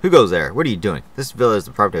 Halt! Who goes there? What are you doing? This villa is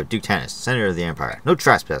the property of Duke Tanis, Senator of the Empire. No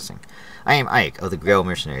trespassing. I am Ike of the Grail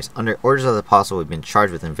Mercenaries. Under orders of the Apostle, we've been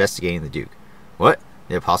charged with investigating the Duke. What?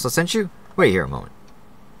 The Apostle sent you? Wait here a moment.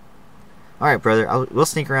 Alright, brother. We'll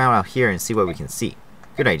sneak around out here and see what we can see.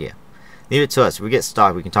 Good idea. Leave it to us. If we get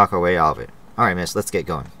stopped, we can talk our way out of it. Alright, miss. Let's get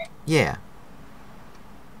going. Yeah.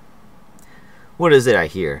 What is it I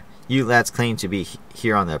hear? You lads claim to be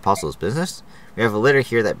here on the Apostle's business? We have a letter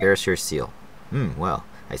here that bears your seal. Well,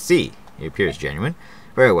 I see. It appears genuine.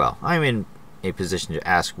 Very well. I am in a position to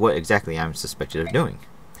ask what exactly I am suspected of doing.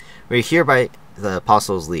 We are here by the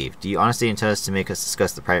Apostle's leave. Do you honestly intend us to make us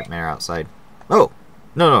discuss the private matter outside? Oh!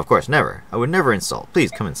 No, of course, never. I would never insult.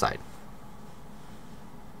 Please, come inside.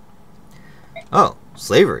 Oh,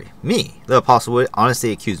 slavery. Me? The Apostle would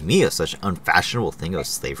honestly accuse me of such an unfashionable thing as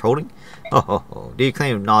slaveholding? Oh. Do you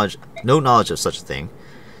claim no knowledge of such a thing?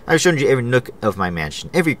 I've shown you every nook of my mansion,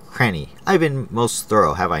 every cranny. I've been most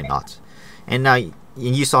thorough, have I not? And now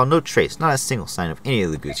you saw no trace, not a single sign of any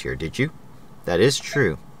of the goods here, did you? That is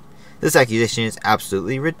true. This accusation is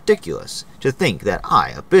absolutely ridiculous. To think that I,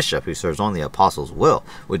 a bishop who serves only the Apostle's will,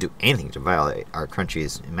 would do anything to violate our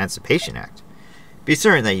country's Emancipation Act. Be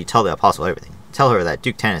certain that you tell the Apostle everything. Tell her that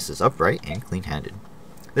Duke Tanis is upright and clean-handed.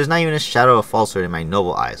 There's not even a shadow of falsehood in my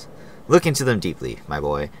noble eyes. Look into them deeply, my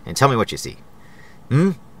boy, and tell me what you see.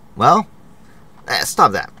 Well?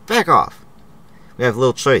 Stop that. Back off. We have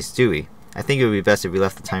little choice, do we? I think it would be best if we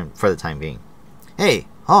left for the time being. Hey,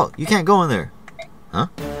 halt! You can't go in there. Huh?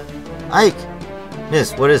 Ike!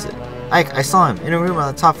 Miss, what is it? Ike, I saw him in a room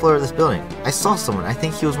on the top floor of this building. I saw someone. I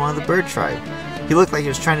think he was one of the bird tribe. He looked like he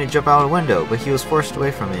was trying to jump out a window, but he was forced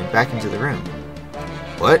away from it and back into the room.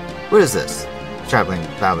 What? What is this?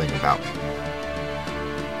 Babbling about.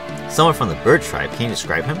 Someone from the bird tribe. Can you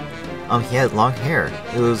describe him? He had long hair.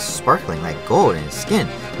 It was sparkling like gold, and his skin,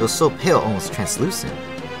 it was so pale, almost translucent.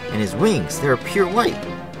 And his wings, they were pure white.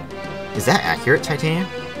 Is that accurate, Titanium?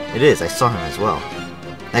 It is. I saw him as well.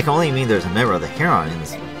 That can only mean there's a member of the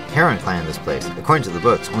Heron clan in this place. According to the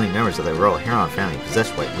books, only members of the royal Heron family possess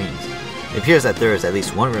white wings. It appears that there is at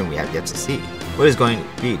least one room we have yet to see. What is going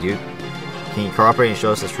to be, dude? Can you cooperate and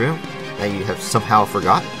show us this room that you have somehow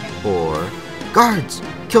forgot? Or... Guards!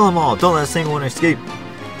 Kill them all! Don't let a single one escape!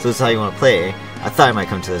 So this is how you want to play, eh? I thought I might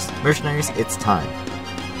come to this. Mercenaries, it's time.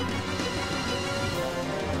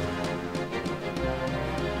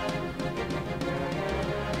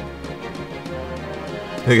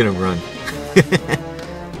 Look at him run.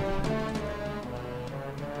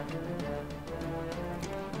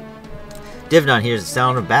 Divnon hears the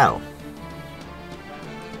sound of battle.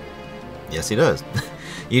 Yes, he does.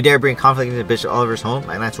 You dare bring conflict into Bishop Oliver's home?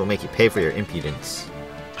 My lance will make you pay for your impudence.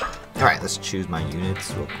 Alright, let's choose my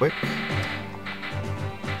units real quick.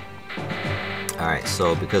 Alright,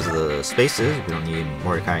 so because of the spaces, we don't need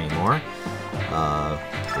Mordecai anymore.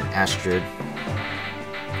 Astrid.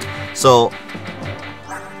 So,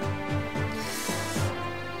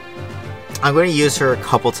 I'm going to use her a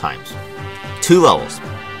couple times. 2 levels.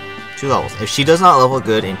 2 levels. If she does not level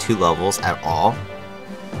good in 2 levels at all,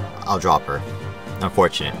 I'll drop her.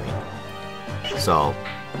 Unfortunately. So,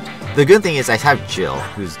 the good thing is I have Jill,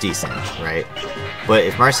 who's decent, right? But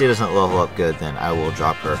if Marcia doesn't level up good, then I will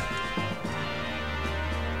drop her.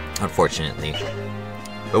 Unfortunately.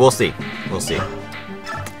 But we'll see. We'll see.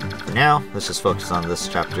 For now, let's just focus on this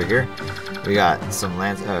chapter here. We got some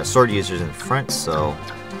sword users in front, so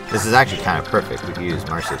this is actually kind of perfect. We can use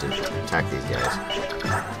Marcia to attack these guys.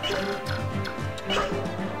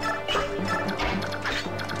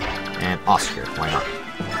 And Oscar, why not?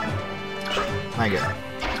 My god.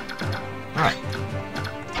 Alright.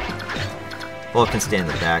 Bulk can stay in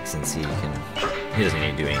the back since he doesn't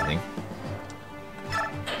need to do anything.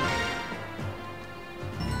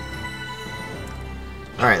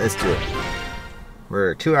 Alright, let's do it.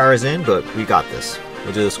 We're 2 hours in, but we got this.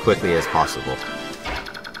 We'll do this quickly as possible.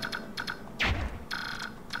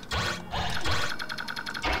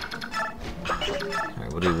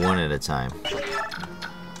 Alright, we'll do 1 at a time.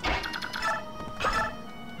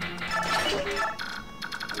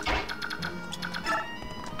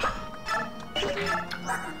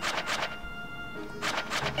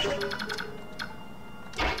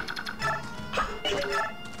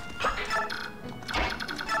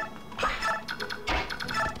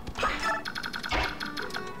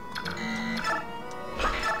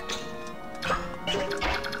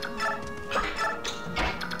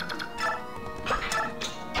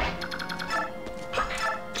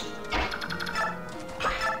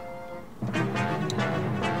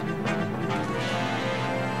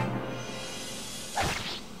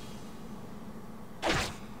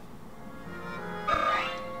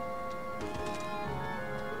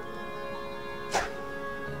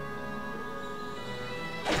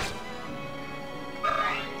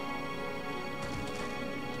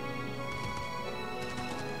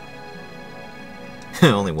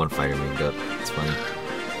 Only one fighter moved up. It's funny.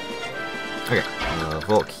 Okay,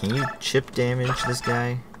 Volk, can you chip damage this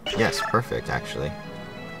guy? Yes, perfect, actually.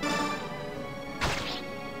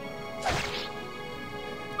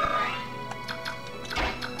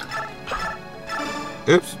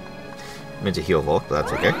 Oops. Meant to heal Volk, but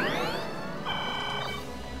that's okay.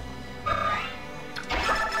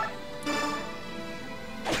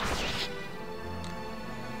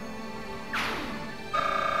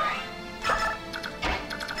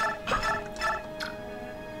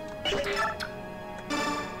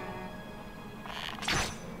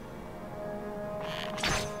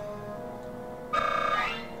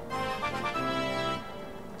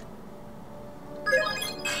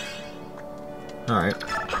 Alright,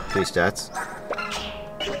 3 stats.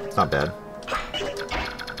 It's not bad.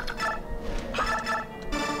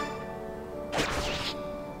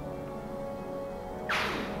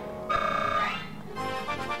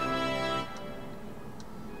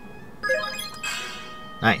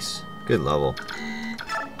 Nice. Good level.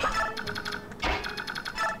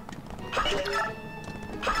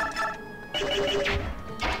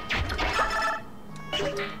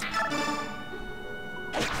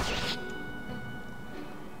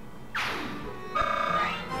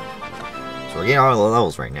 So we're getting all the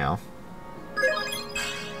levels right now.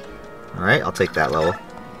 Alright, I'll take that level.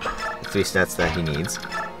 The 3 stats that he needs.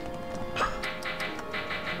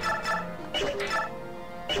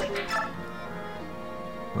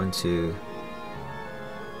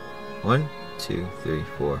 One, two, 3,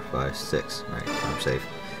 4, 5, 6. Alright, I'm safe.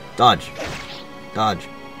 Dodge! Dodge!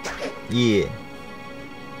 Yeah!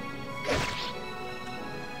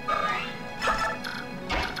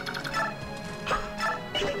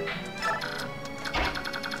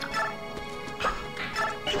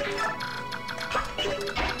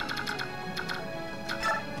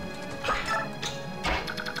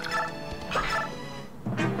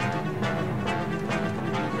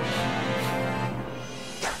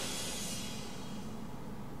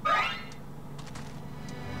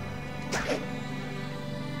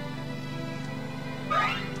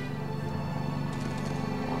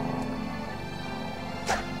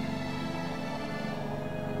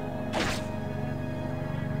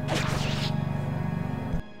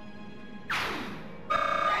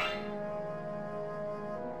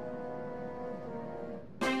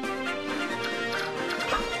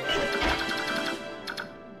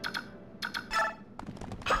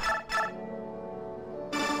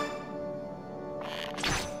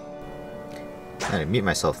 I didn't mute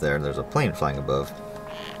myself there, and there's a plane flying above.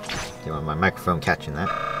 Didn't want my microphone catching that.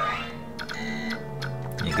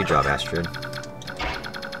 Yeah, good job, Astrid.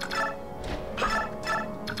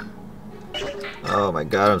 Oh my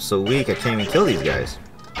god, I'm so weak, I can't even kill these guys.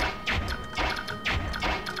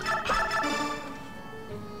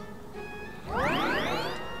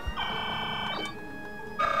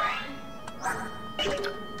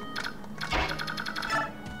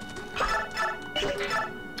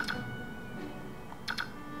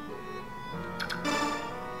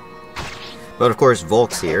 But of course,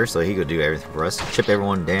 Volk's here, so he could do everything for us. Chip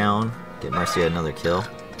everyone down, get Marcia another kill.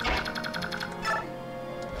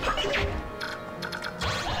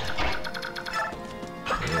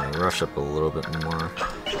 We're gonna rush up a little bit more.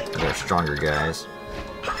 They're stronger guys.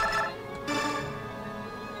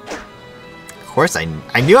 Of course, I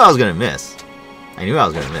knew I was gonna miss. I knew I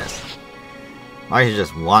was gonna miss. Marcia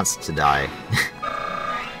just wants to die.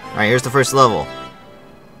 Alright, here's the first level.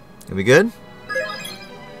 Are we good?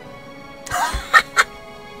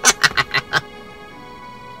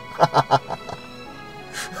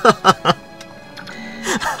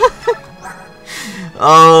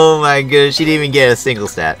 Oh my goodness, she didn't even get a single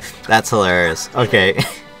stat. That's hilarious. Okay.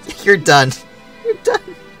 You're done. You're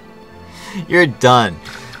done. You're done.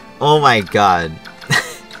 Oh my god.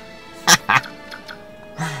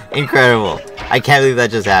 Incredible. I can't believe that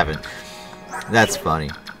just happened. That's funny.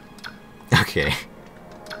 Okay.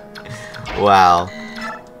 Wow.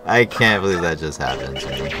 I can't believe that just happened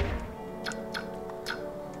to me.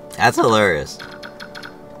 That's hilarious.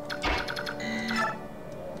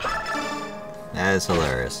 That is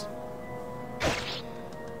hilarious.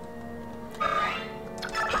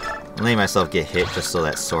 I'm letting myself get hit just so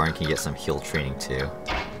that Soren can get some heal training too.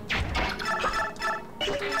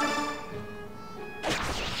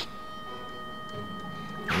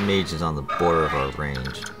 The mage is on the border of our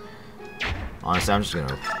range. Honestly, I'm just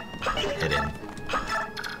gonna head in.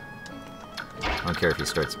 I don't care if he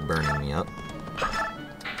starts burning me up.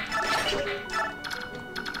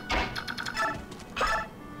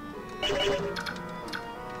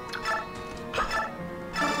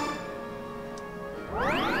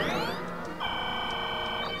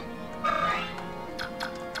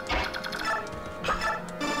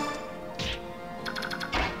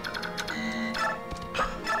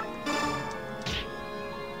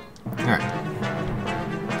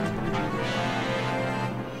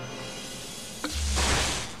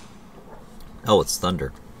 Oh, it's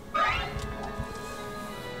thunder.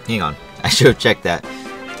 Hang on. I should have checked that.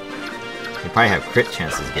 You probably have crit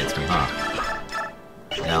chances against me, huh?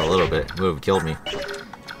 Yeah, a little bit. It would have killed me.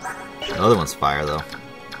 The other one's fire, though.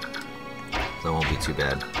 So it won't be too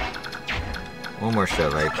bad. One more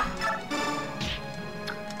shove, Ike.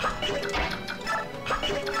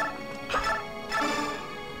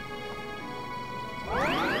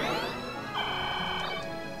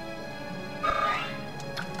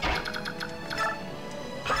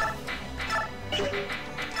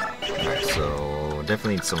 Alright, so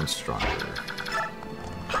definitely need someone stronger.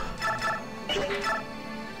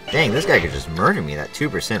 Dang, this guy could just murder me. That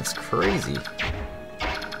 2% is crazy.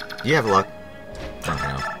 Do you have luck?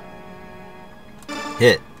 Oh, no.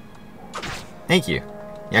 Hit. Thank you.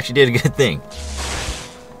 You actually did a good thing.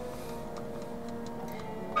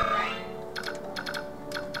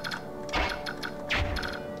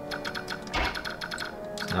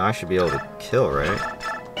 Now I should be able to kill, right?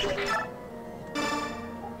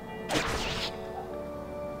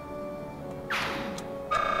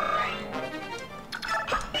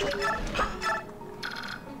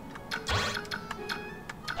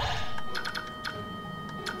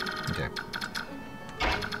 Okay.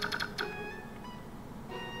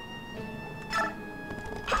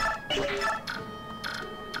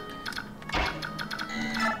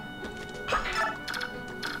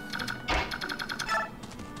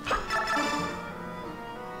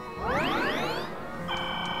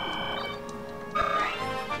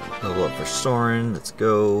 Level up for Soren. Let's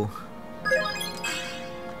go.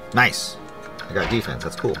 Nice. I got defense.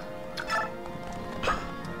 That's cool.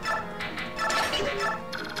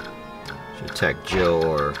 Should attack Joe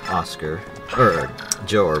or Oscar, or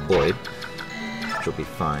Joe or Boyd, which will be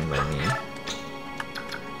fine by me.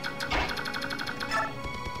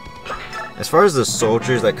 As far as the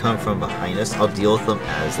soldiers that come from behind us, I'll deal with them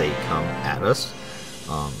as they come at us.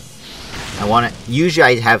 Usually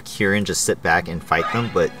I have Kieran just sit back and fight them,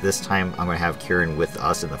 but this time I'm going to have Kieran with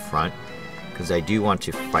us in the front, because I do want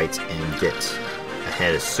to fight and get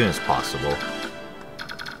ahead as soon as possible.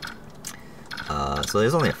 So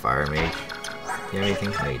there's only a fire mage. Do you have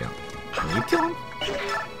anything? No, you don't. Can you kill him?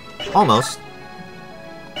 Almost.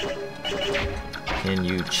 Can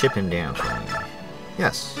you chip him down for me?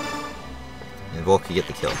 Yes. And Volk can get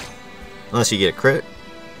the kill. Unless you get a crit.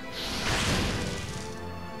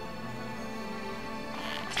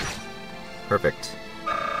 Perfect.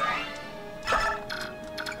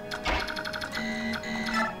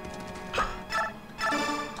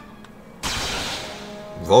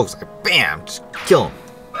 Volk's like, bam! Just kill him.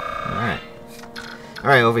 Alright.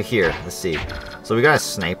 Alright, over here. Let's see. So we got a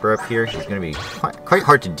sniper up here. He's going to be quite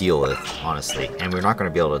hard to deal with, honestly. And we're not going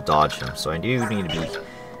to be able to dodge him. So I do need to be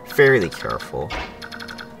fairly careful.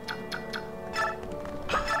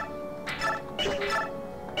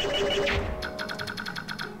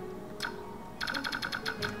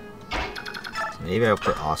 So maybe I'll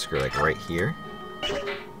put Oscar like right here.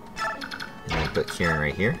 And then put Kieran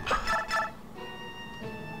right here.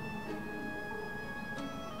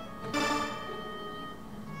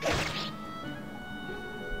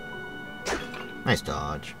 Nice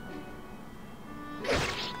dodge.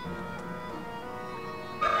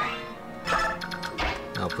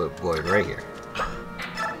 I'll put Boyd right here.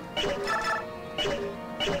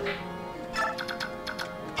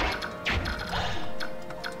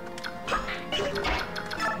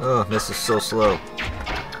 Oh, this is so slow.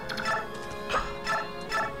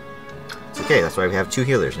 It's okay, that's why we have 2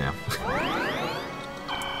 healers now.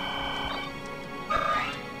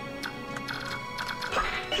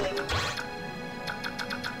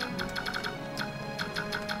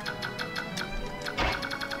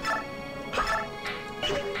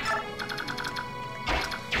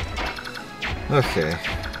 Okay.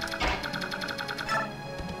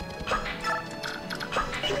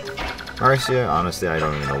 Marcia, honestly, I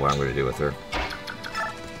don't even know what I'm going to do with her.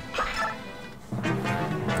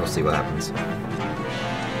 We'll see what happens.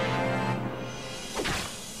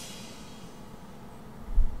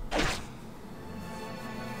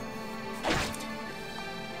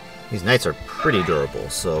 These knights are pretty durable,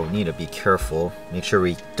 so we need to be careful. Make sure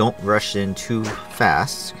we don't rush in too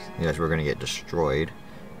fast, because we're going to get destroyed.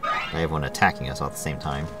 I have one attacking us all at the same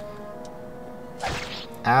time.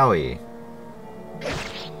 Owie.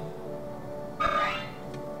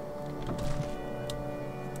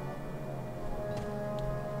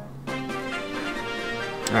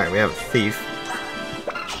 Alright, we have a thief.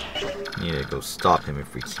 Need to go stop him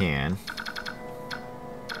if we can.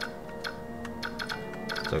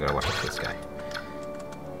 Still gotta watch out for this guy.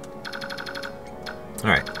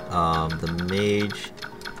 Alright, the mage...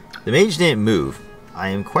 The mage didn't move. I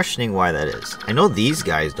am questioning why that is. I know these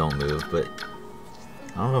guys don't move, but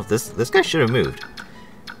I don't know if this guy should have moved.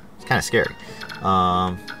 It's kind of scary.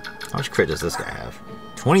 How much crit does this guy have?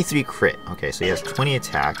 23 crit. Okay, so he has 20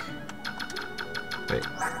 attack. Wait,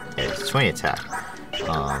 yeah, it's 20 attack.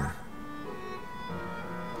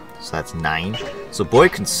 So that's 9. So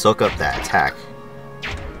Boyd can soak up that attack,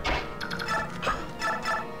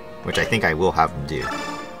 which I think I will have him do.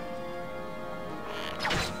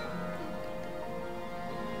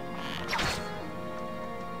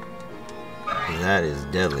 That is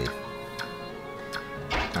deadly.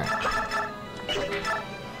 Alright.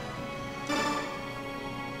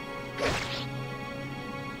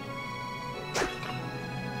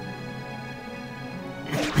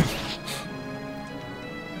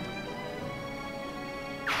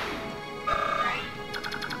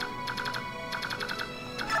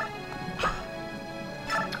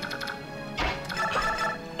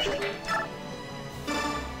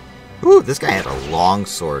 Ooh, this guy had a long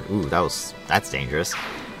sword. Ooh, that's dangerous.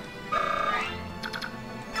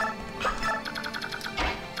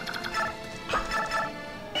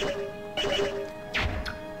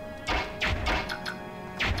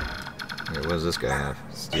 Wait, what does this guy have?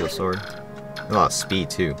 Steel sword? A lot of speed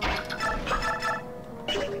too.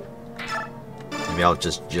 Maybe I'll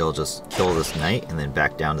just kill this knight and then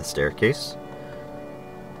back down the staircase.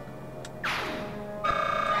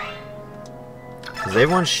 Because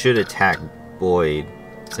everyone should attack Boyd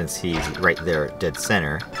since he's right there at dead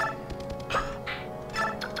center.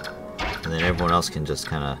 And then everyone else can just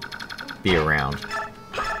kind of be around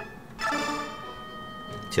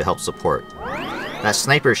to help support. That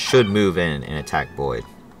sniper should move in and attack Boyd.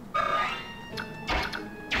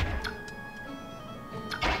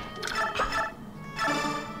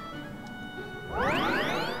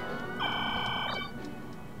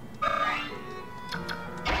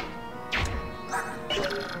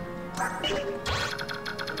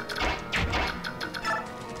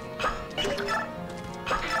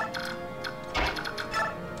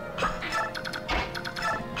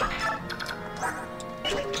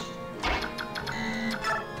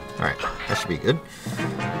 Alright, that should be good.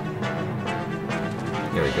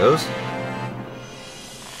 There he goes.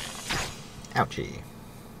 Ouchie.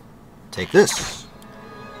 Take this.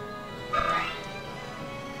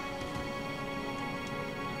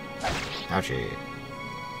 Ouchie.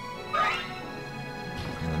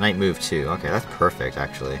 And the knight moved too. Okay, that's perfect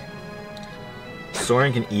actually.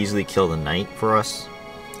 Soren can easily kill the knight for us,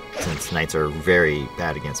 since knights are very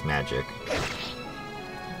bad against magic.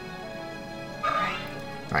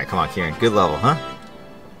 Alright, come on, Kieran. Good level, huh?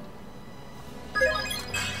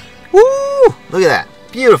 Woo! Look at that.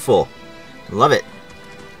 Beautiful. Love it.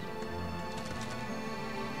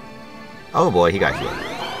 Oh boy, he got healed.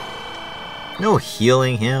 No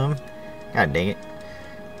healing him. God dang it.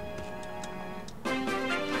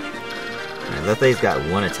 Alright, Lethe's got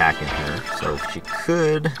 1 attack in her, so she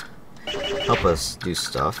could help us do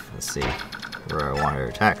stuff. Let's see where I want her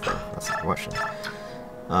to attack, though. That's the question.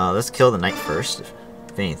 Let's kill the knight first, if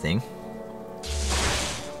anything.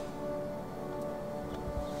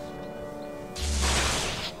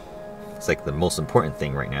 It's like the most important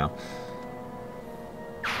thing right now.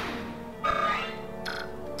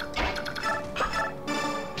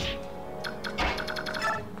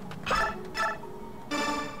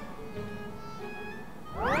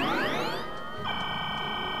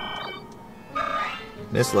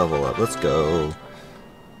 This level up, let's go.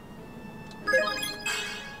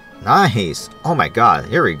 Nice! Oh my god,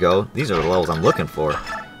 here we go. These are the levels I'm looking for.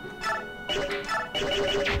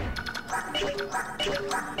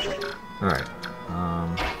 Alright.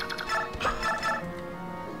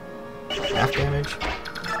 Half damage.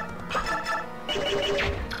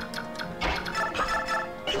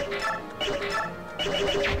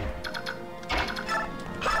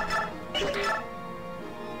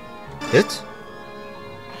 Hit?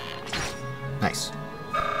 Nice.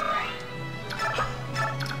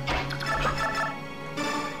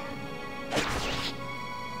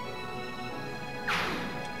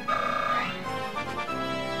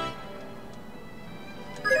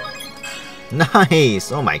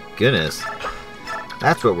 Nice! Oh my goodness.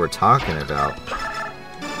 That's what we're talking about.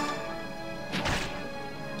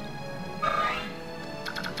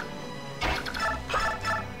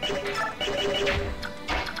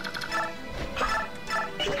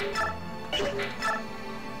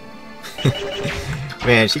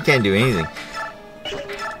 Man, she can't do anything.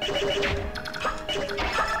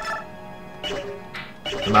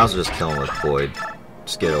 I might as well just kill him with Boyd.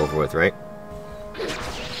 Just get it over with, right?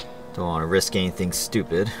 Don't want to risk anything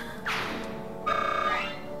stupid.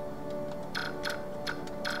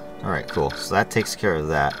 Alright, cool. So that takes care of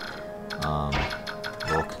that.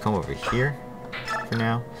 We'll come over here for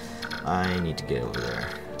now. I need to get over there.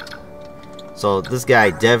 So this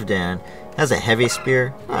guy, Devdan, has a heavy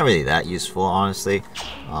spear. Not really that useful, honestly.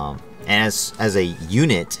 And as a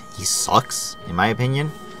unit, he sucks, in my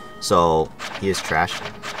opinion. So he is trash.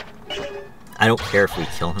 I don't care if we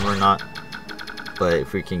kill him or not. But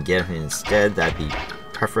if we can get him instead, that'd be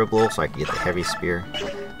preferable, so I can get the heavy spear.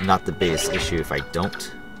 Not the biggest issue if I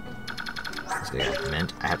don't. This guy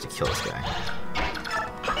meant I have to kill this guy.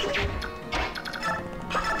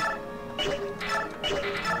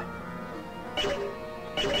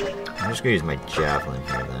 I'm just gonna use my javelin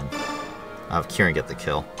here then. I'll have Kieran get the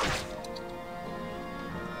kill.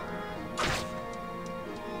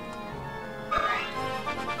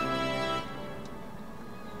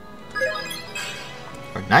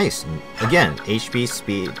 Nice. Again, HP,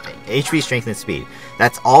 speed, HP, strength, and speed.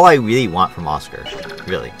 That's all I really want from Oscar,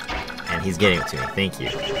 really. And he's getting it to me. Thank you.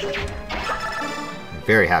 I'm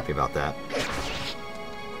very happy about that.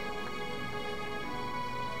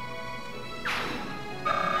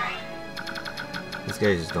 These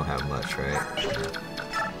guys just don't have much, right? Yeah.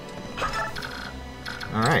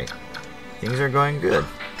 Alright. Things are going good.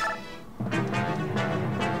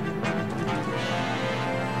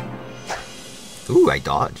 Ooh, I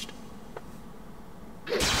dodged.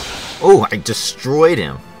 Oh, I destroyed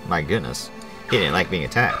him. My goodness. He didn't like being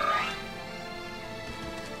attacked.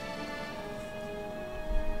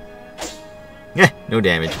 Yeah, no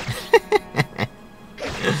damage.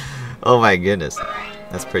 Oh my goodness.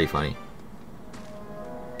 That's pretty funny.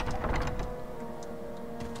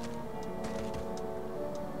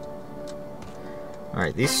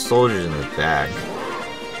 Alright, these soldiers in the back.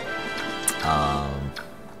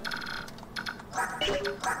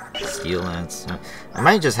 Steel Lance. I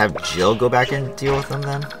might just have Jill go back and deal with them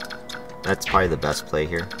then. That's probably the best play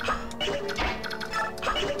here.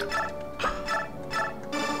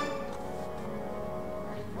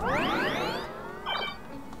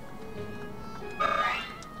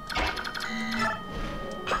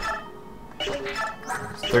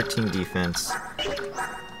 It's 13 defense.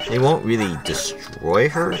 They won't really destroy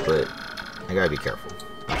her, but I gotta be careful.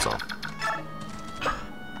 That's all.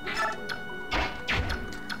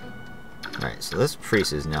 Alright, so this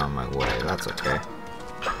priest is now in my way. That's okay.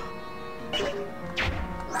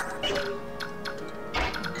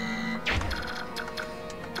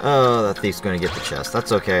 Oh, that thief's gonna get the chest.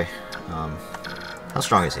 That's okay. How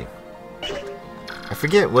strong is he? I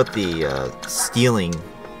forget what the stealing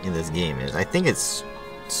in this game is. I think it's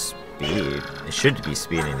speed. It should be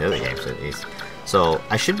speed in the other games at least. So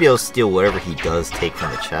I should be able to steal whatever he does take from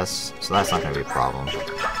the chest. So that's not gonna be a problem.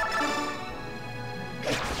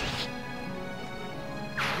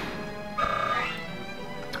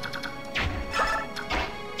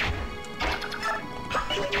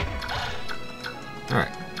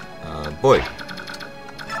 Alright, Boyd,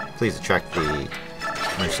 please attract the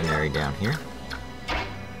mercenary down here.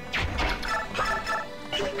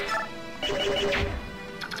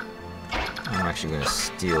 I'm actually going to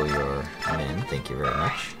steal your men, thank you very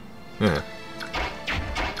much. Look,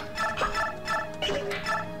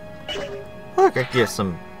 I can get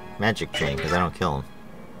some magic training because I don't kill him.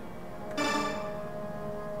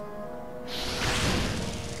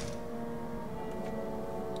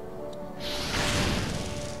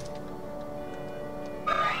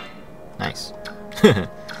 Nice.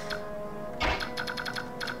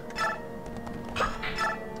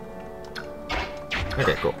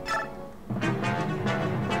 Okay, cool.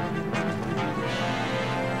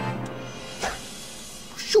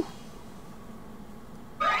 Shoo.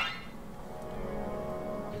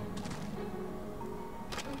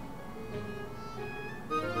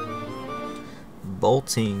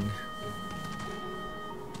 Bolting.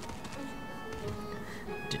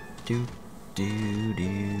 Do do do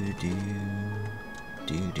do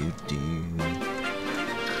do do do.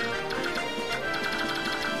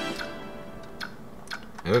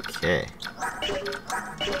 Okay.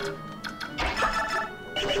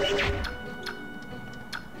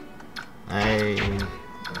 I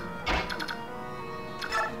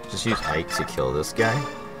just use Ike to kill this guy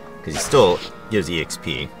because he still gives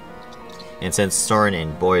EXP. And since Soren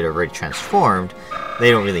and Boyd are already transformed, they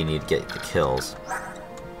don't really need to get the kills.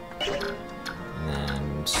 And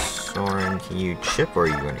then Soren, can you chip or are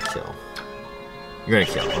you going to kill? You're going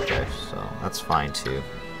to kill, okay, so that's fine too,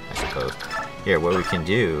 I suppose. Here, what we can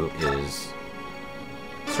do is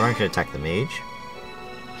Soren can attack the mage.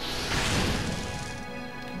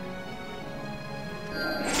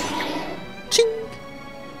 Ching!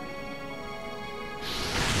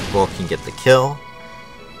 Bull can get the kill.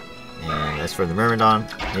 And As for the Myrmidon,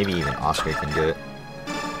 maybe even Oscar can do it.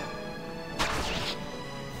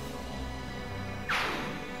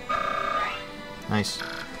 Nice.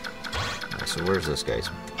 Alright, so where's this guy's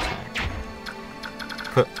attack?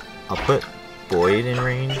 I'll put Boyd in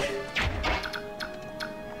range.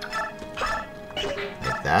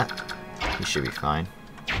 Like that. He should be fine.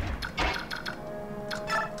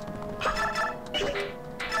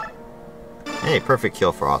 Hey, perfect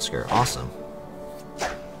kill for Oscar. Awesome.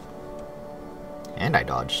 And I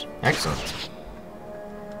dodged. Excellent.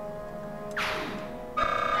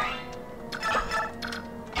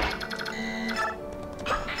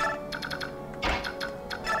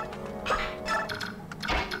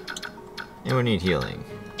 Anyone need healing?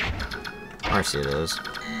 Marcia does.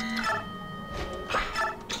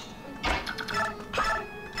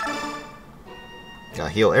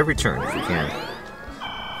 Gotta heal every turn if you can.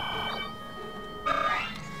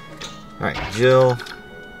 Alright, Jill.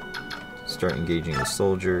 Start engaging the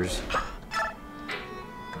soldiers.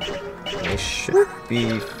 They should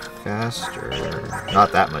be faster.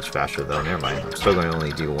 Not that much faster though, never mind. I'm still going to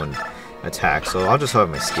only do one attack, so I'll just have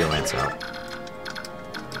my Steel Lance out.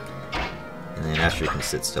 And then Astrid can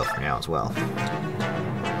sit still for now as well.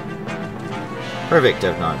 Perfect,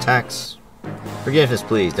 Devnon attacks. Forgiveness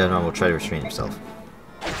please, Devnon will try to restrain himself.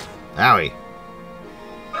 Owie!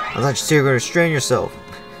 I thought you said you were going to restrain yourself.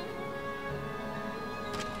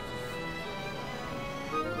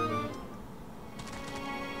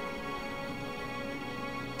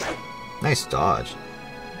 Nice dodge.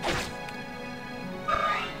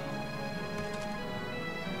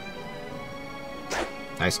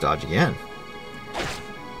 Nice dodge again.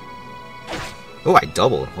 Oh, I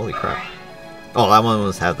doubled. Holy crap. Oh, that one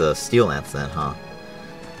must have the Steel Lance then, huh?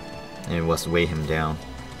 And it must weigh him down.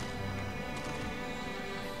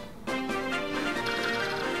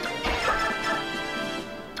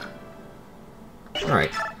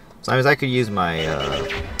 Alright. Sometimes I could use my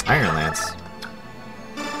Iron Lance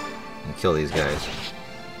and kill these guys.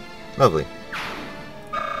 Lovely.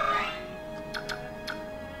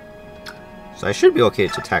 So I should be okay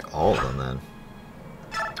to attack all of them then.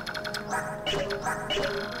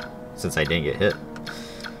 Since I didn't get hit.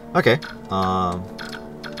 Okay. So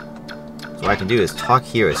what I can do is talk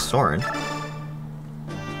here as Soren.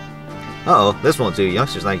 Uh-oh, this won't do.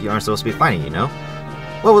 Youngsters like you aren't supposed to be fighting, you know?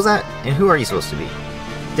 What was that? And who are you supposed to be?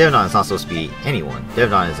 Devnon is not supposed to be anyone.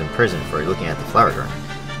 Devnon is in prison for looking at the flower garden.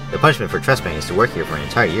 The punishment for trespassing is to work here for an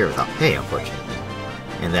entire year without pay, unfortunately.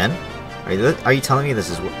 And then? Are you telling me this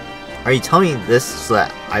is Are you telling me this so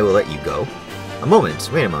that I will let you go? A moment,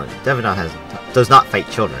 wait a moment. Devnon does not fight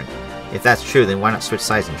children. If that's true, then why not switch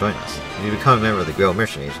sides and join us? If you become a member of the Guild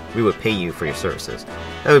Mercenaries, we would pay you for your services.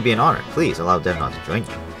 That would be an honor. Please allow Devnon to join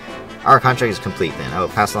you. Our contract is complete then. I will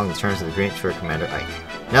pass along the terms of the agreement to Commander Ike.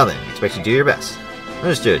 Now then, expect you to do your best.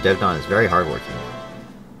 Understood. Devnon is very hardworking.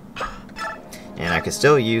 And I can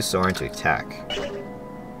still use Soren to attack.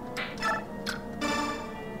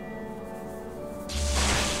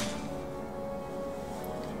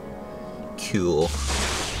 Cool.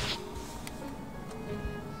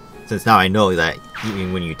 Since now I know that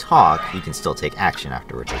even when you talk, you can still take action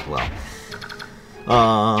afterwards as well.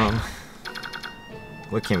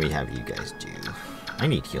 What can we have you guys do? I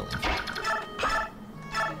need healing.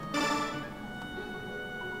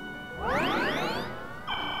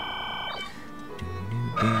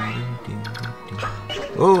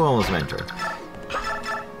 Oh, almost mentor.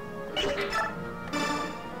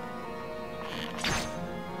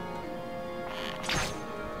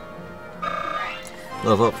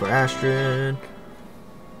 Level up for Astrid.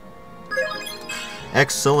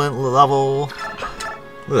 Excellent level.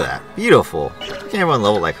 Look at that. Beautiful. Can't everyone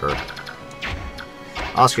level like her?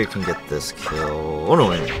 Oscar can get this kill. Oh no,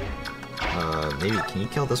 wait. Maybe, can you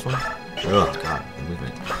kill this one? Oh god, the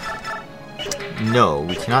movement. No,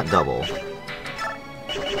 we cannot double.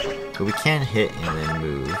 But we can hit and then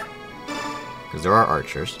move. Because there are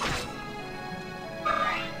archers. So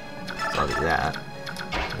I'll do that.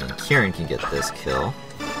 And then Kieran can get this kill.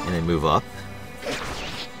 And then move up.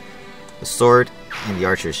 The sword and the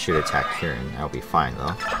archers should attack Kieran. That'll be fine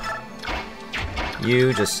though.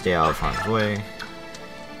 You just stay out of harm's way.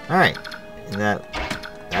 Alright. And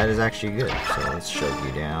that is actually good. So let's shove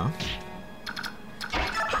you down.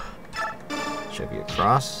 Shove you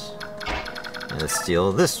across. And let's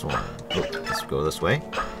steal this one. Oh, let's go this way.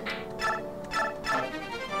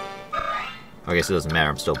 I guess it doesn't matter,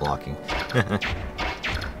 I'm still blocking.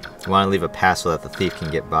 You want to leave a path so that the thief can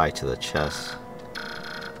get by to the chest.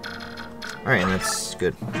 Alright, and that's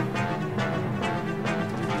good.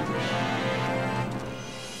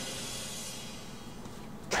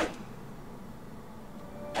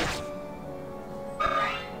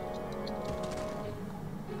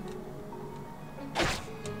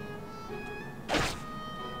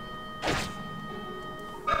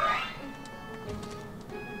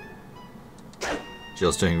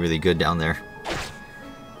 Jill's doing really good down there.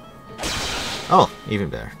 Oh, even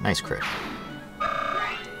better. Nice crit.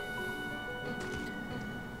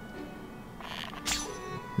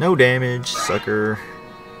 No damage, sucker.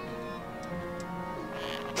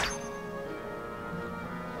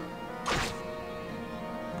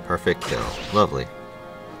 Perfect kill. Lovely.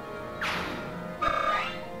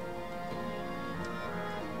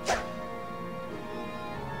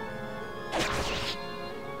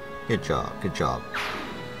 Good job, good job.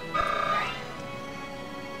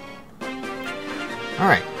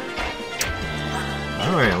 Alright. And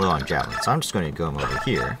I'm running low on javelin, so I'm just going to go over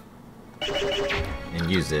here and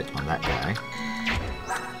use it on that guy.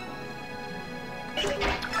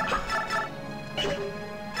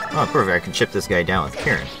 Oh, perfect. I can chip this guy down with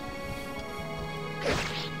Karen.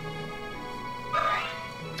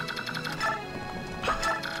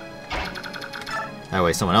 That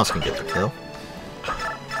way someone else can get the kill.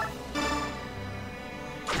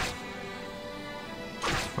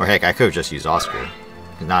 Or heck, I could have just used Oscar.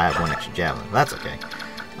 Because now I have one extra javelin. But that's okay.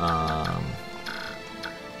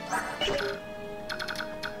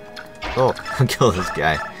 Oh, kill this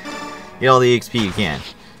guy. Get all the XP you can.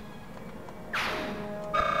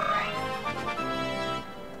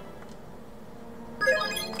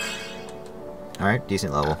 Alright,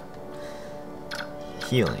 decent level.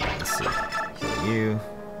 Healing, let's see. Heal you.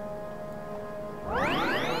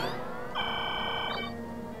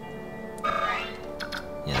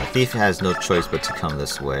 Yeah, the thief has no choice but to come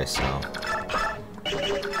this way, so...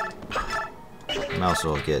 Mouse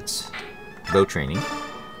will get bow training.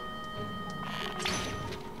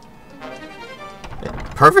 Yeah,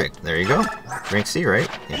 perfect! There you go. Rank C, right?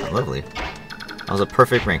 Yeah, lovely. That was a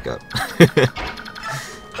perfect rank up.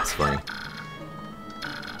 That's funny.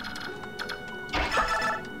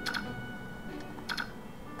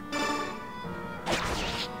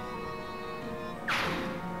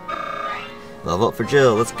 Level up for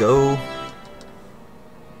Jill, let's go!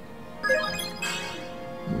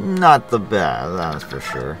 Not the best, that's for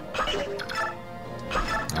sure.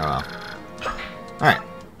 Oh well. Alright.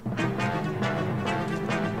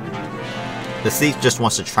 The thief just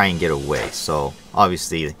wants to try and get away, so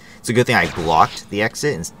obviously it's a good thing I blocked the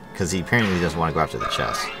exit, because he apparently doesn't want to go after the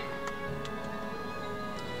chest.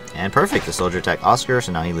 And perfect, the soldier attacked Oscar,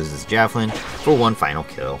 so now he loses Javelin for one final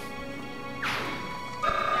kill.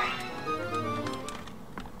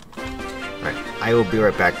 Right, I will be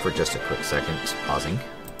right back for just a quick second, pausing.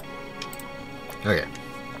 Okay.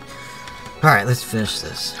 Alright, let's finish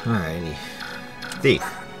this. Alrighty. Thief.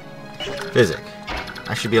 Physic.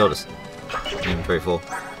 I should be able to... Inventory full.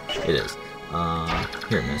 It is.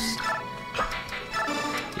 Here, miss.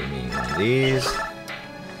 Give me one of these.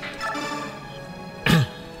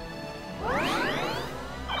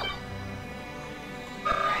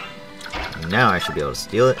 Now I should be able to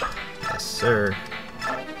steal it. Yes, sir.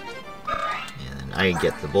 And then I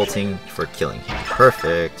get the bolting for killing him.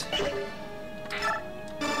 Perfect.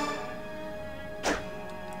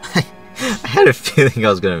 I had a feeling I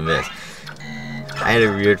was gonna miss. I had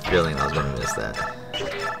a weird feeling I was gonna miss that.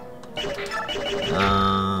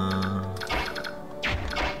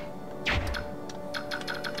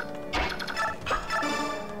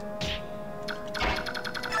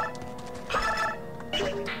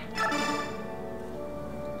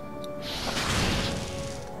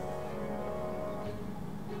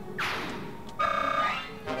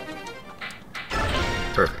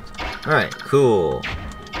 Perfect. Alright, cool.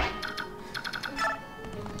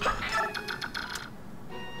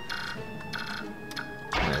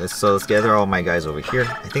 So let's gather all my guys over here.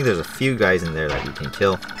 I think there's a few guys in there that we can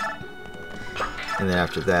kill. And then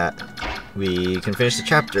after that, we can finish the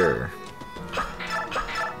chapter.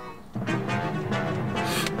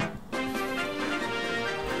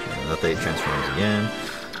 Let they transforms again.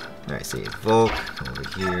 Alright, see, Volk, come over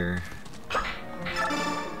here.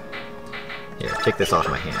 Here, take this off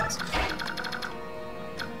my hands.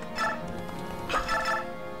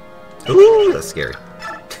 Ooh, that's scary.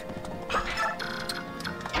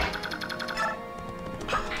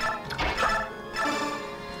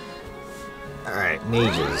 Alright,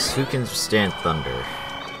 mages. Who can stand thunder?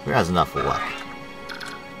 Who has enough luck?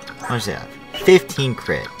 How much do they have? 15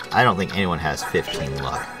 crit. I don't think anyone has 15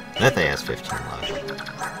 luck. Lethe has 15 luck.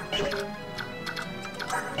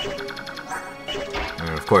 And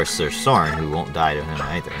of course, there's Soren, who won't die to him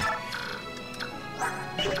either.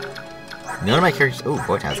 None of my characters... Oh,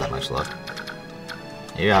 Boyd has that much luck.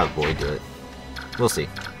 Maybe I'll have Boyd do it. We'll see.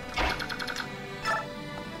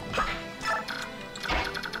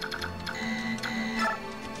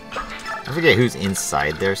 I forget who's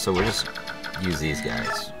inside there, so we'll just use these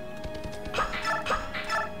guys.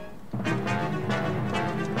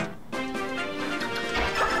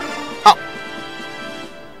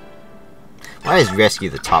 always rescue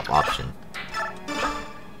the top option.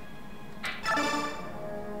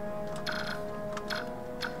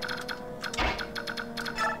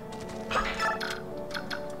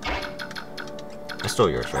 I stole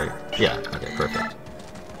yours, right? Yeah, okay, perfect.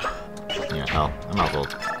 Yeah, hell, I might as well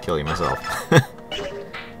kill you myself.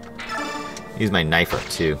 Use my knife up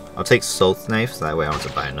too. I'll take Soth's knife, so that way I don't have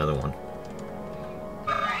to buy another one.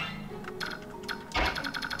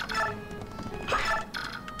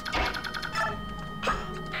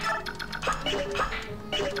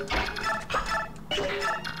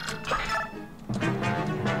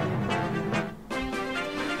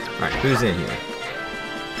 Alright, who's in here?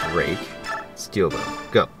 Rake. Steelbow.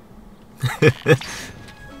 Go.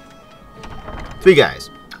 3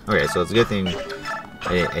 guys. Okay, so it's a good thing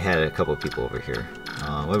I had a couple of people over here.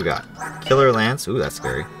 What we got? Killer Lance. Ooh, that's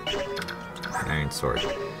scary. Iron Sword.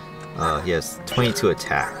 He has 22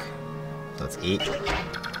 attack. So that's 8.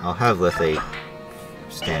 I'll have Lithate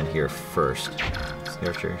stand here first.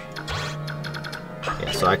 Scorcher.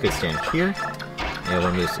 Yeah, so I could stand here. And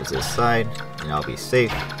everyone moves to this side. And I'll be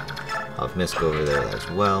safe. I'll have Misk over there as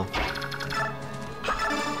well.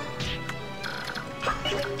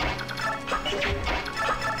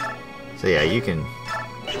 So yeah, you can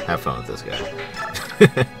have fun with this guy.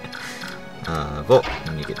 Volt,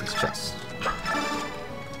 let me get these chests.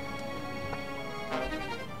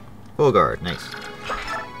 Full guard, nice.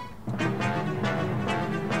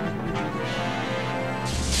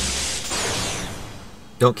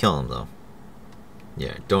 Don't kill him though.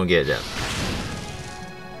 Yeah, don't get death.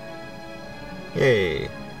 Yay!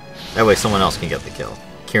 That way someone else can get the kill.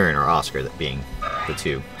 Kieran or Oscar, that being the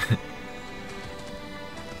 2.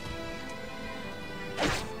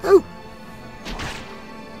 Oh!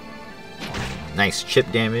 Nice chip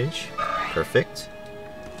damage. Perfect.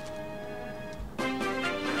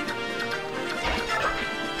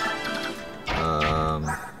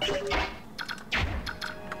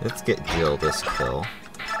 Let's get Jill this kill.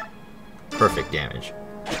 Perfect damage.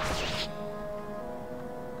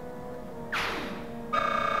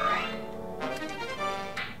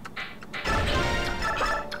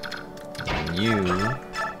 You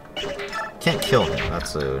can't kill him.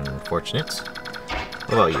 That's unfortunate.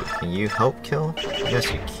 What about you? Can you help kill?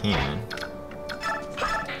 Yes, you can.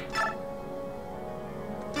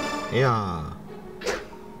 Yeah.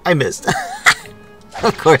 I missed.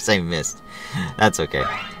 Of course I missed. That's okay.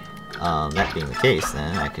 That being the case,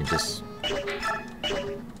 then I can just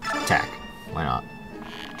attack. Why not?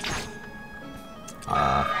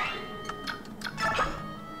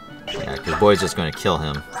 Yeah, because Boy's just going to kill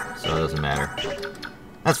him, so it doesn't matter.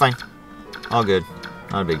 That's fine. All good.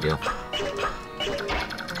 Not a big deal.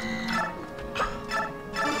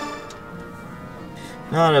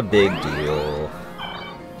 Not a big deal.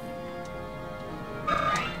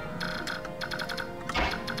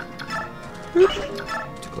 Boop.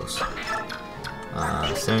 Too close.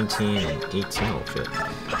 17 and 18. Oh shit.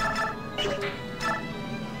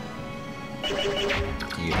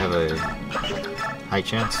 Do you have a high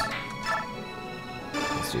chance?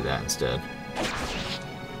 Let's do that instead.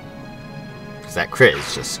 Because that crit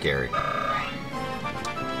is just scary.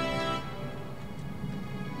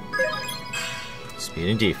 Speed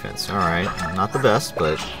and defense. Alright. Not the best,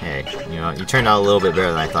 but hey, you know, you turned out a little bit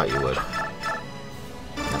better than I thought you would.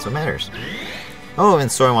 That's what matters. Oh,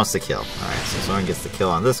 and Soren wants to kill. Alright, so Soren gets the kill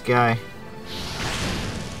on this guy.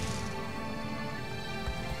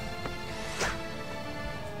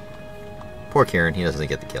 Poor Kieran, he doesn't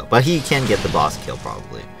get the kill. But he can get the boss kill,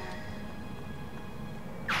 probably.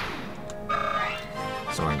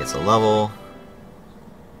 Soren gets a level.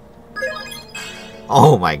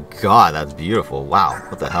 Oh my god, that's beautiful. Wow,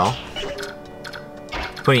 what the hell?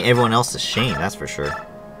 Putting everyone else to shame, that's for sure.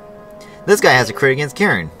 This guy has a crit against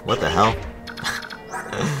Kieran. What the hell?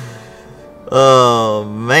 Oh,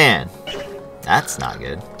 man. That's not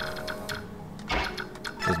good.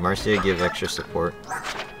 Does Marcia give extra support?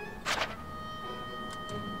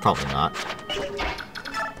 Probably not.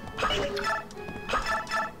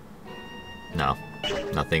 No.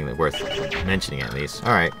 Nothing worth mentioning, at least.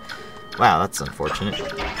 Alright. Wow, that's unfortunate.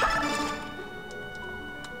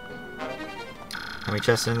 How many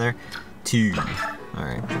chests in there? 2.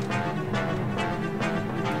 Alright.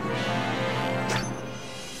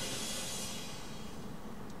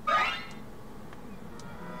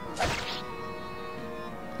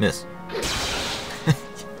 Miss.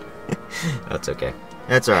 That's okay.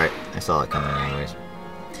 That's alright. I saw it coming anyways.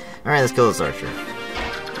 Alright, let's kill this archer.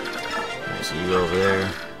 Alright, so you go over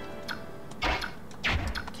there.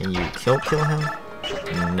 Can you kill him?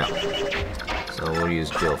 No. So we'll use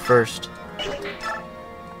Jill first.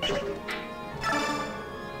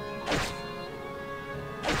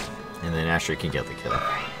 and then Asher can get the kill.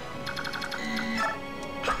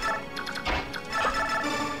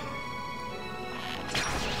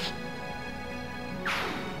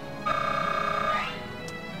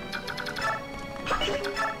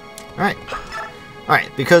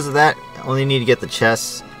 Alright, because of that, I only need to get the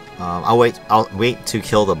chest. I'll wait to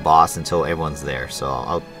kill the boss until everyone's there, so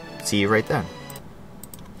I'll see you right then.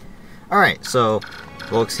 Alright, so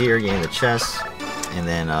Volk's here getting the chest, and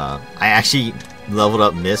then I actually leveled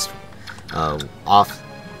up Mist off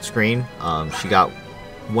screen. She got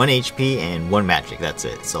 1 HP and 1 magic, that's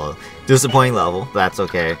it. So disappointing level, but that's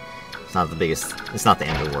okay. It's not the biggest, it's not the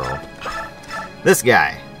end of the world. This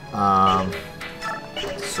guy,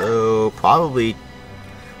 so probably,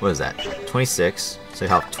 what is that, 26, so I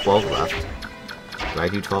have 12 left. Do I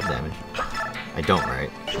do 12 damage? I don't, right?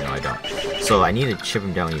 No, I don't. So I need to chip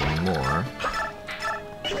him down even more.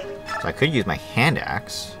 So I could use my hand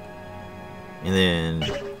axe, and then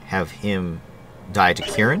have him die to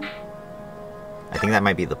Kieran. I think that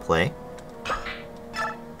might be the play.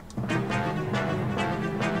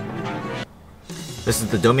 This is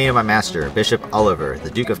the domain of my master, Bishop Oliver, the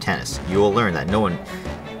Duke of Tennis. You will learn that no one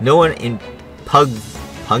impugns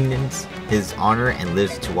his honor and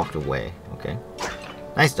lives to walk away. Okay.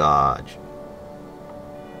 Nice dodge.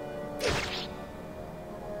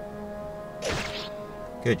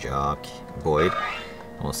 Good job, Boyd.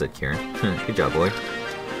 Almost said Kieran. Good job, Boyd.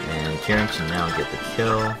 And Kieran can now get the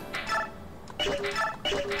kill.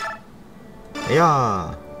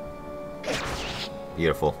 Yeah.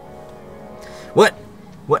 Beautiful.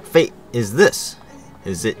 What fate is this?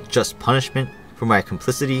 Is it just punishment for my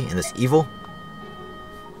complicity in this evil?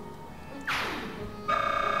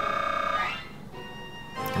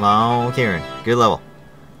 Come on, Kieran. Good level.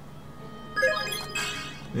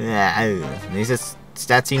 Yeah, these are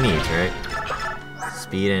stats he needs, right?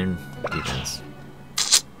 Speed and defense.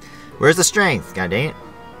 Where's the strength? God dang it.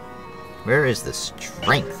 Where is the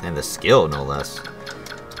strength and the skill, no less?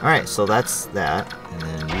 Alright, so that's that. And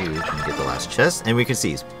then you can get the last chest. And we can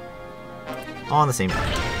see all on the same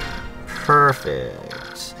time.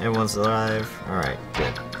 Perfect. Everyone's alive. Alright,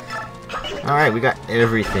 good. Alright, we got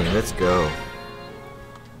everything. Let's go.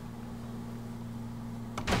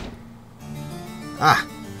 Ah!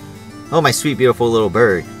 Oh, my sweet, beautiful little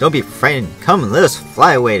bird. Don't be frightened. Come and let us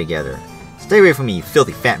fly away together. Stay away from me, you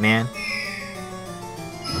filthy fat man.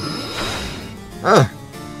 Ugh!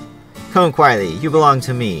 Come quietly. You belong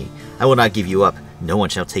to me. I will not give you up. No one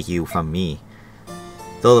shall take you from me.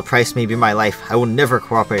 Though the price may be my life, I will never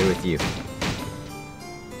cooperate with you.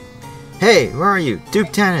 Hey, where are you?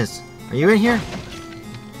 Duke Tennis. Are you in here?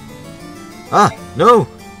 Ah, no!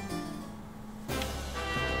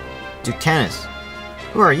 Duke Tennis.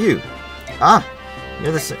 Who are you? Ah,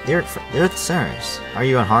 you're the Sirens. Are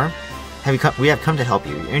you unharmed? We have come to help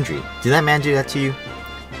you. Your injury. Did that man do that to you?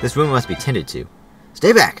 This wound must be tended to.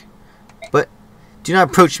 Stay back! But do not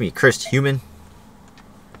approach me, cursed human.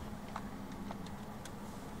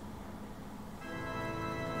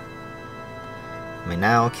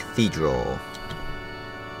 Manal Cathedral.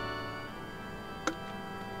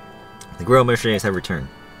 The Grow missionaries have returned.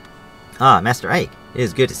 Ah, Master Ike. It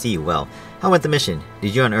is good to see you well. How went the mission?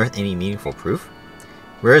 Did you unearth any meaningful proof?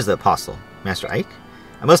 Where is the Apostle? Master Ike?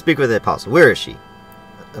 I must speak with the Apostle. Where is she?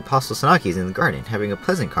 Apostle Sanaki is in the garden, having a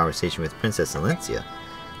pleasant conversation with Princess Alencia.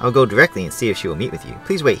 I will go directly and see if she will meet with you.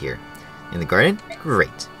 Please wait here. In the garden?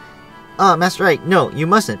 Great. Ah, Master Ike, no, you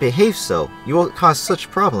mustn't behave so. You will cause such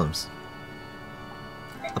problems.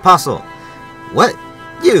 Apostle! What?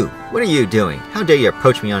 You! What are you doing? How dare you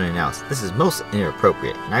approach me unannounced? This is most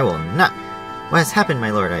inappropriate, and I will not... What has happened,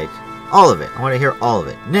 my Lord Ike? All of it. I want to hear all of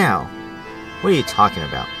it. Now! What are you talking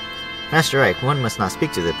about? Master Ike, one must not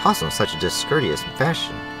speak to the Apostle in such a discourteous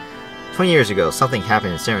fashion. 20 years ago, something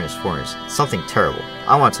happened in Serenus Forest. Something terrible.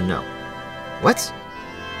 I want to know. What?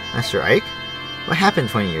 Master Ike? What happened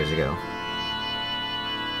 20 years ago?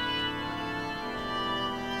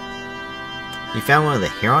 You found one of the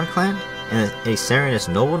Heron clan? And a Serenus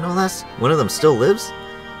noble, no less? One of them still lives?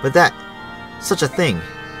 But that... such a thing.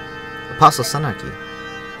 Apostle Sanaki,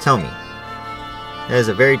 tell me. That is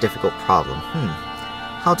a very difficult problem.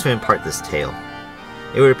 How to impart this tale?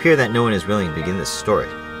 It would appear that no one is willing to begin this story.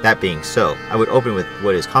 That being so, I would open with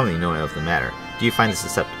what is commonly known of the matter. Do you find this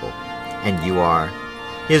acceptable? And you are...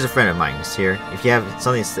 He is a friend of mine, Monsieur. If you have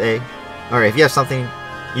something to say... Or if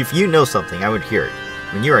you know something, I would hear it.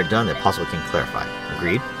 When you are done, the Apostle can clarify.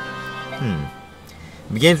 Agreed?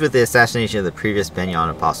 It begins with the assassination of the previous Benyon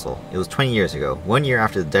Apostle. It was 20 years ago, 1 year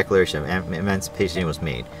after the Declaration of Emancipation was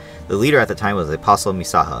made. The leader at the time was the Apostle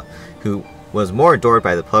Misaha, who was more adored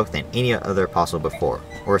by the public than any other apostle before,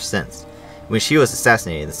 or since. When she was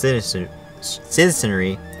assassinated, the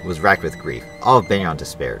citizenry was racked with grief. All of Benyon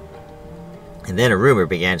despaired. And then a rumor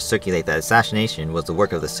began to circulate that assassination was the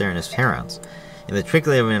work of the Serenist Herons. In the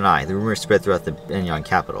twinkling of an eye, the rumor spread throughout the Benyon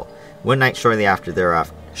capital. One night shortly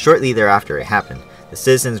thereafter it happened, the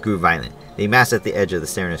citizens grew violent. They massed at the edge of the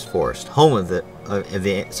Serenist forest, home of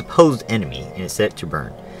the supposed enemy, and it set to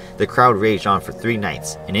burn. The crowd raged on for 3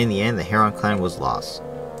 nights, and in the end the Heron clan was lost.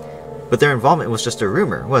 But their involvement was just a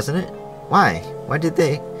rumor, wasn't it? Why? Why did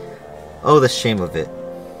they? Oh, the shame of it.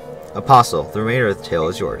 Apostle, the remainder of the tale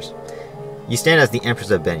is yours. You stand as the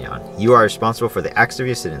Empress of Benyon. You are responsible for the acts of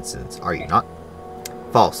your citizens, are you not?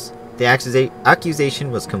 False. The accusation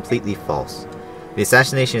was completely false. The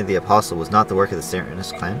assassination of the Apostle was not the work of the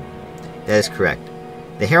Serenist clan? That is correct.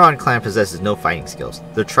 The Heron clan possesses no fighting skills.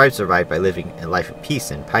 Their tribe survived by living a life of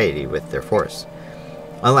peace and piety with their force.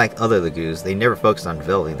 Unlike other Lagoos, they never focused on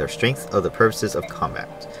developing their strength of the purposes of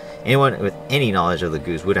combat. Anyone with any knowledge of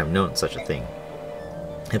Lagoos would have known such a thing.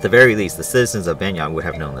 At the very least, the citizens of Benyon would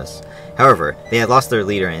have known this. However, they had lost their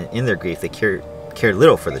leader, and in their grief they cared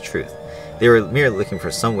little for the truth. They were merely looking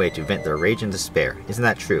for some way to vent their rage and despair. Isn't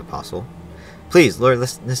that true, Apostle? Please, Lord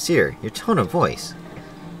Nasir, your tone of voice.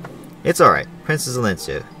 It's alright, Princess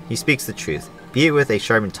Alencia. He speaks the truth, be it with a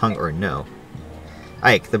sharpened tongue or no.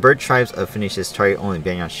 Ike, the bird tribes of Phoenicius target only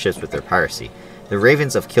Benyon ships with their piracy. The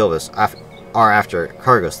ravens of Kilvis are after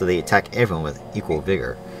cargo, so they attack everyone with equal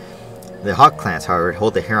vigor. The Hawk clans, however,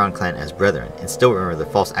 hold the Heron clan as brethren, and still remember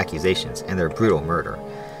their false accusations and their brutal murder.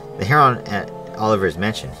 The Heron at Oliver's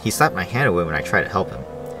mansion, he slapped my hand away when I tried to help him.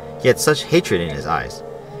 He had such hatred in his eyes.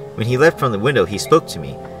 When he left from the window, he spoke to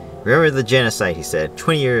me. Remember the genocide, he said.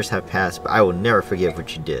 20 years have passed, but I will never forgive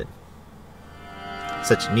what you did.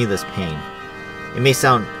 Such needless pain. It may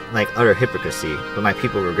sound like utter hypocrisy, but my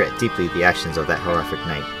people regret deeply the actions of that horrific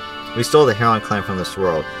night. We stole the Heron clan from this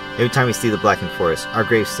world. Every time we see the blackened forest, our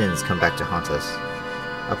grave sins come back to haunt us.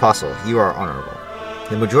 Apostle, you are honorable.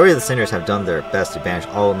 The majority of the sinners have done their best to banish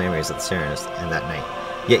all memories of the Serenists and that night,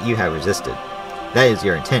 yet you have resisted. That is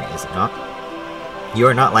your intent, is it not? You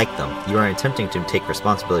are not like them. You are attempting to take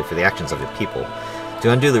responsibility for the actions of your people.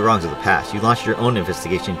 To undo the wrongs of the past, you launched your own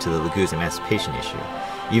investigation into the Lagoo's emancipation issue.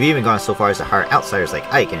 You've even gone so far as to hire outsiders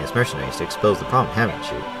like Ike and his mercenaries to expose the problem, haven't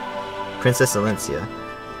you? Princess Alencia.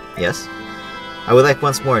 Yes? I would like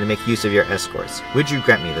once more to make use of your escorts. Would you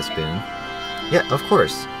grant me this boon? Yeah, of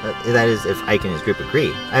course. That is, if Ike and his group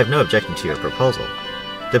agree. I have no objection to your proposal.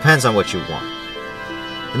 Depends on what you want.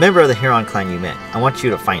 The member of the Heron clan you met, I want you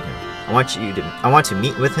to find him. I want to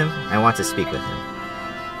meet with him, and I want to speak with him.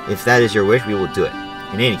 If that is your wish, we will do it.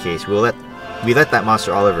 In any case, we let that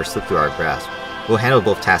monster Oliver slip through our grasp. We'll handle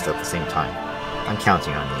both tasks at the same time. I'm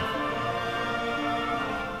counting on you.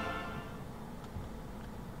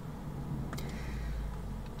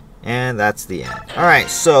 And that's the end. Alright,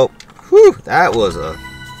 so that was a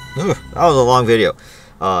long video.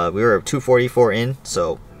 We were 2:44 in,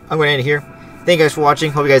 so I'm going to end it here. Thank you guys for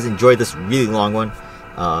watching. Hope you guys enjoyed this really long one.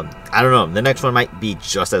 I don't know. The next one might be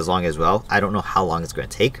just as long as well. I don't know how long it's going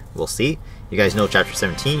to take. We'll see. You guys know Chapter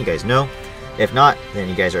 17. You guys know. If not, then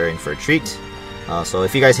you guys are in for a treat. So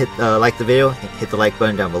if you guys like the video, hit the like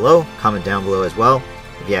button down below. Comment down below as well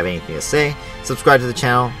if you have anything to say. Subscribe to the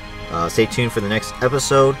channel. Stay tuned for the next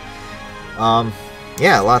episode.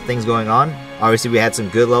 Yeah, a lot of things going on. Obviously, we had some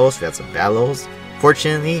good levels. We had some bad levels.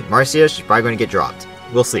 Fortunately, Marcia is probably going to get dropped.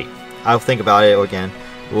 We'll see. I'll think about it again.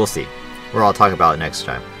 We'll see. We'll all talk about it next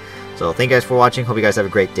time. So thank you guys for watching. Hope you guys have a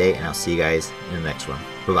great day, and I'll see you guys in the next one.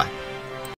 Bye-bye.